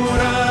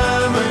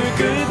bucurăm în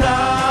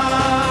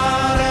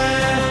cântare,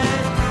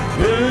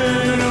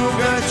 în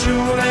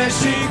rugăciune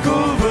și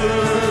cuvânt.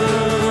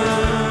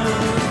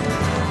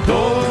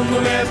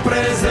 Domnul e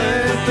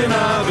prezent în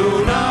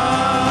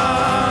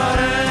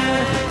adunare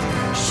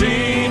și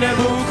ne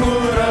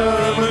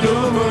bucurăm în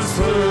Duhul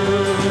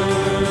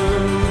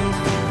Sfânt.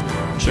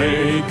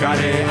 Cei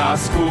care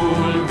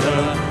ascultă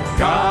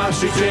ca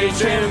și cei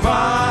ce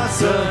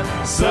învață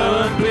să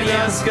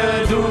împlinească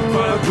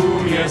după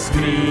cum e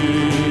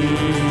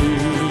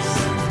scris.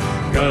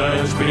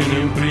 Căci prin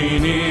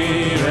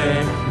împlinire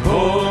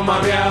vom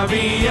avea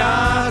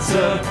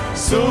viață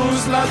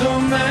sus la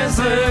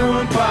Dumnezeu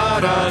în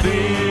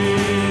paradis.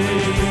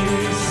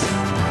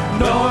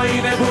 Noi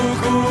ne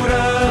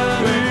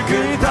bucurăm în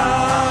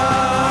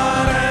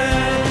cântare,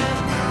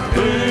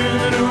 în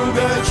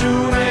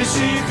rugăciune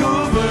și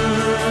cuvânt.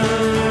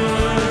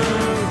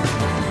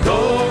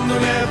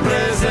 Domnul e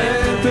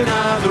prezent în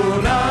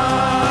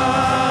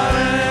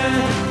adunare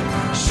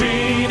și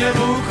ne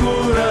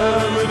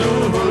bucurăm în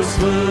Duhul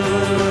Sfânt.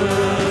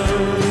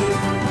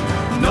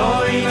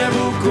 Noi ne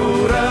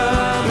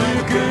bucurăm în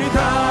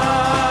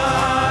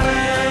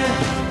cântare,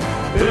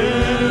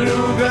 în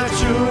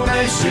rugăciune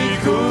și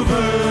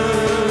cuvânt.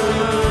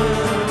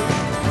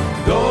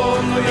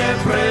 Domnul e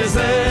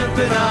prezent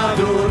în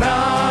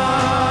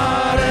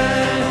adunare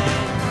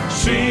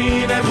și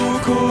ne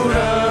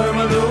bucurăm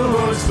în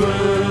Duhul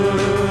Sfânt.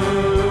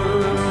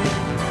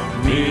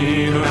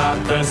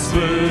 Minunată,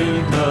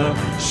 sfântă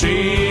și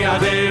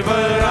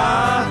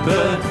adevărată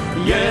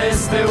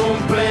este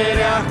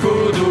umplerea cu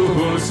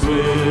Duhul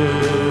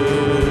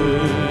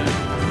Sfânt.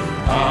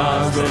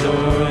 Azi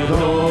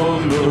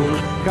Domnul,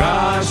 ca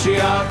și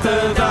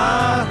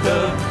altădată,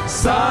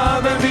 să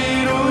avem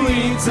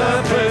biruință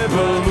pe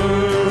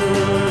pământ.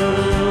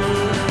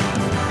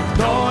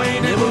 Noi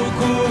ne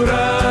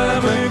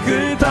bucurăm în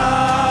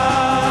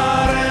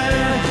cântare,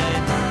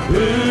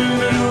 în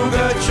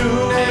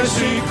rugăciune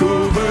și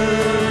cuvânt.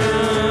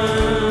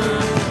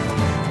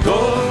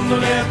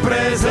 Domnul e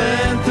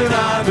prezent în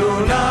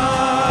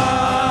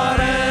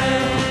adunare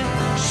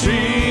și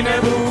ne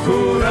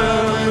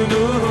bucurăm în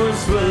Duhul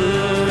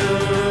Sfânt.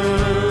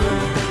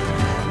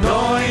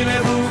 Noi ne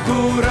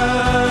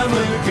bucurăm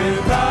în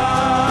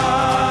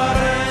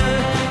cântare,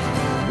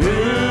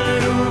 în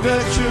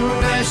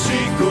rugăciune și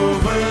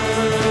cuvânt.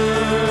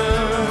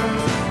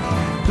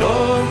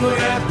 Domnul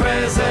e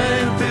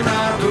prezent în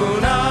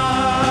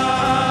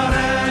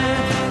adunare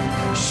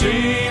și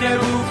ne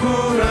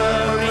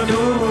bucurăm în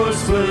Duhul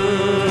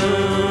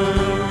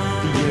Sfânt.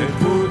 E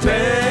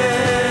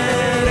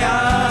puterea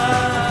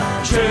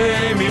ce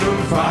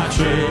minuni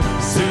face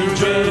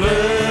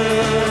sângele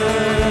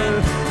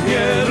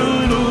mielul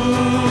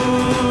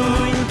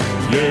lui.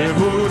 E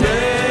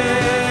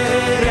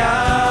puterea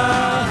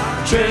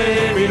ce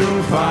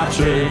minuni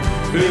face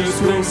în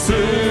scump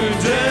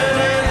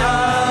sângele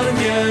al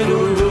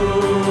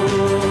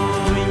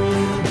mielului.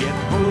 E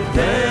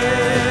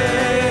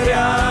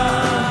puterea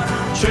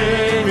ce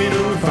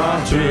minuni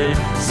face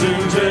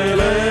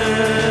sângele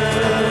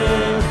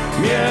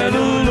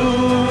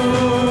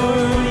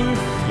mielului.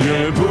 E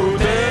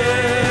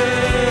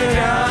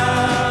puterea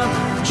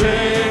ce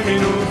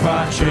minuni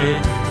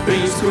face,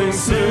 prin sfânt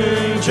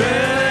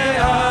sângele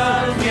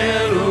al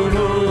mielului.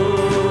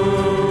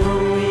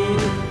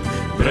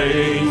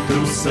 Vrei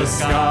tu să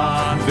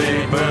scapi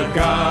de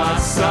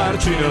păcat,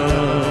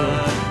 sarcină,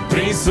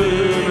 prin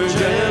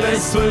sângele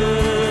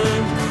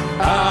sfânt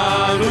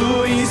al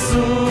lui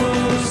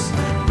Iisus.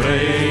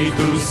 Vrei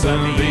tu să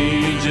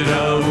învingi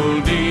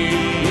răul din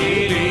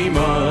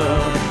inimă,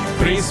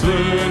 prin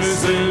sfânt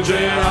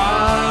sânge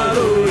al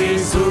lui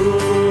Iisus.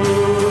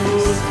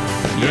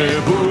 E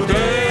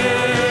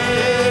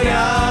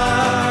puterea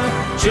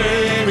ce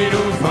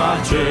minuni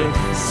face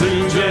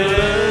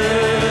sângele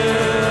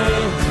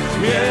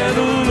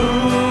mielului.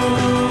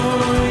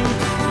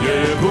 E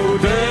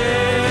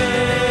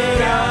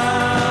puterea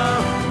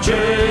ce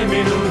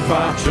minuni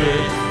face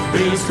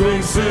prin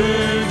sfânt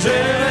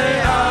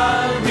sângele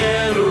al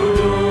mielului.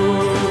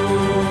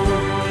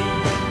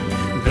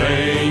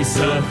 Vrei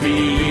să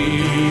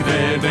fii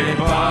liber de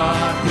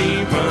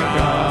patim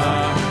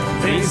păcat,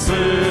 prin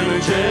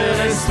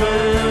sângele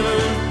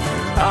sfânt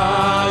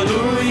al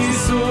lui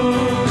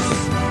Iisus.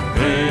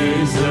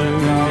 Vrei să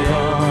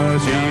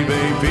capaci și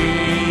vei fi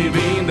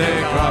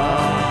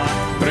vindecat,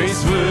 prin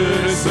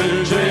sfânt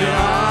sânge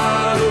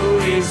al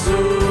lui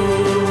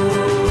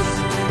Iisus.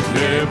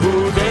 E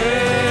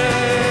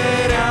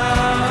puterea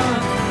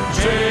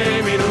ce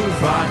minuni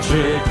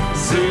face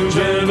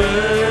sângele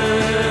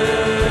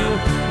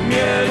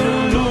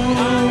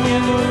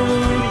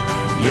mielului.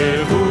 E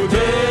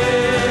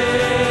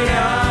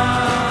puterea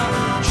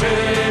ce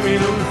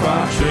minuni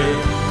face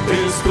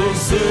în scump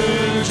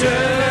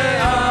sângele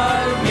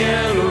al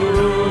mielului.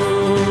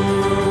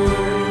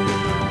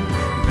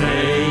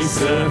 Vrei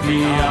să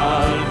fii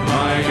alb,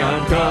 mai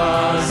alb ca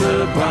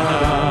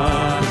zăpada,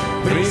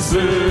 prin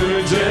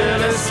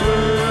sângele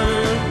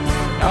sfânt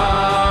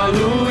al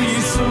lui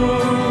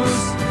Iisus.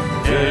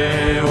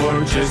 De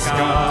orice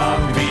scap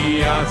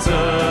viață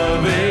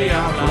vei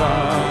afla,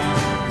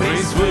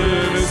 prin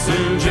sfânt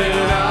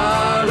sângele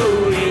al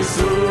lui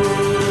Iisus.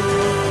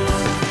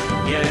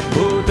 E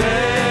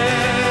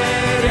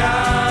puterea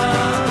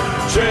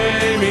ce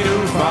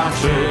minuni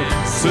face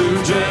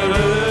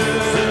sângele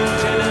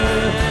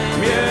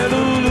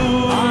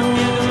mielului.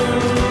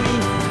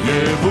 E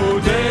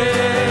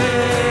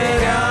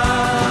puterea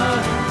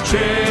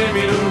ce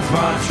minuni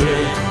face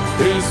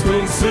în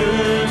sfânt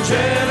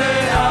sângele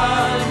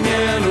al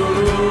mielului.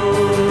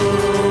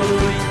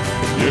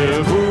 E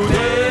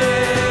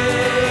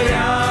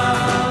puterea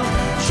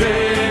ce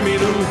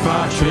minuni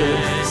face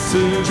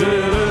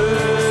sângele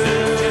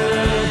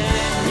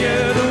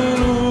mielului.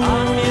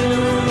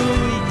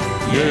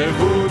 E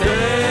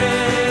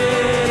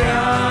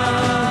puterea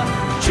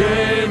ce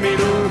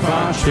minuni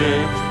face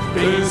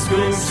în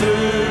sfânt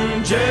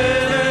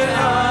sângele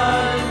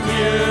al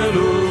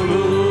mielului.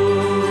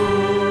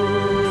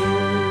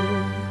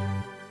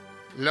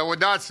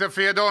 Lăudați să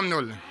fie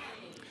Domnul!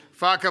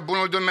 Facă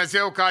bunul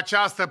Dumnezeu ca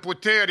această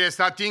putere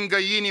să atingă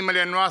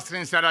inimile noastre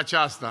în seara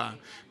aceasta.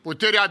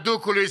 Puterea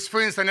Duhului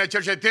Sfânt să ne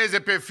cerceteze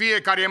pe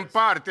fiecare în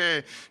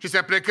parte și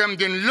să plecăm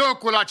din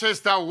locul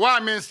acesta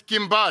oameni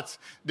schimbați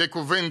de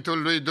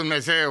cuvântul lui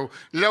Dumnezeu.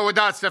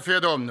 Lăudați să fie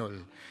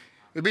Domnul!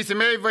 Iubiții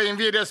mei, vă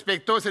invit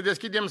respectos să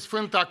deschidem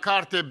Sfânta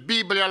Carte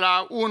Biblia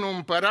la 1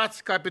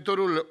 Împărați,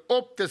 capitolul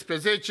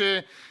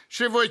 18,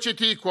 și voi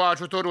citi cu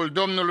ajutorul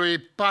Domnului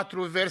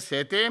 4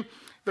 versete,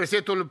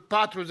 versetul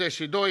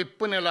 42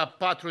 până la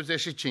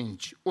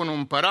 45. 1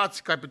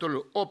 Împărați,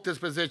 capitolul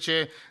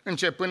 18,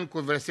 începând cu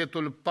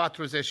versetul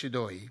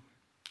 42.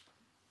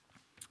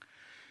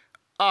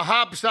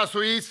 Ahab s-a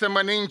suit să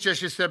mănânce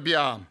și să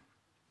bea,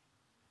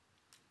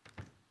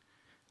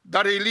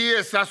 dar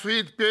Ilie s-a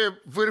suit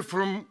pe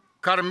vârful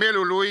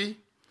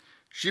Carmelului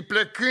și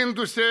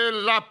plecându-se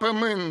la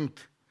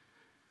pământ,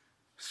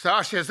 s-a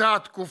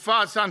așezat cu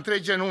fața între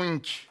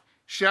genunchi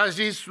și a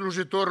zis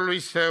slujitorului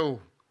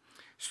său: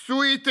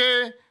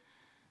 suite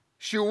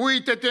și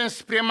uite-te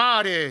înspre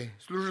mare.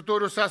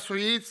 Slujitorul s-a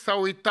suit, s-a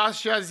uitat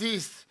și a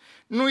zis: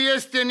 nu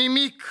este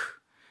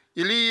nimic.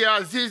 Ilie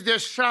a zis de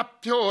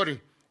 7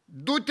 ori: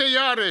 du-te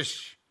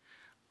iarăși.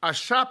 A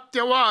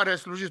 7-a oară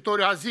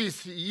slujitorul a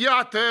zis: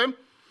 iată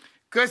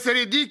că se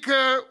ridică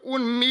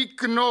un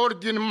mic nor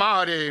din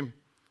mare,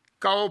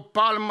 ca o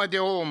palmă de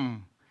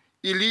om.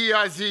 Ilie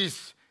a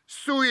zis: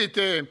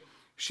 suite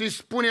și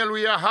spune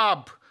lui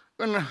Ahab: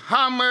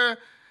 înhamă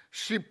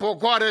și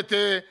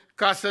pogoară-te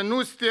ca să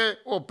nu te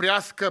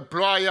oprească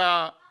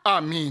ploaia.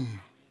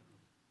 Amin.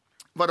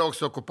 Vă rog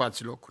să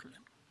ocupați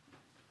locurile.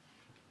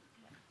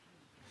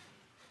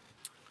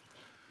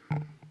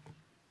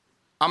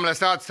 Am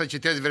lăsat să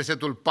citesc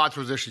versetul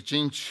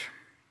 45,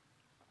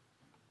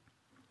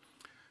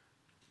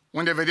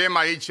 unde vedem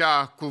aici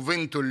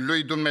cuvântul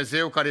lui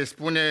Dumnezeu care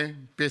spune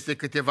peste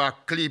câteva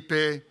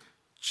clipe: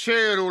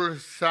 cerul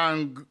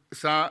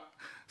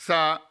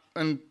s-a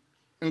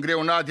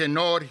îngreunat de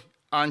nori,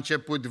 a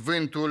început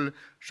vântul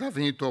și a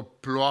venit o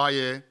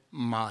ploaie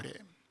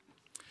mare.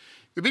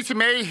 Iubiții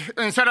mei,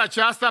 în seara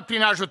aceasta,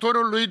 prin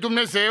ajutorul lui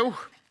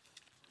Dumnezeu,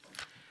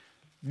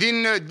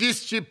 din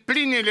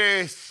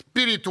disciplinele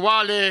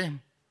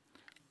spirituale,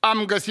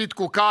 am găsit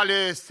cu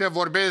cale să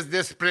vorbesc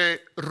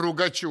despre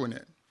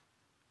rugăciune.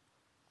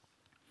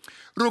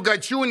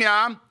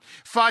 Rugăciunea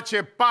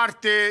face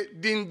parte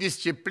din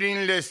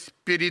disciplinele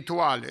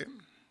spirituale.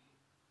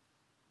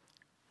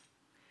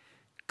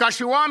 Ca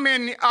și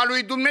oameni al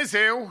lui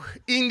Dumnezeu,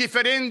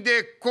 indiferent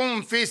de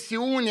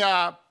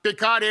confesiunea pe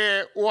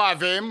care o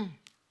avem,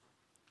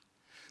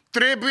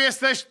 trebuie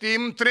să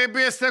știm,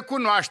 trebuie să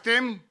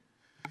cunoaștem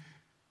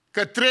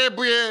că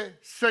trebuie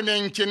să ne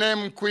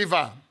închinăm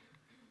cuiva.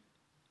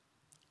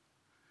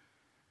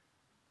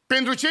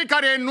 Pentru cei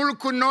care nu-L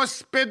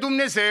cunosc pe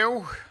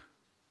Dumnezeu,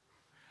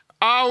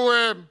 au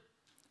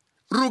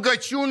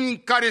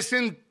rugăciuni care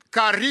sunt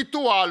ca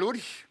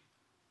ritualuri.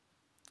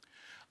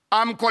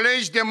 Am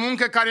colegi de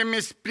muncă care mi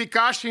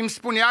explica și îmi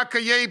spunea că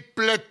ei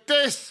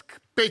plătesc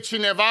pe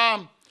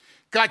cineva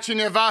ca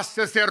cineva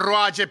să se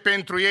roage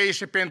pentru ei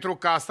și pentru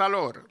casa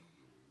lor.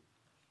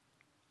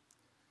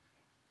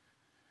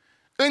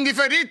 În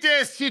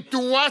diferite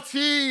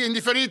situații, în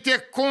diferite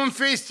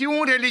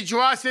confesiuni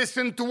religioase,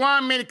 sunt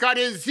oameni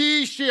care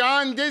zi și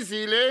ani de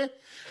zile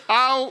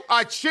au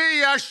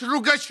aceeași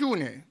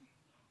rugăciune.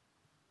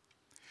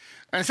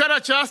 În seara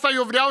aceasta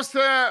eu vreau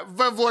să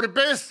vă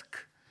vorbesc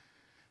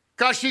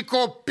ca și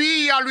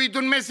copii al lui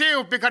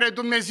Dumnezeu, pe care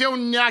Dumnezeu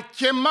ne-a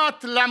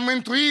chemat la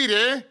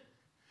mântuire.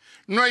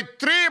 Noi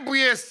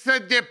trebuie să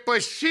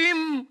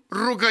depășim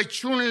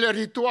rugăciunile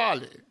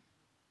rituale.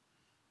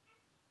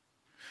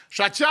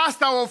 Și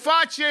aceasta o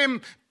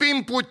facem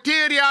prin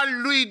puterea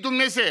lui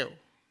Dumnezeu.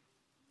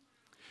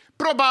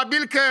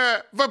 Probabil că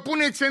vă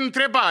puneți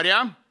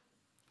întrebarea: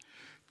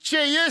 ce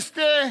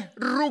este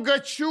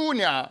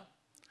rugăciunea?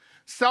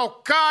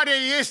 Sau care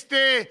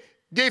este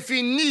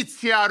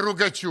definiția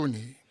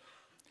rugăciunii?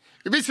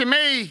 Iubiții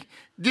mei,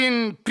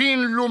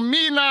 prin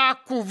lumina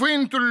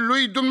cuvântului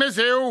lui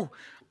Dumnezeu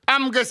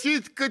am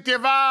găsit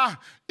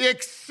câteva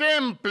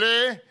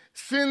exemple,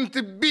 sunt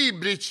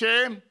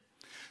biblice,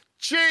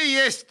 ce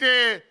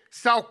este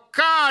sau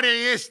care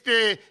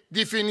este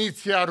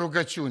definiția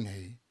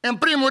rugăciunii. În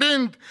primul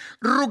rând,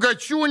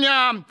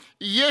 rugăciunea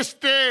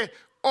este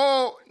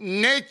o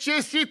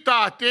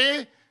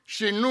necesitate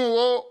și nu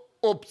o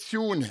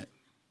opțiune.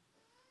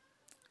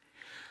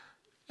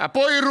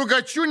 Apoi,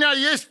 rugăciunea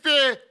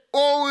este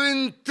o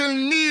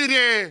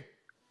întâlnire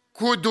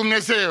cu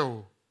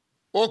Dumnezeu,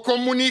 o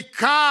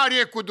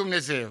comunicare cu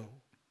Dumnezeu.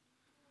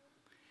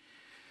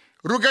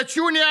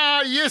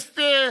 Rugăciunea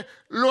este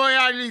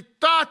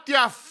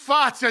loialitatea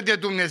față de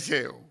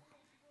Dumnezeu.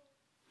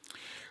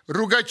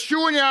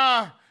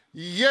 Rugăciunea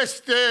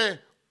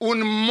este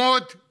un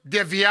mod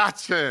de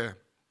viață.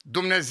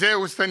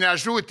 Dumnezeu să ne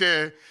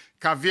ajute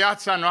ca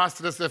viața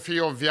noastră să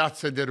fie o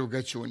viață de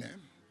rugăciune.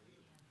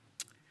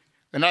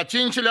 În a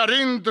cincilea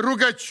rând,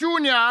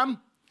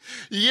 rugăciunea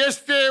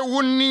este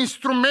un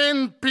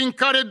instrument prin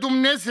care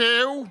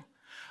Dumnezeu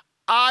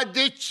a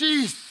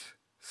decis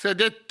să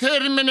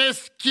determine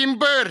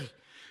schimbări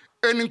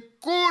în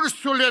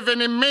cursul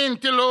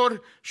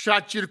evenimentelor și a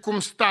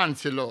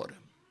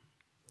circumstanțelor.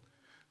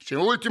 Și în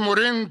ultimul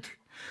rând,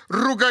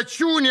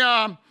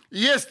 rugăciunea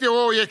este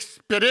o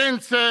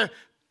experiență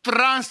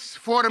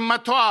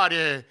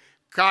transformatoare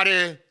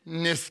care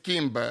ne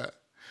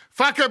schimbă.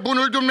 Facă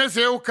bunul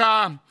Dumnezeu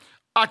ca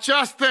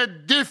această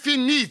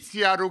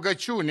definiție a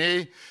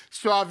rugăciunii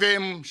să o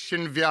avem și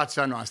în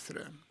viața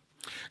noastră.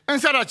 În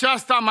seara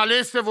aceasta am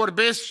ales să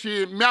vorbesc și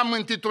mi-am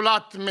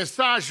intitulat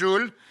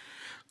mesajul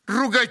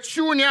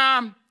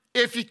Rugăciunea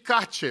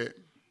eficace.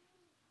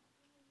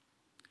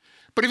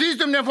 Priviți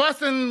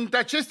dumneavoastră în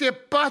aceste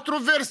 4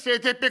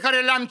 versete pe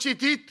care le-am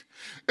citit,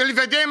 îl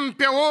vedem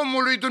pe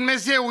omul lui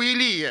Dumnezeu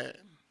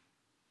Ilie.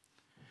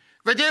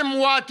 Vedem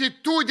o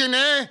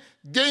atitudine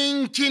de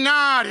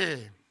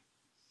închinare.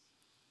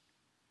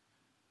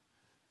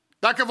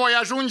 Dacă voi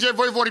ajunge,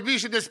 voi vorbi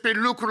și despre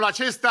lucrul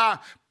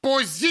acesta,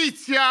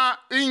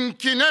 poziția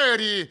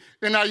închinării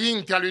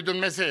înaintea lui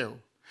Dumnezeu.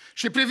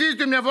 Și priviți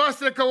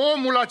dumneavoastră că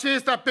omul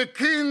acesta, pe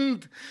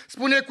când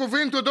spune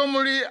cuvântul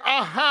Domnului,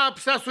 Ahab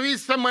s-a suit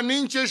să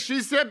mănânce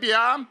și să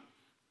bea,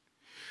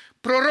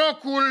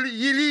 prorocul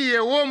Ilie,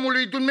 omul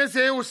lui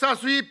Dumnezeu, s-a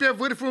suit pe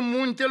vârful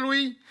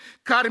muntelui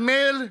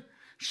Carmel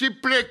și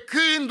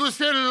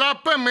plecându-se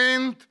la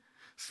pământ,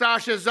 s-a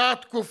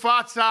așezat cu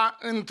fața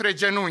între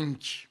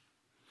genunchi.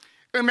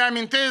 Îmi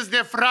amintesc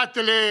de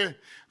fratele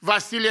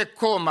Vasile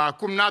Coma,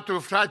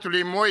 cumnatul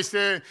fratelui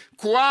Moise,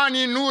 cu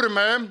ani în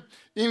urmă,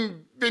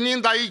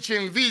 venind aici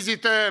în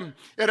vizită,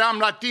 eram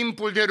la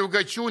timpul de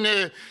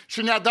rugăciune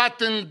și ne-a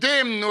dat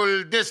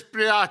îndemnul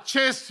despre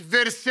acest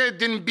verset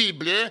din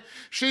Biblie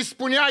și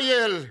spunea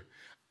el: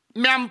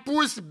 mi-am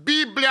pus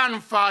Biblia în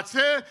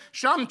față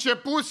și am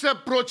început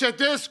să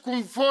procedez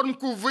conform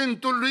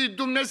cuvântului lui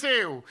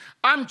Dumnezeu.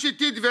 Am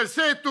citit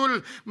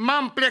versetul,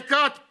 m-am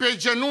plecat pe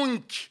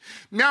genunchi,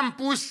 mi-am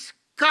pus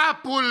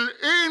capul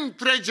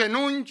între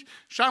genunchi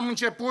și am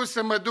început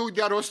să mă duc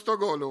de-a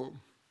rostogolul.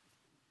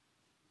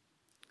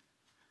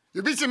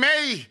 Iubiții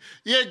mei,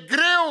 e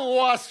greu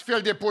o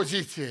astfel de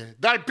poziție,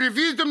 dar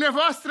priviți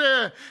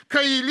dumneavoastră că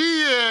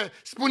Ilie,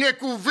 spune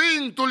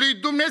cuvântul lui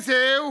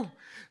Dumnezeu,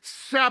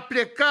 s-a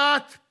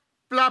plecat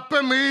la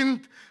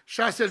pământ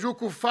și a săjut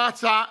cu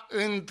fața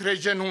între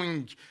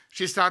genunchi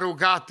și s-a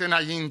rugat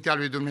înaintea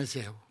lui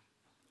Dumnezeu.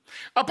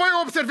 Apoi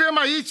observăm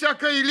aici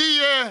că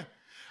Ilie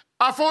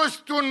a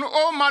fost un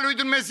om al lui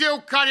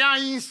Dumnezeu care a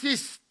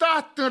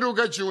insistat în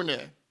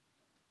rugăciune.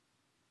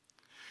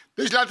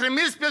 Deci l-a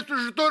trimis pe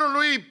slujitorul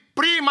lui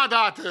prima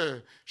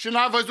dată și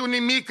n-a văzut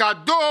nimic, a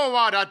doua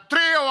oară, a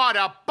treia oară,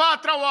 a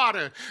patra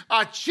oară,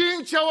 a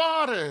cincea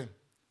oară,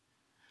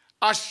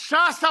 a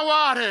șasea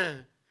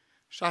oară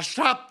și a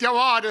șaptea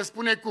oară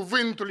spune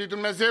cuvântul lui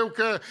Dumnezeu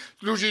că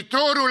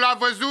slujitorul a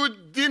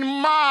văzut din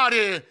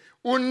mare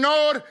un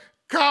nor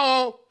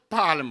ca o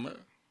palmă.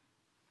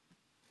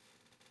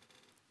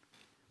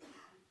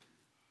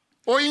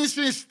 O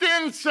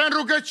insistență în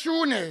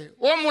rugăciune.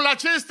 Omul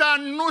acesta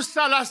nu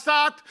s-a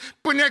lăsat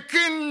până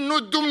când nu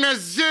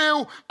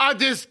Dumnezeu a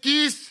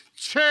deschis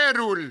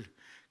cerul.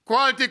 Cu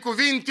alte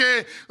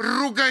cuvinte,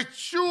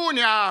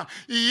 rugăciunea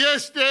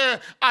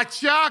este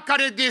aceea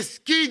care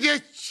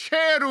deschide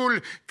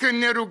cerul când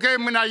ne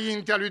rugăm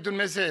înaintea lui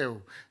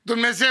Dumnezeu.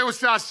 Dumnezeu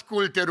să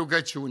asculte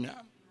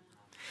rugăciunea.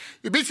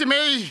 Iubiții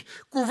mei,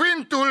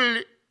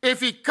 cuvântul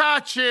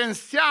eficace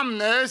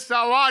înseamnă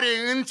sau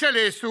are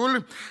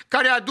înțelesul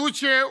care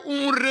aduce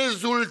un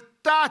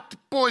rezultat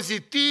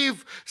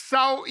pozitiv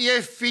sau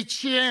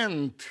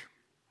eficient.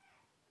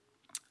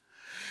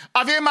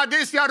 Avem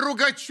adesea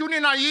rugăciuni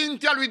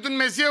înaintea lui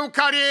Dumnezeu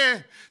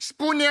care,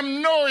 spunem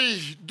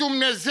noi,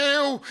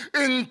 Dumnezeu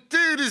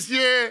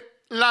întârzie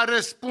la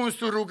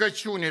răspunsul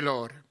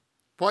rugăciunilor.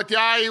 Poate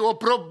ai o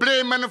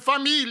problemă în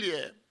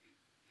familie.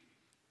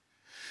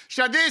 Și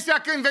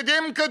adesea când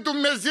vedem că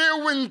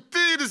Dumnezeu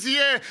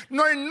întârzie,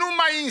 noi nu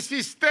mai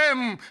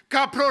insistăm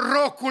ca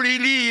prorocul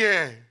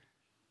Ilie.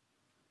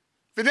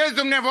 Vedeți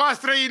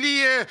dumneavoastră,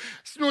 Ilie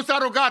nu s-a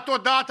rugat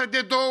odată,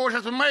 de două și a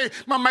spus,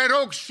 mă mai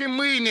rog și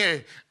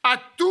mâine.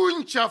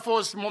 Atunci a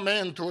fost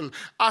momentul.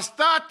 A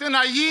stat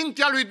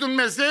înaintea lui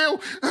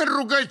Dumnezeu în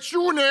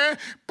rugăciune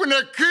până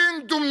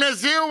când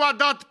Dumnezeu a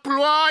dat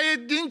ploaie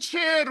din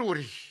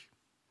ceruri.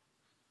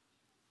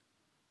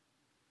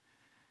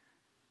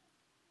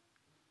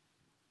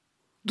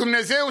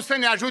 Dumnezeu să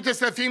ne ajute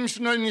să fim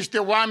și noi niște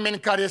oameni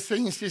care să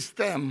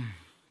insistăm.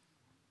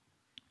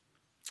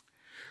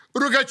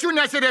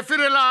 Rugăciunea se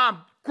referă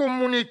la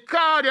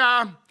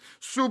comunicarea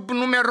sub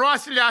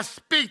numeroasele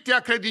aspecte a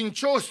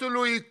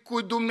credinciosului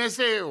cu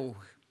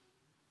Dumnezeu.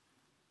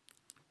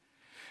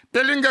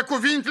 Pe lângă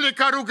cuvintele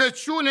ca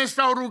rugăciune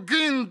sau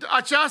rugând,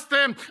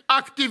 această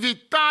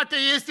activitate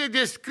este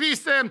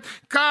descrisă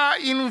ca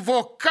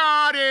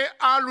invocare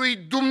a lui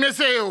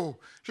Dumnezeu.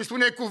 Și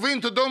spune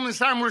cuvântul Domnului în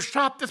Psalmul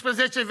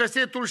 17,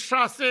 versetul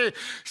 6,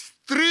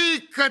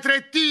 strig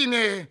către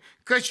tine,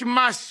 căci mă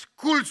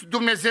asculți,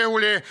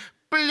 Dumnezeule,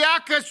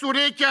 pleacă-ți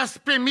urechea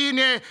spre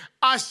mine,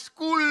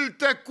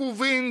 ascultă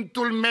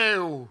cuvântul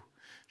meu.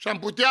 Și am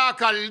putea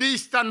ca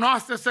lista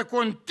noastră să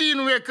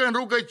continue, că în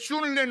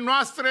rugăciunile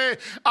noastre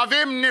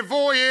avem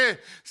nevoie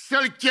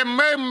să-L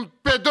chemăm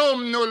pe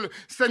Domnul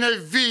să ne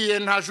vie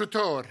în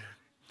ajutor.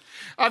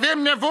 Avem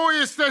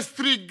nevoie să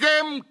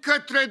strigăm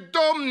către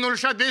Domnul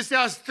și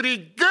adesea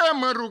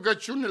strigăm în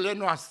rugăciunile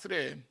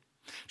noastre.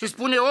 Și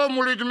spune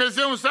omul lui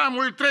Dumnezeu în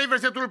Psalmul 3,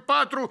 versetul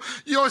 4,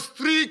 eu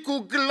strig cu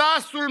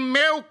glasul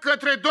meu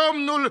către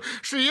Domnul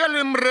și El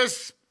îmi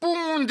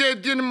răspunde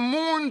din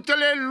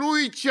muntele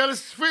Lui cel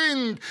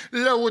Sfânt,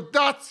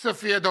 lăudat să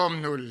fie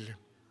Domnul.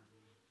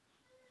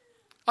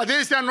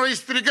 Adesea noi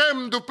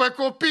strigăm după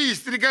copii,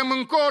 strigăm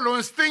încolo,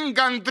 în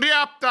stânga, în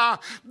dreapta,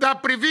 dar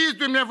priviți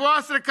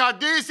dumneavoastră că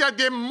adesea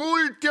de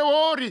multe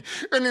ori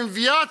în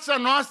viața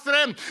noastră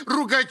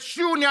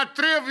rugăciunea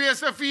trebuie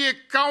să fie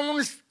ca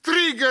un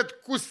strigăt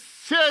cu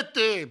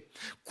sete,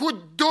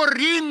 cu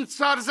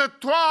dorință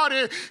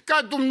arzătoare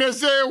ca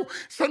Dumnezeu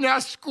să ne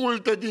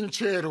asculte din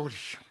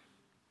ceruri.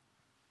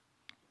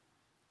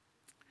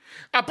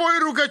 Apoi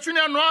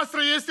rugăciunea noastră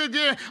este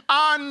de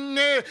a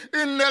ne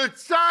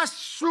înălța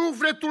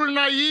sufletul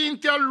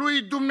înaintea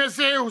lui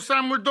Dumnezeu.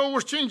 Psalmul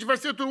 25,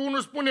 versetul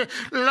 1 spune,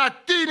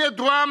 la tine,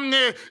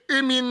 Doamne,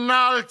 îmi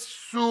înalți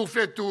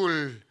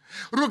sufletul.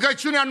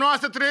 Rugăciunea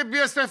noastră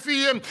trebuie să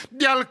fie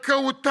de a-L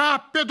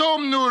căuta pe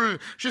Domnul.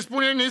 Și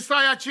spune în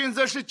Isaia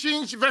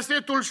 55,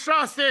 versetul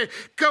 6,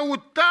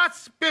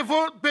 căutați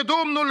pe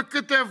Domnul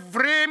câtă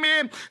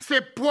vreme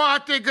se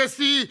poate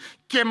găsi,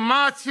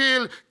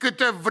 chemați-L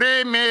câtă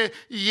vreme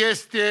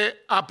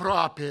este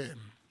aproape.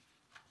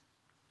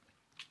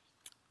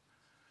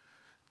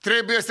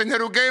 Trebuie să ne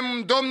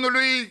rugăm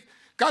Domnului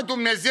ca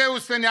Dumnezeu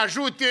să ne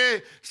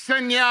ajute să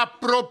ne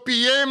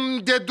apropiem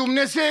de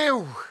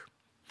Dumnezeu.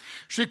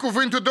 Și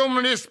cuvântul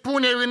Domnului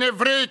spune în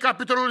Evrei,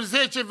 capitolul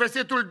 10,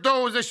 versetul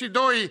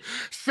 22,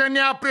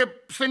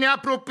 să ne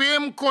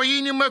apropiem cu o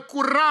inimă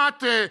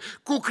curată,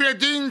 cu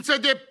credință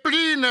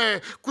deplină,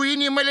 cu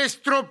inimile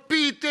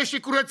stropite și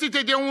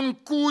curățite de un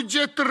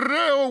cuget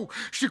rău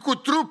și cu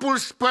trupul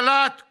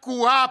spălat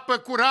cu apă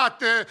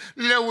curată,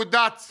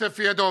 lăudat să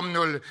fie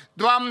Domnul.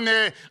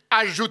 Doamne,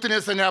 ajută-ne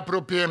să ne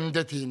apropiem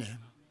de Tine.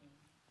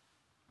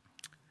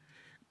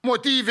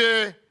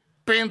 Motive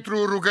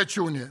pentru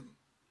rugăciune.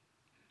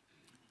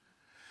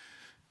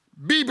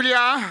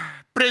 Biblia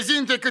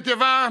prezintă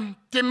câteva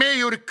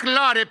temeiuri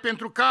clare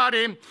pentru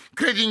care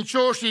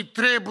credincioșii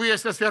trebuie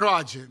să se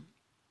roage.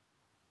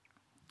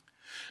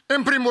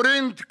 În primul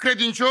rând,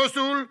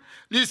 credinciosul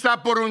li s-a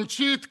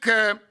poruncit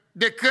că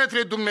de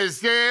către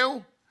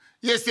Dumnezeu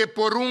este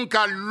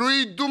porunca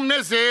lui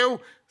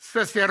Dumnezeu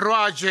să se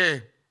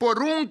roage.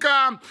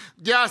 Porunca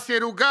de a se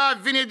ruga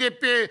vine de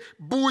pe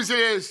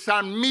buzele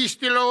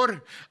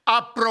psalmiștilor,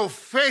 a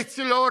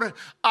profeților,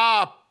 a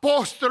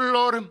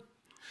apostolilor,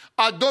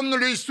 a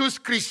Domnului Iisus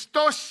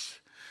Hristos.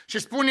 Și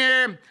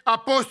spune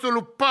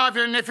apostolul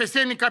Pavel în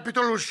Efeseni,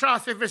 capitolul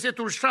 6,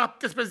 versetul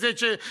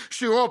 17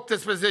 și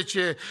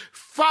 18.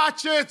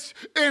 Faceți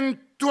în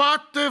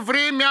toată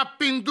vremea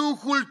prin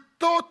Duhul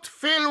tot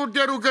felul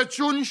de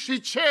rugăciuni și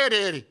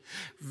cereri.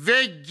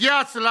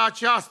 Vegheați la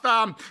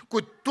aceasta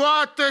cu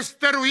toată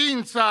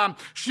stăruința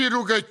și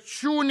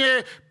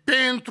rugăciune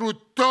pentru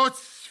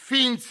toți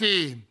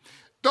sfinții.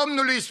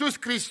 Domnul Iisus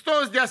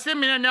Hristos de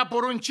asemenea ne-a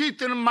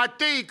poruncit în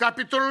Matei,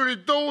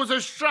 capitolul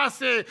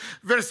 26,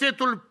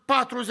 versetul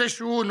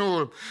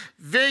 41.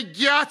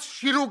 Vegheați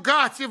și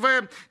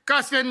rugați-vă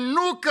ca să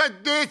nu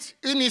cădeți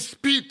în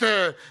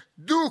ispită.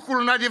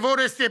 Duhul în adevăr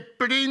este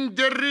plin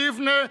de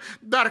râvnă,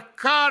 dar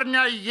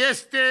carnea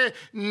este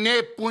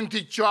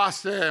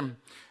nepunticioasă.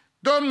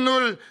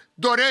 Domnul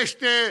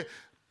dorește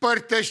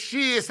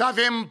părtășie, să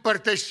avem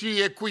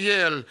părtășie cu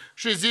El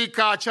și zic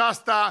că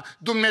aceasta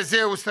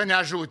Dumnezeu să ne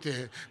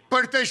ajute.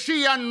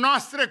 Părtășia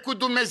noastră cu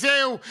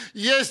Dumnezeu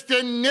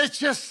este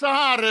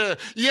necesară,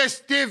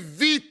 este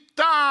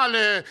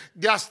vitală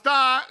de a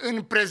sta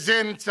în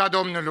prezența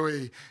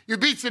Domnului.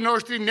 Iubiții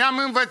noștri, ne-am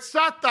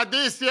învățat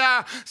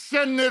adesea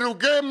să ne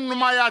rugăm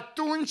numai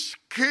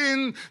atunci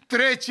când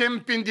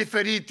trecem prin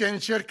diferite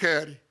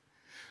încercări.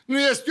 Nu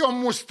este o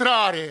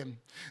mustrare,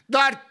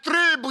 dar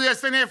trebuie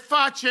să ne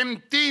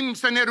facem timp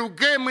să ne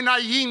rugăm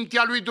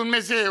înaintea lui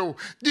Dumnezeu,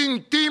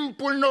 din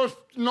timpul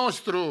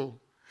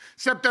nostru.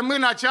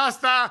 Săptămâna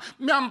aceasta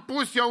mi-am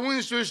pus eu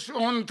însuși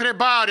o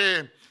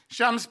întrebare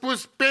și am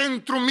spus: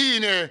 pentru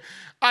mine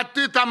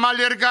atât am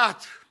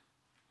alergat.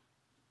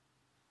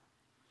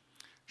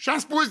 Și am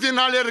spus: din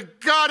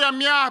alergarea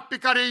mea pe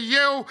care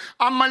eu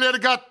am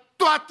alergat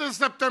toată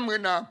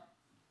săptămâna,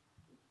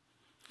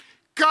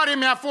 care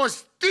mi-a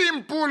fost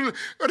timpul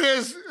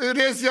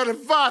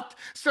rezervat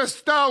să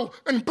stau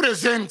în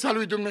prezența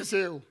lui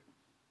Dumnezeu.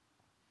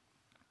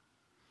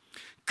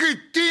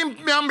 Cât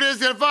timp mi-am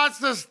rezervat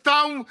să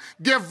stau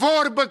de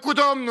vorbă cu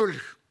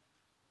Domnul.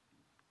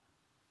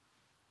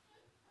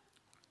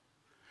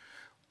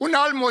 Un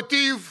alt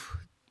motiv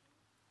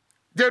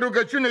de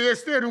rugăciune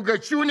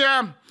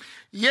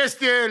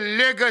este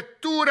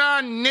legătura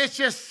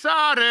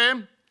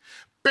necesară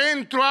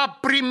pentru a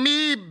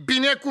primi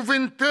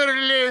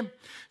binecuvântările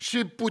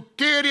și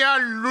puterea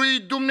lui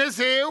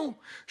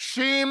Dumnezeu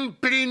și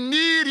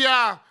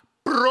împlinirea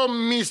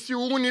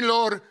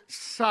promisiunilor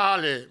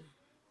sale.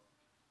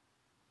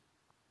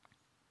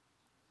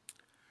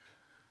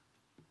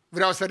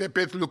 Vreau să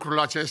repet lucrul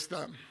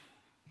acesta.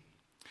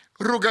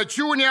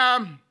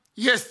 Rugăciunea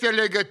este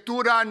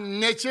legătura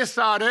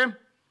necesară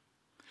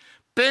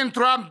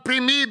pentru a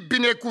primi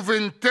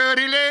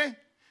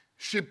binecuvântările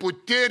și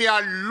puterea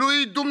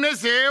lui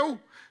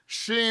Dumnezeu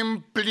și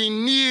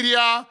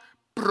împlinirea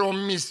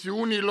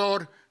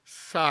promisiunilor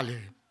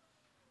sale.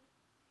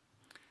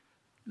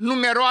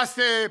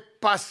 Numeroase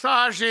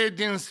pasaje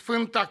din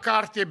Sfânta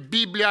Carte,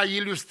 Biblia,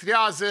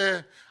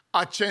 ilustrează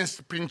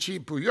acest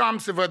principiu. Eu am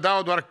să vă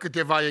dau doar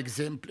câteva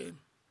exemple.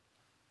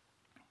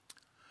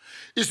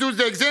 Iisus,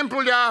 de exemplu,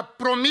 le-a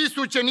promis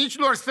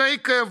ucenicilor săi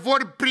că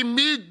vor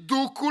primi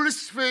Duhul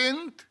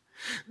Sfânt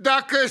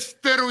dacă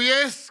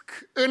stăruiesc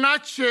în a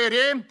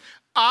cere,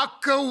 a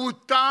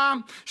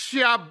căuta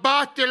și a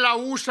bate la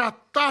ușa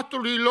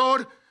Tatălui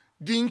lor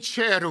din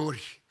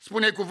ceruri.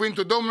 Spune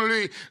cuvântul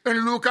Domnului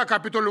în Luca,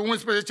 capitolul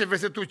 11,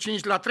 versetul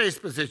 5 la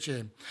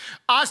 13.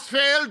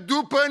 Astfel,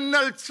 după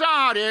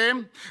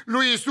înălțare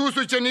lui Iisus,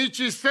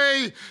 ucenicii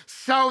săi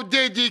s-au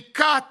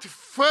dedicat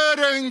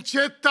fără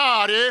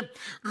încetare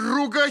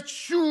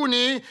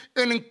rugăciunii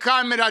în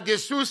camera de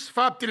sus,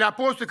 Faptele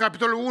Apostolului,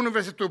 capitolul 1,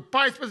 versetul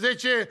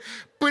 14,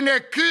 până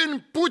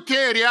când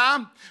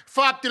puterea,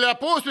 Faptele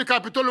Apostolului,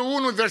 capitolul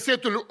 1,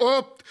 versetul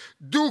 8,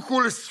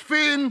 Duhul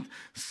Sfânt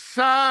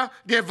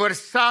s-a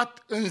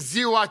devărsat în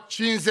ziua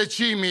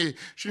Cincizecimii,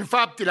 și în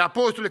Faptele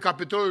Apostolului,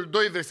 capitolul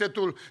 2,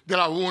 versetul de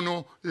la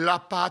 1 la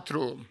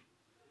 4.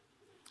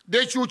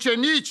 Deci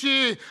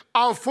ucenicii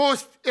au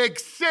fost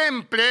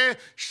exemple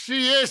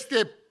și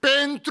este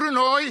pentru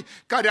noi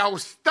care au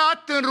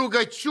stat în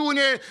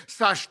rugăciune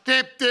să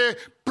aștepte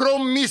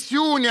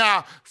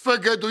promisiunea,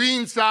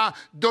 făgăduința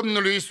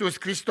Domnului Iisus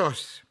Hristos.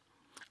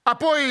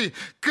 Apoi,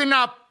 când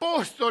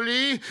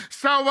apostolii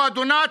s-au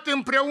adunat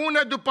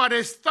împreună după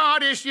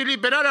arestare și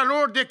eliberarea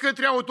lor de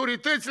către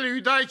autoritățile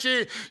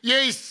iudaice,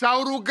 ei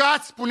s-au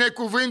rugat, spune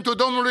cuvântul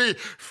Domnului,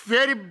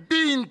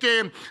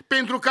 fierbinte,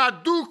 pentru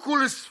ca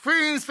Duhul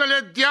Sfânt să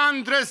le dea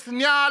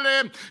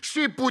îndrăzneală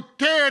și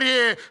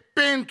putere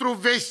pentru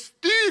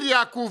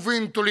vestirea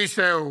cuvântului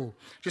Său.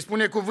 Și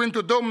spune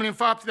cuvântul Domnului în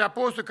Faptele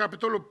Apostolilor,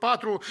 capitolul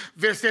 4,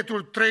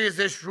 versetul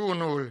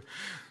 31.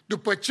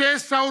 După ce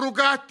s-au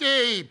rugat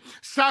ei,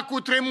 s-a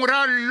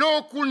cutremurat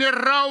locul unde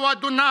erau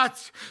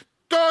adunați,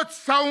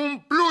 toți s-au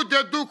umplut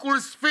de Duhul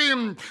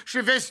Sfânt și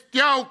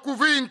vesteau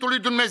cuvântul lui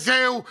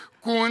Dumnezeu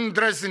cu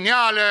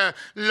îndrăzneală,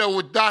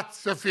 lăudat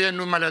să fie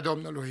numele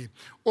Domnului.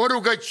 O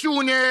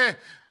rugăciune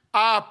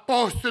a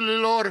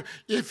apostolilor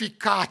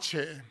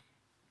eficace.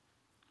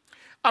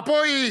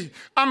 Apoi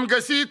am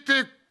găsit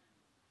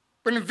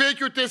în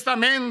Vechiul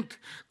Testament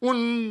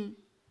un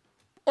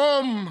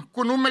om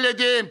cu numele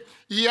de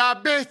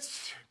Iabeț.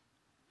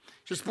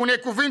 Și spune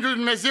cuvântul lui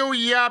Dumnezeu,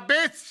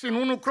 Iabeț, în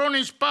 1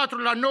 Cronici 4,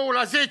 la 9,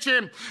 la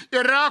 10,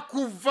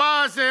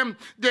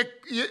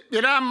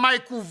 era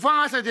mai cu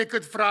vază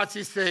decât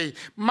frații săi.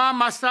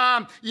 Mama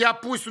sa i-a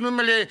pus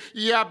numele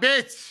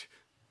Iabeț,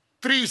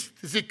 trist,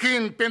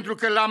 zicând, pentru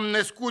că l-am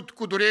născut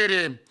cu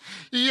durere.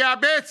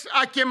 Iabeț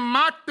a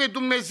chemat pe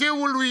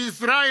Dumnezeul lui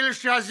Israel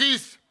și a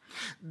zis,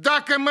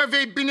 dacă mă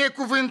vei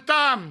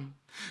binecuvânta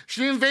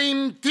și îmi vei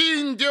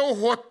întinde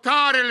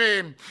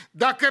hotarele,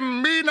 dacă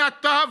mâna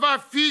ta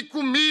va fi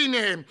cu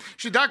mine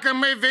și dacă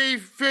mă vei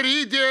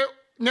feri de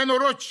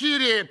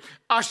nenorocire,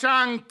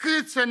 așa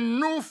încât să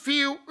nu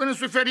fiu în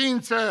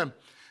suferință.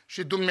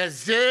 Și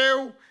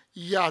Dumnezeu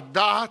i-a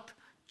dat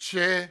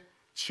ce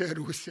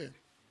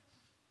ceruse.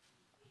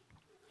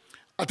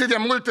 Atât de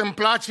mult îmi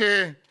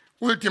place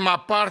ultima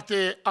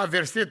parte a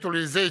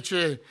versetului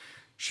 10,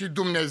 și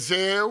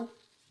Dumnezeu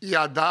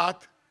i-a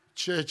dat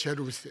ce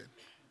ceruse.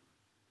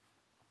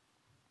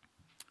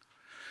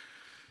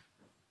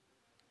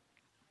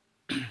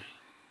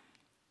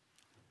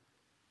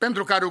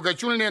 Pentru ca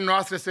rugăciunile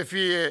noastre să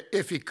fie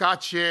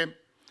eficace,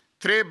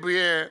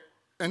 trebuie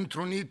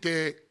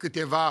întrunite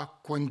câteva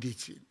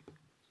condiții.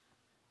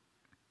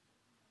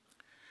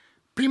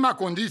 Prima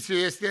condiție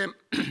este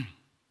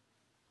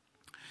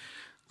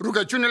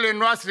rugăciunile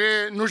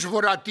noastre nu-și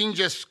vor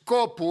atinge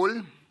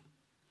scopul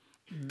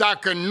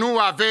dacă nu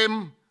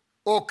avem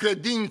o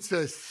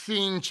credință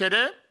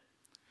sinceră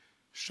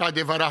și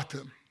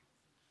adevărată.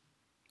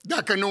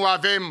 Dacă nu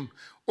avem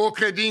o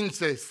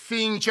credință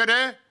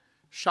sinceră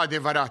și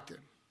adevărată.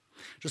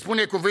 Și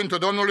spune cuvântul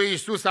Domnului,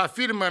 Iisus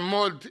afirmă în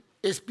mod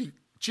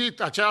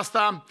explicit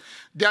aceasta,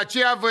 de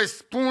aceea vă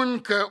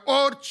spun că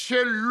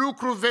orice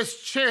lucru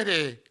veți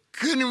cere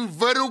când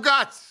vă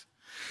rugați,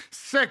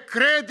 să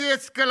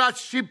credeți că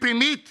l-ați și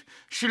primit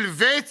și îl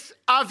veți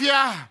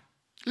avea.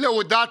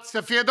 Lăudat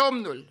să fie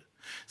Domnul.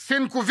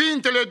 Sunt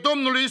cuvintele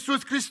Domnului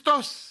Iisus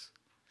Hristos.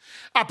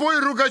 Apoi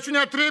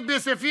rugăciunea trebuie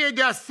să fie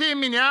de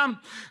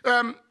asemenea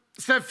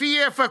să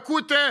fie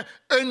făcută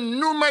în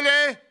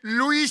numele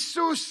lui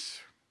Iisus.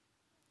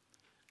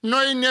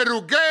 Noi ne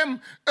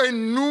rugăm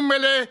în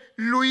numele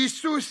lui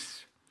Iisus.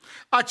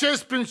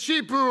 Acest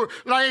principiu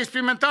l-a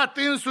experimentat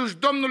însuși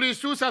Domnul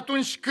Iisus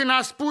atunci când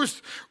a spus,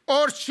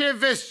 orice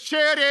veți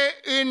cere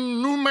în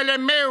numele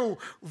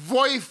meu,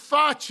 voi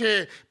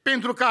face,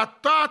 pentru ca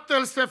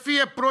Tatăl să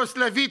fie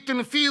proslăvit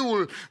în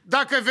Fiul.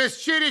 Dacă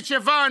veți cere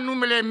ceva în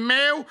numele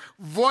meu,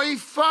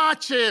 voi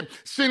face.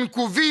 Sunt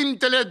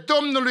cuvintele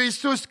Domnului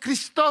Iisus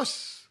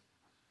Hristos.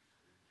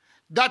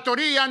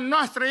 Datoria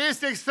noastră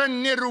este să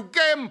ne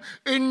rugăm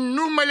în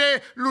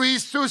numele lui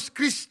Iisus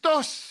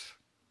Hristos.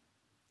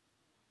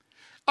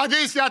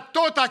 Adesea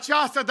tot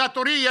această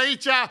datorie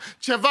aici,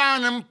 ceva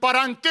în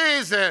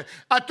paranteză,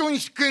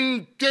 atunci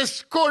când te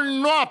scoli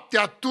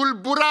noaptea,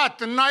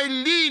 tulburat, n-ai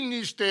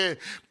liniște,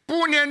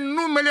 pune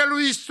numele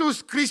lui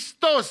Iisus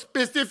Hristos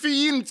peste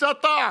ființa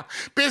ta,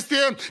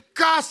 peste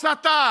casa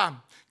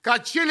ta, ca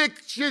cele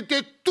ce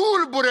te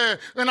tulbură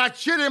în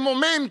acele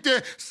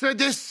momente să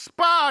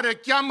despară,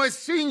 cheamă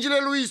sângele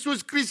lui Iisus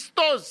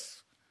Hristos.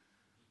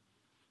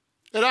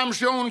 Eram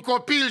și eu un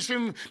copil și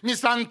mi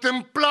s-a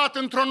întâmplat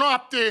într-o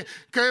noapte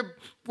că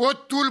o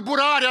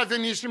tulburare a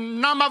venit și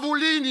n-am avut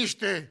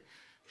liniște.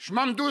 Și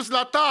m-am dus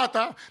la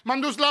tata, m-am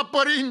dus la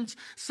părinți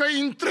să-i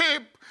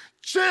întreb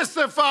ce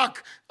să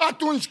fac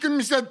atunci când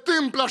mi se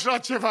întâmplă așa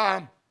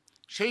ceva.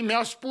 Și ei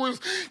mi-au spus,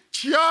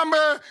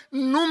 cheamă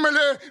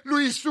numele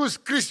lui Iisus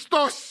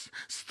Hristos,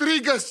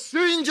 strigă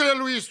sângele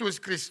lui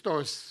Iisus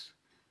Hristos.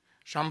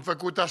 Și am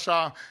făcut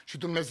așa și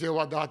Dumnezeu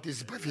a dat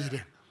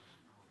izbăvire.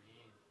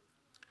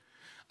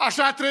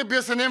 Așa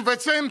trebuie să ne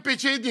învățăm pe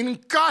cei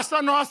din casa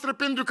noastră,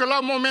 pentru că la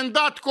un moment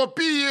dat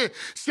copiii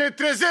se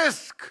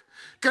trezesc.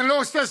 Când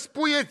o să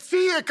spuie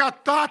ție ca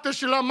tată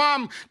și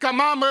ca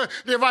mamă,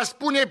 le va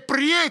spune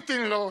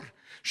prietenilor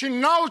și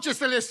n-au ce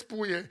să le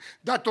spuie.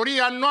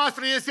 Datoria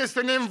noastră este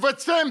să ne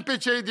învățăm pe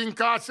cei din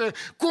casă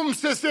cum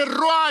să se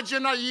roage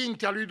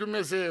înaintea lui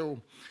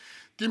Dumnezeu.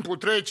 Timpul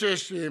trece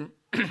și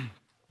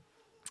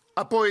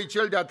apoi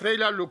cel de-a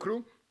treilea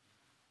lucru,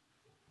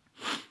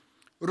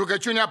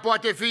 Rugăciunea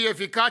poate fi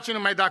eficace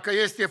numai dacă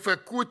este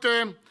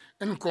făcută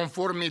în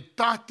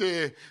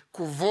conformitate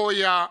cu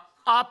voia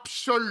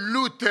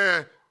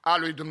absolută a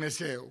lui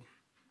Dumnezeu.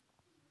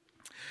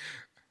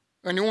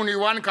 În 1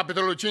 Ioan,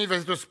 capitolul 5,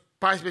 versetul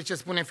 14,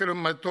 spune în felul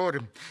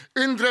următor: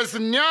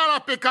 îndrăzneala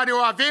pe care o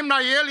avem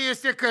la El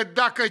este că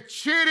dacă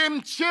cerem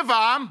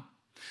ceva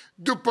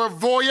după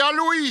voia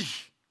Lui,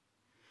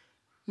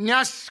 ne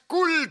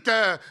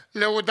ascultă,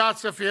 lăudat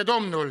să fie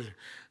Domnul.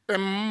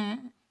 În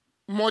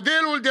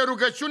modelul de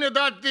rugăciune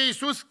dat de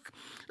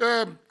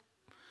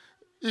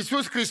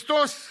Iisus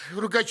Hristos,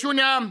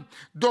 rugăciunea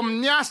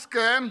domnească,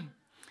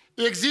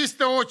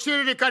 există o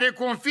cerere care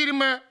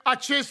confirmă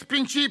acest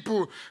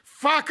principiu.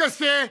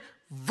 Facă-se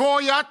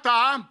voia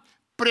ta,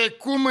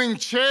 precum în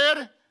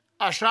cer,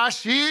 așa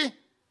și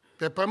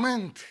pe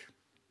pământ.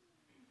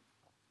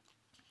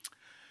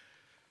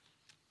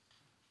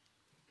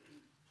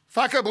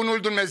 Facă bunul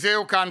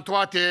Dumnezeu ca în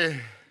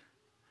toate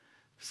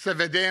să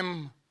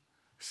vedem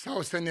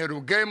sau să ne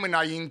rugăm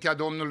înaintea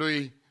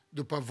Domnului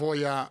după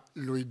voia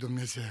lui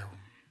Dumnezeu.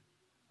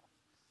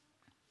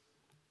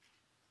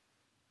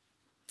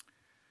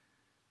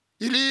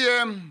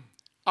 Ilie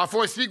a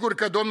fost sigur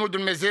că Domnul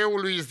Dumnezeu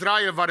lui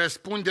Israel va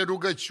răspunde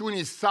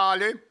rugăciunii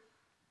sale.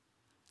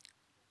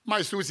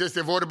 Mai sus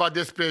este vorba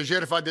despre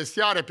jertfa de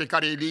seară pe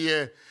care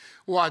Ilie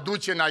o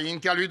aduce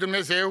înaintea lui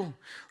Dumnezeu,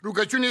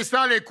 rugăciunii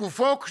sale cu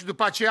foc și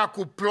după aceea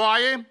cu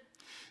ploaie,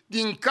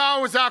 din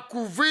cauza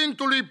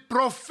cuvântului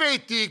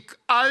profetic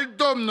al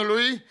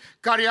Domnului,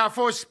 care a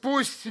fost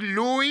spus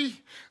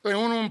lui în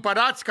 1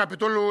 Împărați,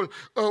 capitolul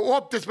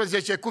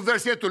 18, cu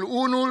versetul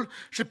 1,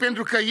 și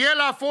pentru că el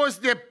a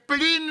fost de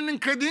plin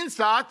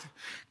încredințat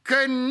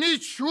că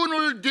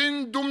niciunul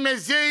din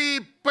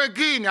Dumnezeii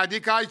păgâni,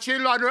 adică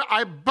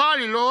ai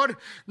balilor,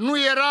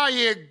 nu era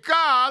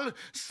egal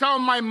sau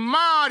mai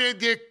mare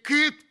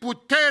decât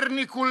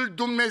puternicul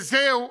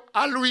Dumnezeu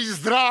al lui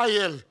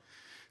Israel.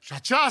 Și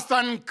această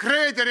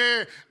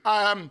încredere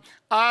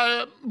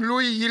a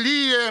lui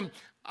Ilie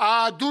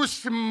a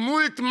adus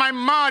mult mai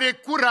mare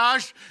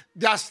curaj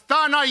de a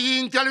sta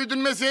înaintea lui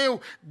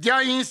Dumnezeu, de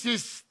a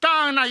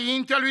insista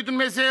înaintea lui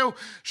Dumnezeu,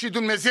 și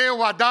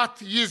Dumnezeu a dat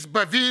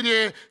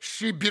izbăvire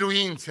și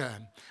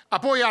biruință.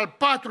 Apoi, al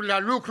patrulea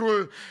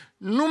lucru,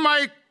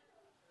 numai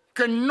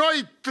că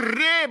noi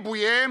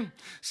trebuie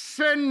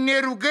să ne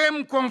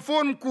rugăm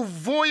conform cu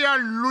voia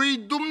lui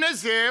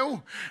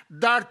Dumnezeu,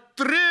 dar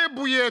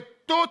trebuie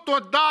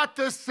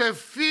totodată să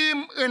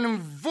fim în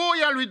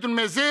voia lui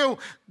Dumnezeu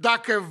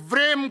dacă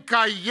vrem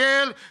ca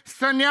El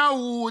să ne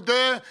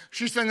audă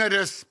și să ne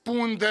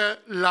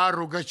răspundă la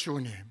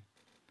rugăciune.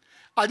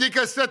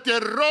 Adică să te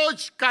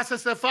rogi ca să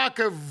se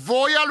facă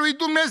voia lui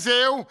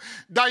Dumnezeu,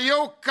 dar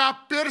eu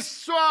ca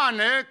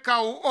persoană, ca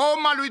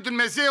om al lui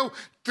Dumnezeu,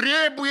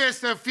 trebuie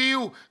să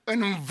fiu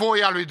în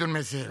voia lui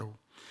Dumnezeu.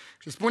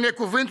 Și spune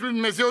cuvântul lui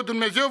Dumnezeu,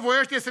 Dumnezeu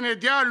voiește să ne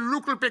dea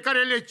lucruri pe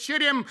care le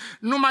cerem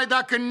numai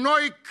dacă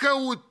noi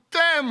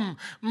căutăm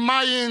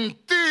mai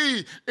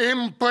întâi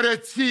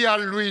împărăția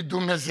lui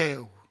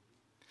Dumnezeu.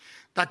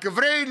 Dacă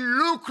vrei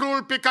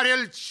lucrul pe care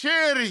îl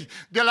ceri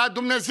de la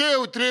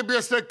Dumnezeu,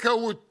 trebuie să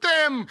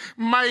căutăm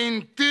mai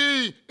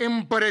întâi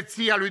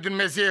împărăția lui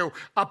Dumnezeu.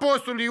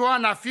 Apostolul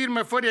Ioan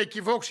afirmă fără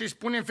echivoc și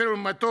spune în felul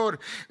următor,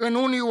 în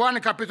 1 Ioan,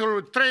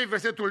 capitolul 3,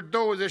 versetul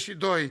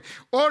 22,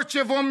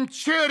 orice vom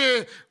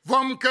cere,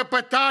 vom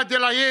căpăta de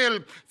la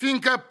El,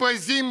 fiindcă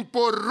păzim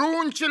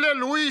poruncile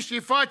Lui și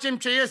facem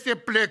ce este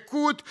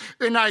plăcut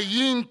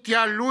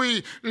înaintea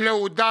Lui,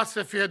 lăudat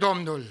să fie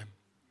Domnul.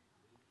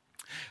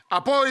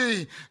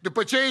 Apoi,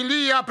 după ce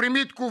Ilie a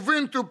primit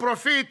cuvântul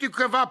profetic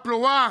că va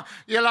ploua,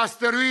 el a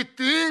stăruit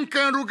încă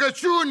în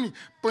rugăciuni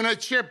până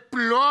ce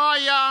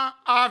ploaia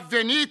a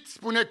venit,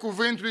 spune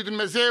cuvântul lui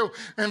Dumnezeu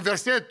în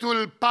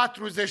versetul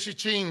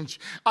 45.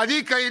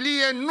 Adică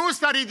Ilie nu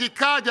s-a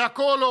ridicat de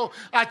acolo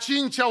a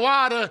 5-a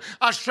oară,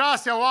 a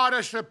 6-a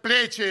oară să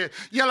plece.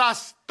 El a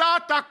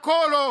stat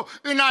acolo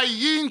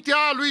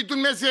înaintea lui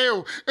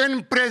Dumnezeu,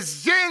 în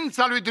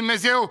prezența lui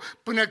Dumnezeu,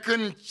 până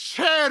când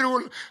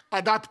cerul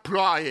a dat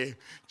ploaie.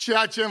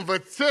 Ceea ce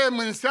învățăm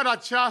în seara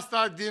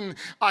aceasta din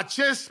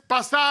acest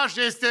pasaj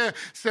este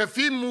să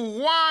fim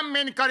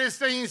oameni care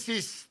să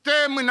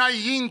insistăm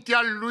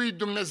înaintea lui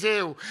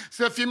Dumnezeu,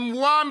 să fim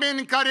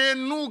oameni care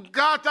nu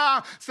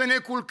gata să ne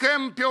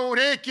culcăm pe o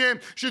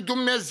ureche și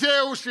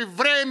Dumnezeu și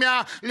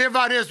vremea le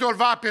va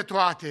rezolva pe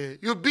toate.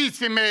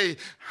 Iubiții mei,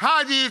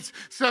 haideți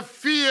să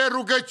fie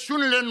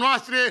rugăciunile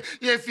noastre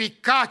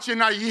eficace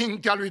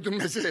înaintea lui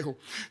Dumnezeu.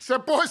 Să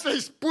poți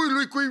să-i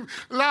spui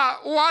la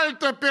o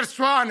altă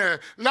persoană,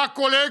 la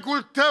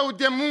colegul tău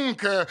de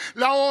muncă,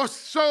 la o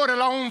soră,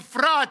 la un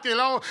frate,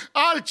 la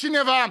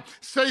altcineva,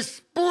 să-i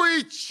spui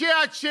spui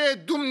ceea ce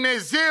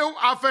Dumnezeu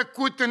a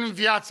făcut în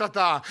viața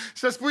ta.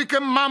 Să spui că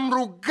m-am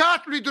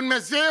rugat lui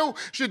Dumnezeu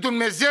și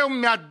Dumnezeu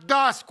mi-a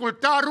dat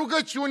asculta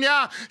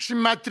rugăciunea și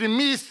mi-a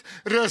trimis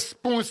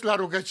răspuns la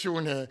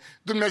rugăciune.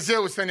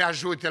 Dumnezeu să ne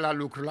ajute la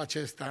lucrul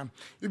acesta.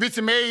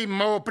 Iubiții mei,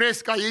 mă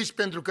opresc aici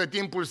pentru că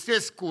timpul se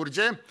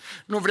scurge.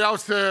 Nu vreau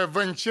să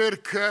vă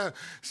încerc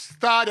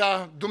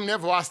starea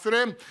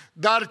dumneavoastră,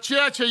 dar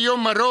ceea ce eu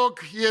mă rog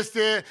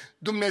este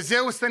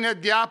Dumnezeu să ne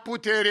dea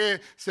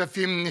putere să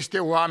fim niște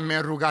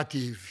oameni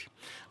rugativi.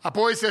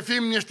 Apoi să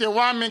fim niște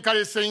oameni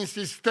care să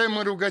insistăm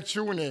în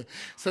rugăciune,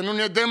 să nu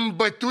ne dăm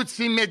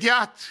bătuți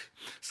imediat,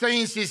 să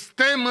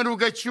insistăm în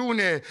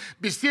rugăciune.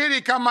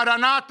 Biserica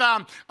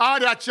Maranata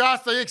are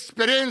această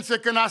experiență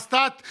când a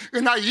stat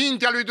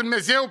înaintea lui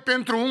Dumnezeu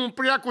pentru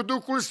umplerea cu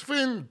Duhul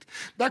Sfânt.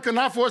 Dacă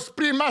n-a fost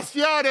prima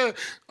seară,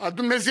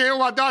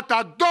 Dumnezeu a dat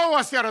a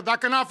doua seară.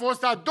 Dacă n-a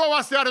fost a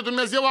doua seară,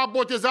 Dumnezeu a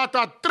botezat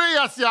a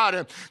treia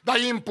seară. Dar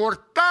e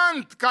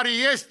important care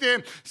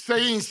este să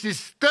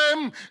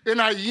insistăm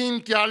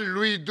înaintea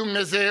lui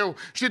Dumnezeu.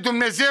 Și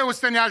Dumnezeu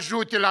să ne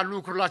ajute la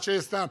lucrul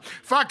acesta.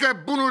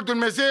 Facă bunul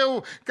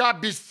Dumnezeu ca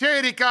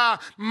Biserica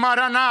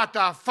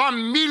Maranata,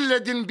 familiile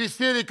din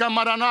Biserica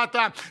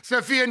Maranata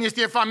să fie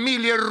niște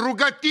familii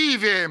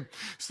rugătive,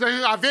 să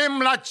avem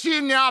la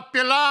cine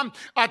apela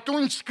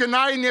atunci când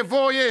ai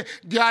nevoie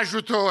de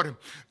ajutor.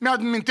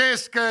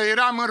 Mi-amintesc că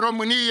eram în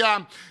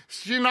România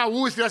și în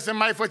Austria se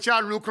mai făcea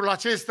lucrul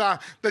acesta,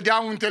 dădea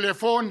un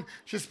telefon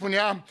și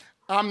spunea: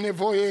 am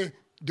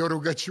nevoie de o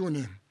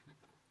rugăciune.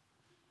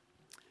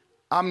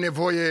 Am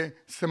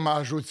nevoie să mă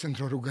ajuți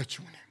într-o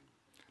rugăciune.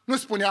 Nu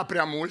spunea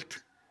prea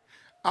mult.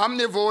 Am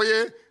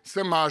nevoie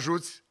să mă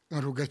ajuți în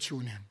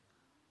rugăciune.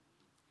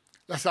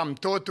 Lăsam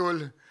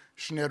totul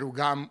și ne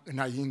rugam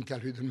înaintea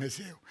lui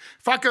Dumnezeu.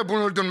 Facă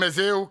bunul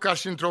Dumnezeu ca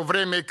și într-o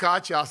vreme ca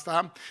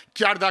aceasta,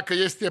 chiar dacă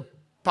este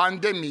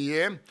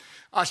pandemie,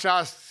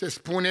 așa se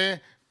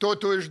spune,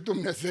 totuși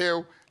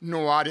Dumnezeu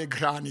nu are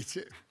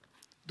granițe.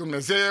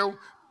 Dumnezeu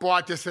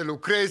poate să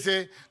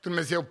lucreze,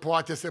 Dumnezeu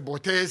poate să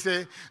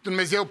boteze,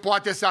 Dumnezeu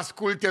poate să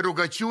asculte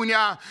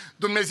rugăciunea,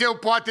 Dumnezeu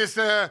poate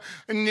să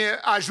ne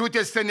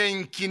ajute să ne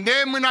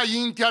închinăm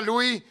înaintea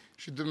Lui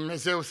și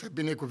Dumnezeu să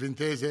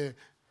binecuvinteze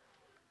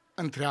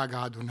întreaga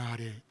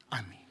adunare.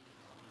 Amin.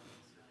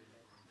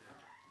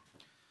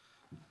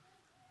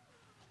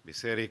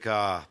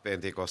 Biserica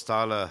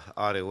Pentecostală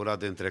are una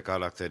dintre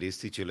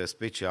caracteristicile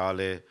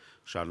speciale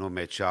și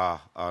anume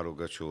cea a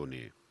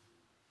rugăciunii.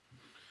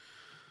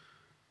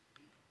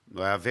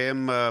 Noi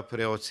avem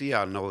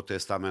preoția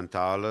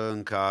nou-testamentală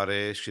în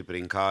care și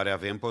prin care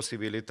avem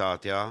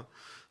posibilitatea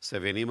să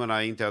venim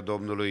înaintea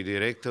Domnului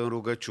direct în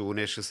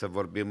rugăciune și să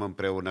vorbim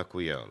împreună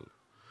cu El.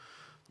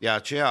 De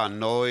aceea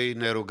noi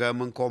ne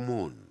rugăm în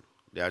comun,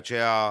 de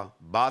aceea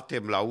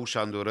batem la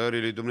ușa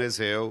îndurării lui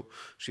Dumnezeu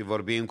și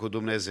vorbim cu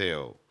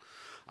Dumnezeu.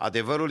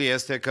 Adevărul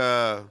este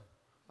că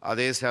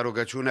adesea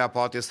rugăciunea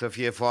poate să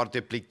fie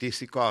foarte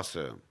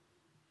plictisicoasă,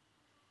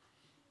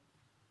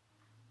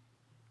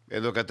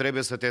 pentru că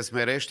trebuie să te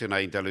smerești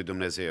înaintea lui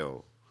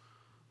Dumnezeu.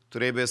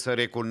 Trebuie să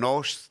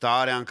recunoști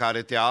starea în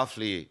care te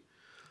afli,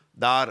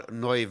 dar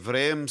noi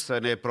vrem să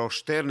ne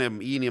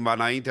proșternem inima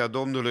înaintea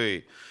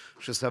Domnului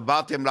și să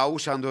batem la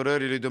ușa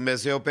îndurării lui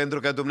Dumnezeu, pentru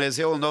că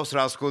Dumnezeul nostru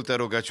ascultă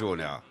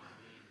rugăciunea.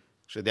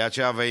 Și de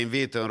aceea vă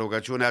invit în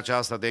rugăciunea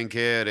aceasta de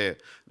încheiere,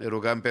 ne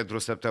rugăm pentru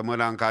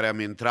săptămâna în care am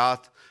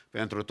intrat,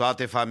 pentru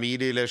toate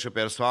familiile și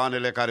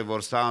persoanele care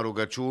vor sta în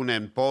rugăciune,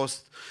 în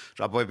post,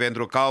 și apoi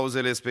pentru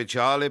cauzele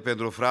speciale,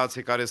 pentru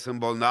frații care sunt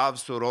bolnavi,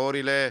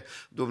 surorile,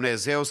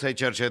 Dumnezeu să-i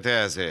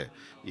cerceteze.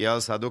 El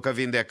să aducă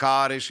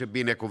vindecare și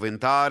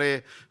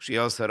binecuvântare și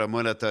El să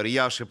rămână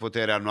tăria și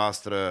puterea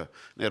noastră.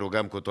 Ne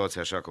rugăm cu toți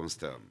așa cum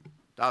stăm.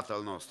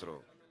 Tatăl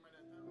nostru,